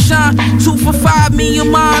 Take your shine, 2 for 5, me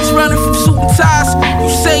and mine's running from suit and ties. You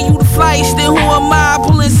say you the flyest, then who am I?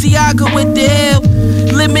 Balenciaga with the hell.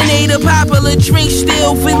 Lemonade, a popular drink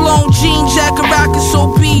still. With long jean jacket, rockin' so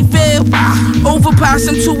be-ville. Overpass,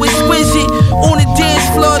 I'm too exquisite. On the dance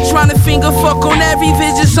floor, tryna finger fuck on every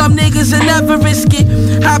visit. Some niggas will never risk it.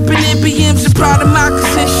 Hopping in BMs and proud of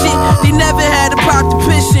moccasin shit. They never had a pot to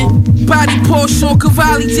piss in. Body Porsche on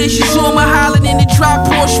Cavalli dishes on my hollin' in the drop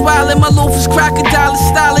Porsche wildin'. My loafers crocodile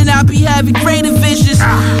stylin'. I be having greater visions.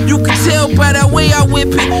 You can tell by the way I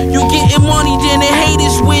whip it. You getting money, then the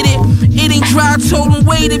haters with it. It ain't dry, told them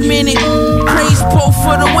wait a minute. Praise Pope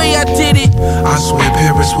for the way I did it. I swear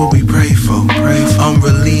Paris what we pray for.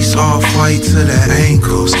 Unreleased off-white to the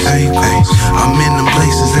ankles. I'm in them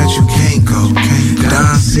places that you can't go.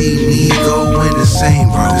 Don C, Nego in the same,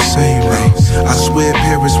 bro. I swear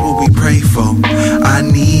Paris what we pray for. I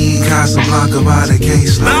need Casablanca by the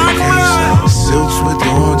caseload. Silks with the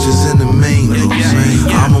oranges and the mangoes.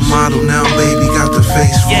 I'm a model now, baby, got the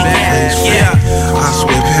face for it. I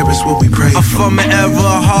swear Paris what we pray for. I'm from an era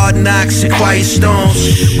of hard knocks and quiet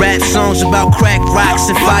storms. Rap songs about crack rocks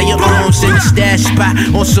and firearms. In the stash spot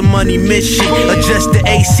on some money mission. Adjust the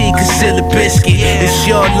AC, conceal the biscuit. It's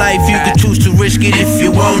your life, you can choose to risk it if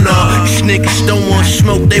you wanna. These niggas don't want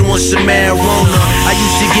smoke, they want some marijuana. I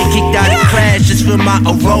used to get kicked out of class just for my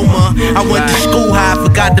aroma. I went to school high,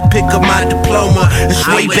 forgot to pick up my diploma. It's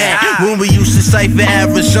way back when we used to cipher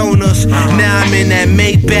Arizonas. Now I'm in that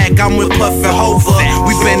Maybach, I'm with Puff and Hover.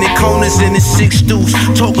 We been in corners in the 6 deuce.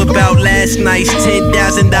 Talk about last night's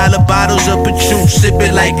 $10,000 bottles of juice. Sip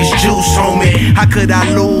it like it's juice, homie. How could I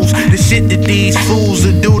lose the shit that these fools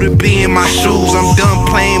will do to be in my shoes? I'm done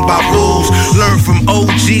playing by rules. Learn from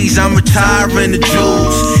OGs, I'm retiring the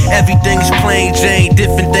jewels. Everything's plain Jane,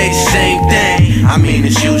 different days, same thing. I mean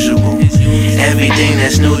it's usual. Everything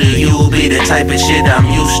that's new to you be the type of shit I'm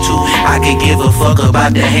used to. I could give a fuck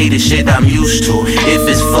about the hated shit I'm used to. If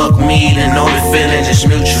it's fuck me, then know the feeling is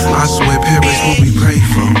mutual. I swear Paris what we pray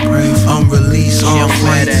for. Unreleased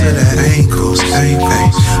off-white to the ankles.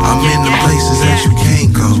 I'm in the places that you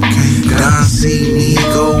can't go. Don C,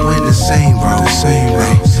 Nego in the same, bro.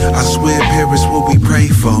 I swear Paris what we pray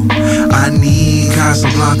for. I need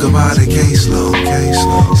Casablanca by the caseload.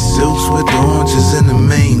 Silks with the oranges and the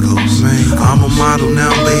mangoes. I'm a model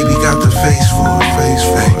now, baby, got the face for it.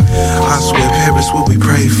 I swear Paris what we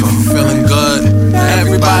pray for. Feeling good.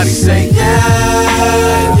 Everybody say yeah, yeah.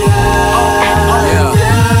 Feeling good, yeah.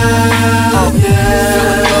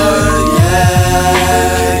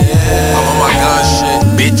 I'm on my gun shit.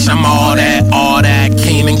 Bitch, I'm all that,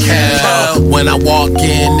 Keen and Kel. When I walk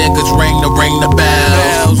in, niggas ring the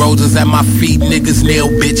bells. Roses at my feet, niggas kneel,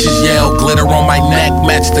 bitches yell. Glitter on my neck,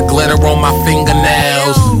 match the glitter on my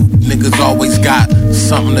fingernails. Niggas always got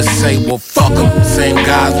something to say, well fuck them. Same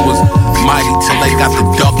guys was mighty till they got the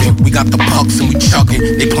ducking. We got the pucks and we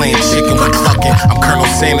chucking. They playing chicken, we clucking. I'm Colonel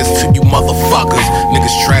Sanders to you motherfuckers.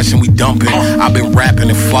 Niggas trash and we dumping. I've been rapping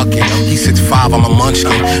and fucking. He 6'5", I'm a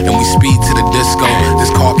munchkin. And we speed to the disco.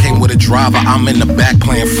 This car came with a driver. I'm in the back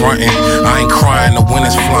playing frontin'. I ain't crying, the wind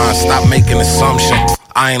is flying. Stop making assumptions.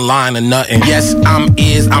 I ain't lying or nothing. Yes, I'm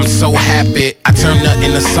so happy. I turn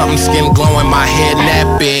nothing to something, skin glowing, my hair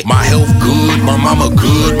nappy. My health good, my mama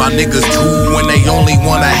good, my niggas too. When they only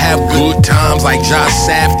wanna have good times like Josh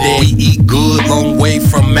Safdie. We eat good, long way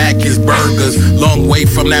from Mac's Burgers. Long way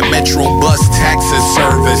from that Metro bus taxi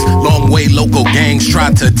service. Long way local gangs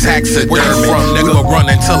tried to taxidermy. Where you from, nigga? We were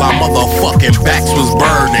running till our motherfucking backs was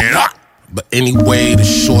burning. But anyway, the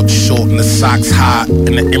short and the socks hot,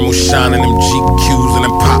 and the emerald shine and them GQs and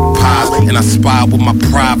them pop pies. And I spy with my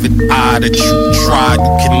private eye that you tried. You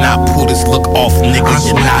cannot pull this look off, nigga. I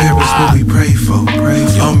swear Paris what we pray for.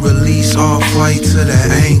 I'm released off white to the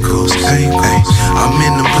ankles. I'm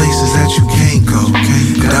in the places that you can't go.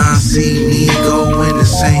 Don C, Nigo in the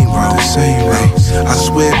same row. I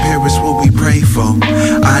swear Paris what we pray for.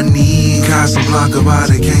 I need Casablanca by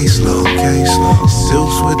the caseload.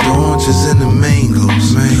 Silks with the oranges and the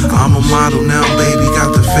mangoes. I'm a model now, baby,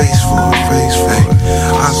 got the face for it.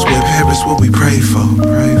 I swear Paris what we pray for.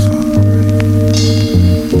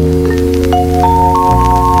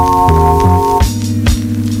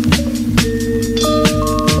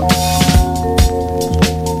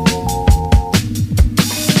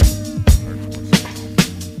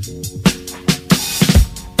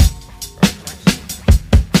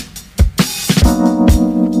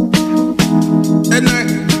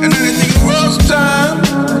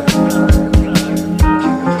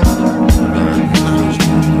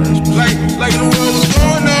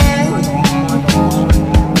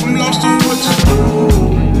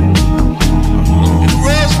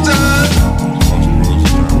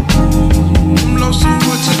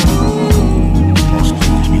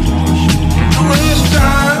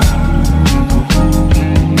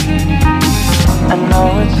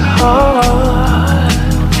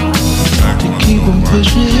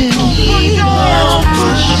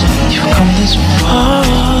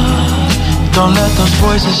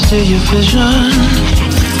 Steal your vision.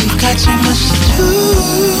 You've got so much to do.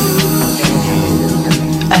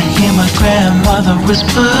 I hear my grandmother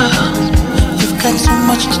whisper. You've got so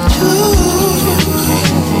much to do.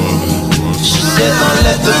 She said, don't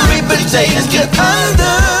let the sweet potatoes get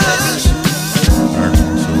under.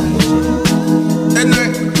 And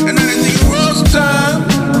I think it was time.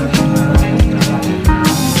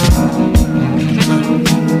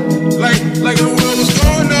 Like the world was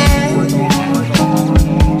going on.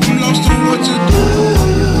 What to do?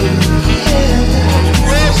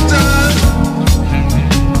 Rest time.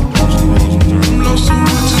 I'm lost in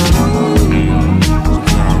what to do.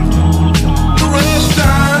 Rest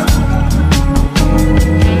time.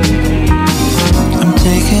 I'm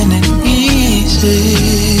taking it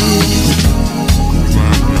easy.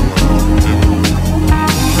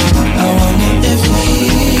 I wonder if you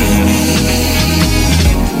hear me.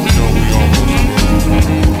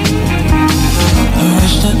 I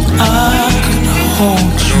wish that I could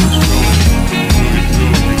hold you.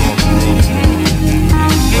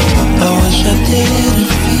 I wish I didn't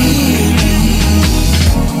feel me.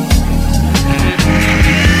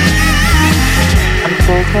 I'm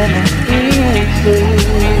taking it easy.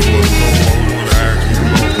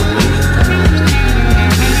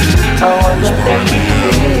 I wonder if you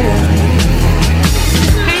feel me.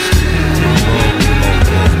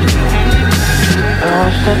 I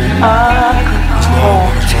wish that I could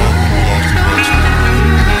hold you.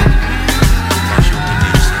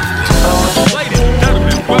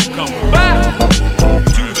 Welcome back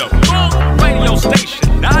to the Funk Radio Station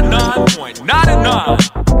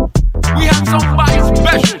 99.99. We have somebody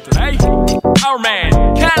special today. Our man,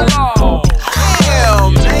 Catalog.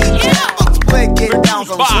 Damn, man. Let's get down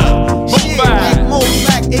some shit. Like Mo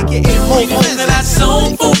Black, aka Mo. Listen to that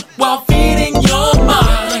soul food while feeding your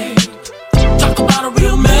mind. Talk about a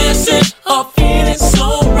real message of feeling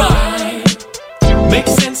so right.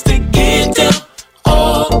 Makes sense to get them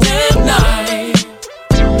all damn night.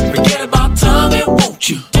 Forget about time and won't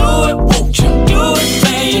you do it,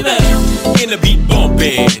 baby. In the beat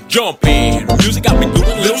bumping, jumping. Music got me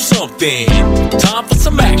doing a little something. Time for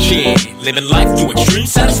some action. Living life to extreme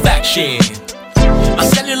satisfaction. My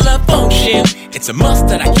cellular function, it's a must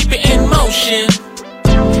that I keep it in motion.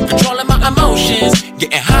 Controlling my emotions,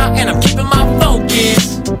 getting high and I'm keeping my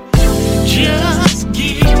focus. Just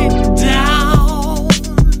get it down.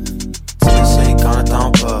 C'est quand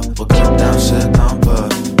on peut, pour que down shit on peut.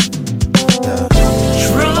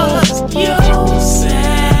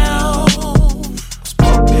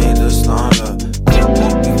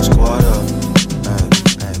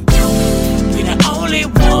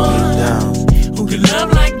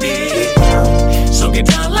 that. So get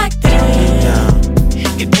down like that.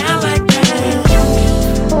 Get down like that.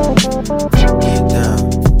 Get down.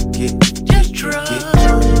 Just trust.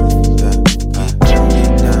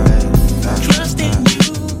 Trust in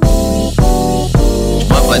you.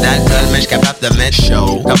 J'bois pas d'alcool, mais j'suis capable de mettre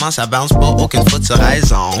chaud. Comment ça bounce pas, aucune faute sur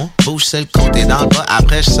raison. Bouge sur le côté dans le bas,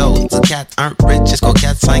 après j'saute. Du 4-1 rich jusqu'au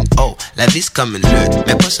 4-5 oh. La vie c'est comme une lutte,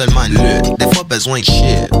 mais pas seulement une lutte. Des fois besoin de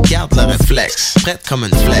shit, garde le réflexe. Prête comme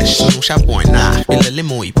une flèche, sur nos chapeaux un arc. Et le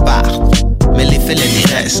limo il part, mais les filets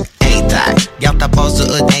ils restent intacts. Garde ta passe du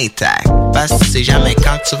hood intact, parce que tu sais jamais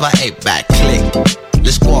quand tu vas être back. Click.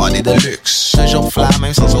 Le squad est de luxe, toujours fly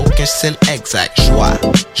même sans aucun style exact. Joie,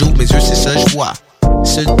 j'ouvre mes yeux c'est ça je vois.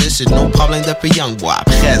 Sur le dessus de nos problèmes depuis young boy.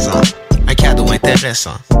 Présent, un cadeau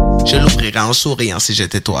intéressant. Je l'ouvrirai en souriant si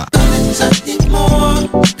j'étais toi. Donne-moi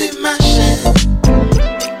des machines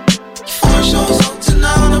qui font les choses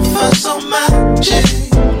ordinaires de façon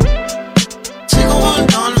magique. Tu sais qu'on vole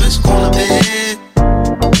dans le muscle qu'on habite.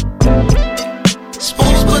 Se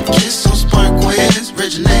pose pas de questions, c'est pas un quiz.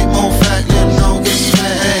 Originate mon fact, let no get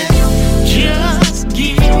fake. Just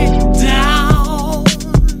get down.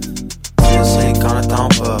 C'est qu'on attend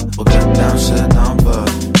pas, faut get down, shit down pas.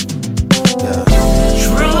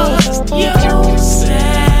 Trust yourself.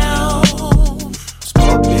 C'est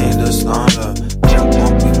pas bien de ce temps-là, y'a mon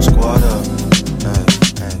petit squad up.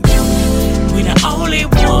 We the only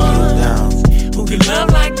ones who can love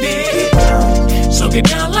like this. So get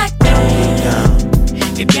down like that.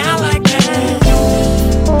 Get down like that.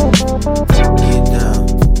 Get down,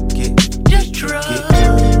 just trust.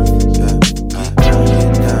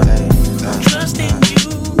 Trust in you.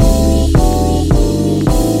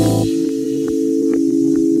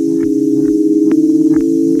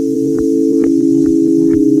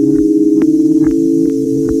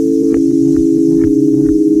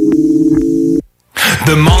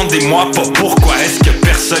 Demandez-moi pas pourquoi est-ce que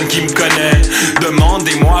personne qui me connaît.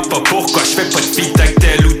 Demandez-moi pas pourquoi je fais pas de feat avec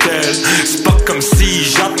tel ou tel. C'est pas comme si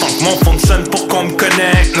j'attends que mon phone sonne pour qu'on me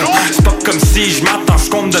connecte. Non, c'est pas comme si je m'attends ce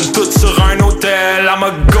qu'on me donne tout sur un hôtel.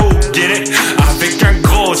 I'ma go get it avec un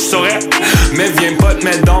gros sourire. Mais viens pas te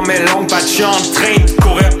mettre dans mes longues pattes, j'suis en train de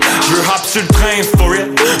courir. J'veux hop sur le train for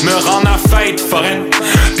it, me rendre à fête foraine.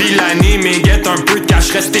 Pis l'année m'éguette un peu de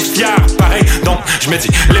cash, rester fier pareil. Donc j'me dis,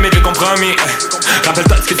 limite le compromis.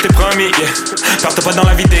 Rappelle-toi de ce que t'es promis, yeah. Pars-toi pas dans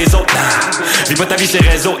la vie des autres, nah. Vis pas ta vie ces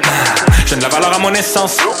réseaux, nah. Je donne de la valeur à mon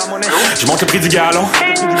essence. Je monte le prix du galon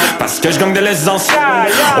parce que je gagne de l'essence.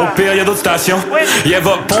 Au pire y'a d'autres stations. Yeah,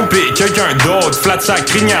 va pomper quelqu'un d'autre. Flat sa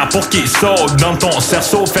crinière pour qu'il saute dans ton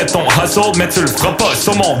cerceau. Fais ton hustle mais tu le feras pas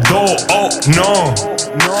sur mon dos. Oh non,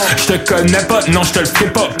 je te connais pas, non je te le ferai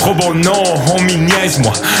pas pro bono. On m'y niaise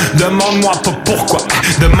moi, demande-moi pas pourquoi.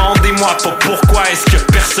 Demandez-moi pas pourquoi est-ce que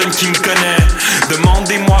personne qui me connaît.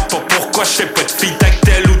 Demandez-moi pas pourquoi je fais pas de feat avec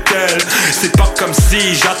tel ou tel. C'est pas comme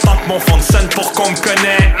si j'attends que mon fond sonne pour qu'on me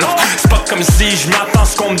connaisse. Non, c'est pas comme si je m'attends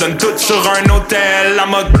ce qu'on me donne tout sur un hôtel.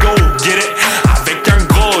 I'ma go get it avec un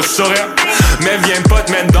gros sourire. Mais viens pas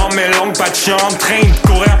te mettre dans mes longues pattes, j'suis en train de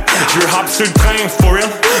courir. J'veux hop sur le train for real,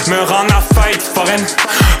 me rendre à fête foraine.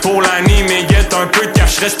 Pour l'année m'éguette un peu de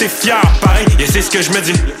cash, rester fier pareil. Yeah, c'est ce que je me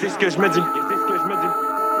dis. Yeah, c'est ce que je me dis.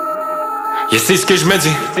 Yeah, c'est ce que je me dis.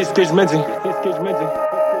 C'est ce que je me dis. C'est ce que je me dis.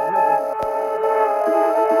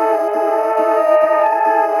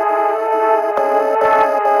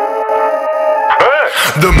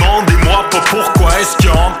 Demandez-moi pas pourquoi est-ce qu'il y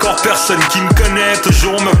a encore personne qui me connaît.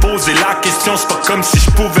 Toujours me poser la question, c'est pas comme si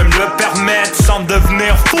je pouvais me le permettre. Sans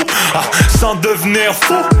devenir fou, sans devenir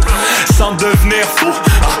fou. Sans devenir fou,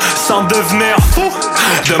 sans devenir fou.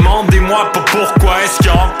 Demandez-moi pas pourquoi est-ce qu'il y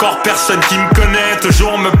a encore personne qui me connaît.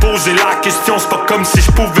 Toujours me poser la question, c'est pas comme si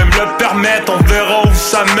je pouvais me le permettre. On verra où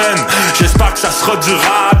ça mène, j'espère que ça sera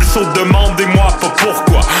durable. So demandez-moi pas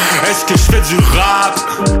pourquoi est-ce que je fais du rap.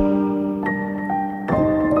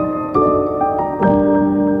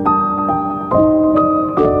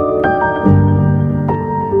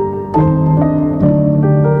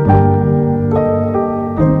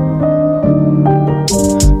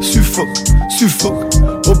 Suffoque,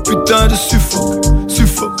 oh putain de suffoque,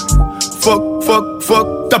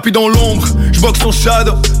 fuck, tapis dans l'ombre, j'boxe son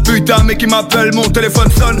shadow, putain mec il m'appelle, mon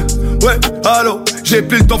téléphone sonne, ouais, allô, j'ai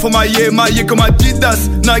plus le temps, faut mailler comme Adidas,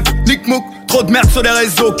 Nike, Nick Mook, trop de merde sur les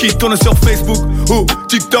réseaux qui tournent sur Facebook ou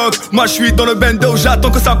TikTok, moi j'suis dans le bendo,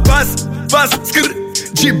 j'attends que ça passe,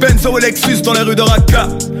 J-Benzo et Lexus dans les rues de Raqqa,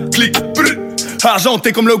 clic,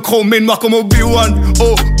 argenté comme le chrome, mais noir comme Obi-Wan,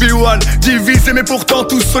 divisé mais pourtant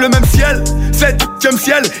tous sur le même ciel. 7ème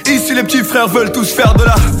ciel, ici les petits frères veulent tous faire de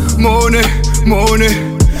la monnaie.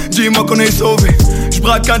 Dis-moi qu'on est sauvés,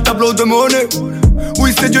 j'braque un tableau de monnaie.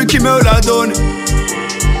 Oui, c'est Dieu qui me la donne.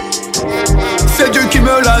 C'est Dieu qui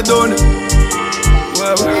me la donne.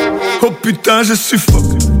 Ouais, ouais. Oh putain, je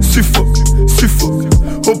suffoque, suffoque, suffoque.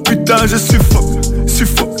 Oh putain, je suffoque,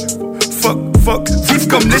 suffoque. Fuck, fuck. Vive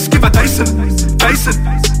comme l'esquive à Tyson, Tyson.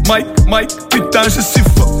 Mike, Mike, putain, je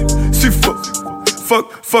suffoque, suffoque. Fuck,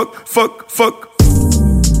 fuck, fuck, fuck.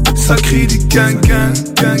 Ça crie du quinquin,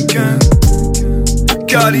 quinquin.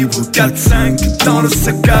 Calibre 4-5 dans le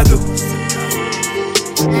sac à dos.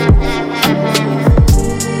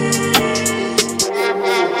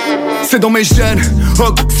 C'est dans mes gènes,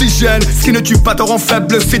 oxygène. Ce qui ne tue pas te rend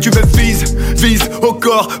faible. Si tu veux vise au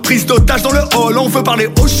corps. Prise d'otage dans le hall, on veut parler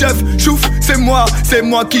au chef. Chouf, c'est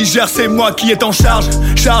moi qui gère, c'est moi qui est en charge.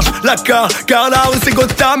 Charge la car là où c'est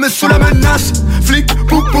Gotham sous la menace. Flic,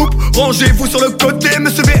 poup poup, rangez-vous sur le côté.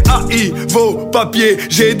 Monsieur VAI, vos papiers.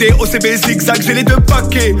 J'ai des OCB zigzag, j'ai les 2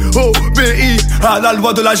 paquets. OBI, à la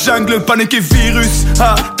loi de la jungle. Panique et virus,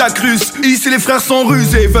 attaque russe. Ici les frères sont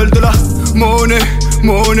rusés, veulent de la monnaie,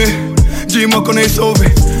 monnaie. Dis-moi qu'on est sauvé.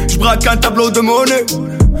 J'braque un tableau de monnaie.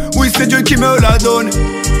 Oui, c'est Dieu qui me la donne.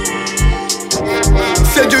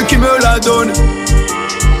 C'est Dieu qui me la donne. Ouais,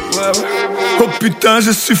 ouais. Oh putain,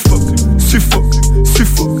 je suffoque, suffoque,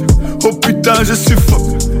 suffoque. Oh putain, je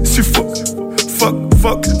suffoque, suffoque. Fuck,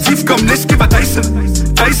 fuck. Vive comme l'esquive à Tyson,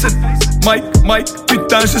 Tyson. Mike, Mike,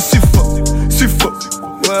 putain, je suffoque, suffoque.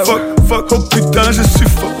 Ouais, fuck, fuck. Oh putain, je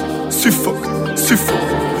suffoque, suffoque, suffoque.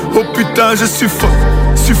 Oh putain, je suffoque,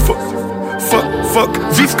 suffoque. Fuck, fuck,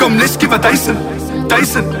 vive comme l'esquive à Tyson,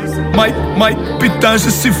 Tyson. Mike, Mike, putain, je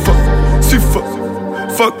suffoque, suffoque.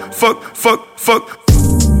 Fuck, fuck, fuck, fuck.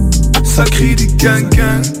 Ça crie du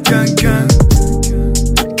quinquin, quinquin.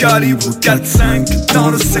 Calibre 4-5 dans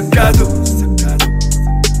le sac à dos.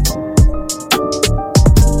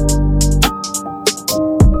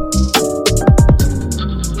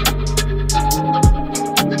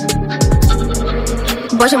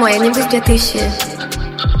 Боже мой, я не буду 2000.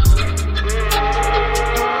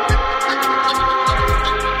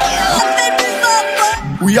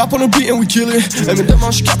 We up on a beat and we kill it.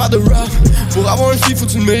 Évidemment, j'suis capable de rap. Pour avoir une fille, faut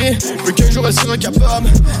que tu le mérites. Mais qu'un jour elle sera capable.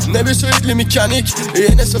 Nebus solide, les mécaniques.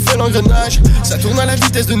 Et NS fait l'engrenage. Ça tourne à la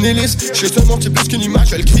vitesse de Nélis. J'suis seulement c'est plus qu'une image.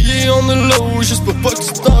 Je vais le crier en the low. Juste pour pas que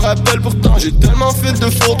tu t'en rappelles. Pourtant, j'ai tellement fait de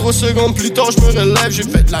fautes. 3 secondes plus tard, j'me relève. J'ai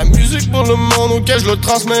fait de la musique pour le monde auquel je le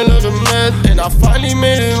transmets le remède. And I finally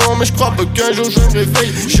made it on. Mais j'crois pas qu'un jour je me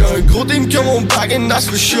réveille. J'ai un gros team comme mon bag and that's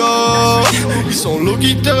for sure. Ils sont low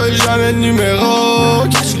qui t'auraient jamais le numéro.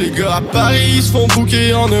 Cache les gars à Paris, ils se font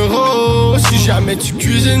bouquer en euros. Si jamais tu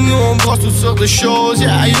cuisines, nous on brosse toutes sortes de choses.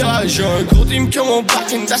 Yeah, yeah, j'ai un gros team comme mon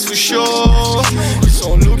back and that's for sure. Ils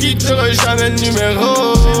sont low qui t'auraient jamais le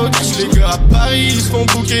numéro. Cache les gars à Paris, ils se font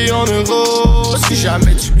bouquer en euros. Si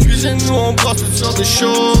jamais tu cuisines, nous on brosse toutes sortes de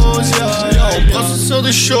choses. Yeah, yeah, on brosse toutes sortes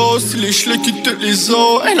de choses. Si les chlés qui toutes les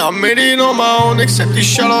os. And I made it on my own, except les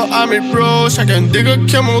shallow à mes bros. Chacun des gars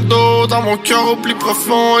comme mon dos, dans mon cœur au plus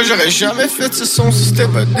profond. J'aurais jamais fait ce son si c'était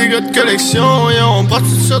pas des gars de collection. Yeah, on brosse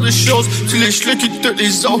toutes sortes de choses. Si les chlés qui toutes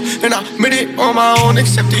les os. And I made it on my own,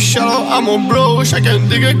 except les shallow à mon bro. Chacun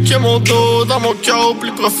des gars comme mon dos, dans mon cœur au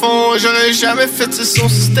plus profond. J'aurais jamais fait ce son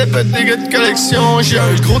si c'était pas des gars de collection. J'ai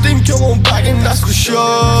un gros team comme mon bag and that's for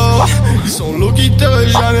sure. Ils sont low qui t'auraient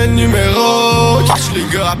jamais le numéro. Cache les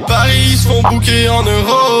gars à Paris, ils se font bouquer en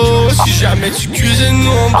euros. Si jamais tu cuisines,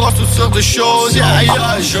 nous on brosse toutes sortes de choses. Yeah,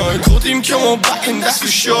 yeah, j'ai un gros team comme mon bag and that's for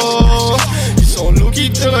sure. Ils sont low qui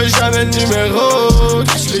t'auraient jamais le numéro.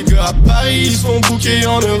 Cache les gars à Paris, ils se font bouquer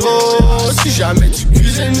en euros. Si jamais tu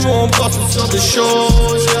cuisines, nous on brosse toutes sortes de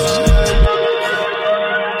choses.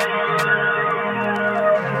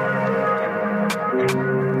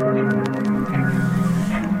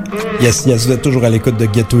 Yeah. Yes, vous êtes toujours à l'écoute de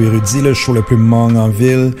Ghetto Erudit, le show le plus mang en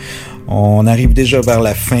ville. On arrive déjà vers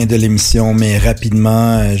la fin de l'émission, mais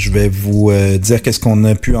rapidement, je vais vous dire qu'est-ce qu'on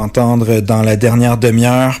a pu entendre dans la dernière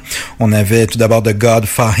demi-heure. On avait tout d'abord The God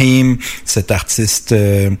Fahim, cet artiste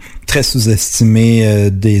très sous-estimé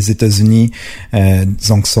des États-Unis.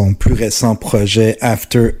 Disons que son plus récent projet,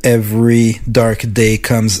 After Every Dark Day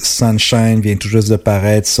Comes Sunshine, vient tout juste de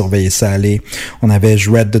paraître. Surveillez ça, allez. On avait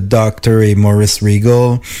Read the Doctor et Maurice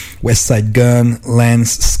Regal, West Side Gun,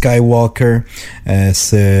 Lance Skywalker,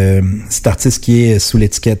 cet artiste qui est sous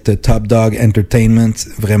l'étiquette Top Dog Entertainment,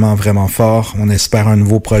 vraiment vraiment fort. On espère un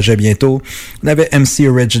nouveau projet bientôt. On avait MC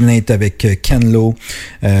Originate avec Ken Lo,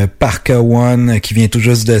 Parka One qui vient tout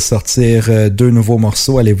juste de sortir 2 nouveaux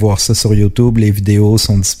morceaux. Allez voir ça sur YouTube, les vidéos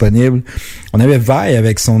sont disponibles. On avait Vi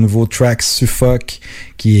avec son nouveau track Suffoque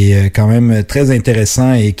qui est quand même très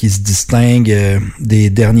intéressant et qui se distingue des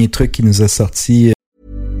derniers trucs qu'il nous a sortis.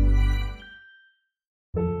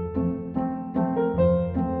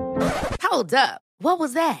 Hold up. What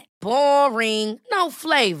was that? Boring. No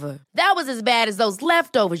flavor. That was as bad as those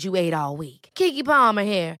leftovers you ate all week. Keke Palmer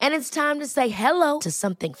here, and it's time to say hello to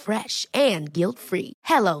something fresh and guilt-free.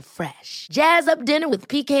 Hello Fresh. Jazz up dinner with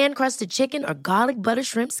pecan-crusted chicken or garlic butter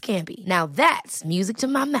shrimp scampi. Now that's music to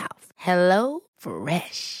my mouth. Hello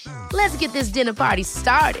Fresh. Let's get this dinner party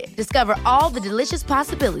started. Discover all the delicious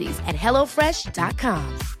possibilities at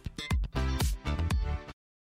HelloFresh.com.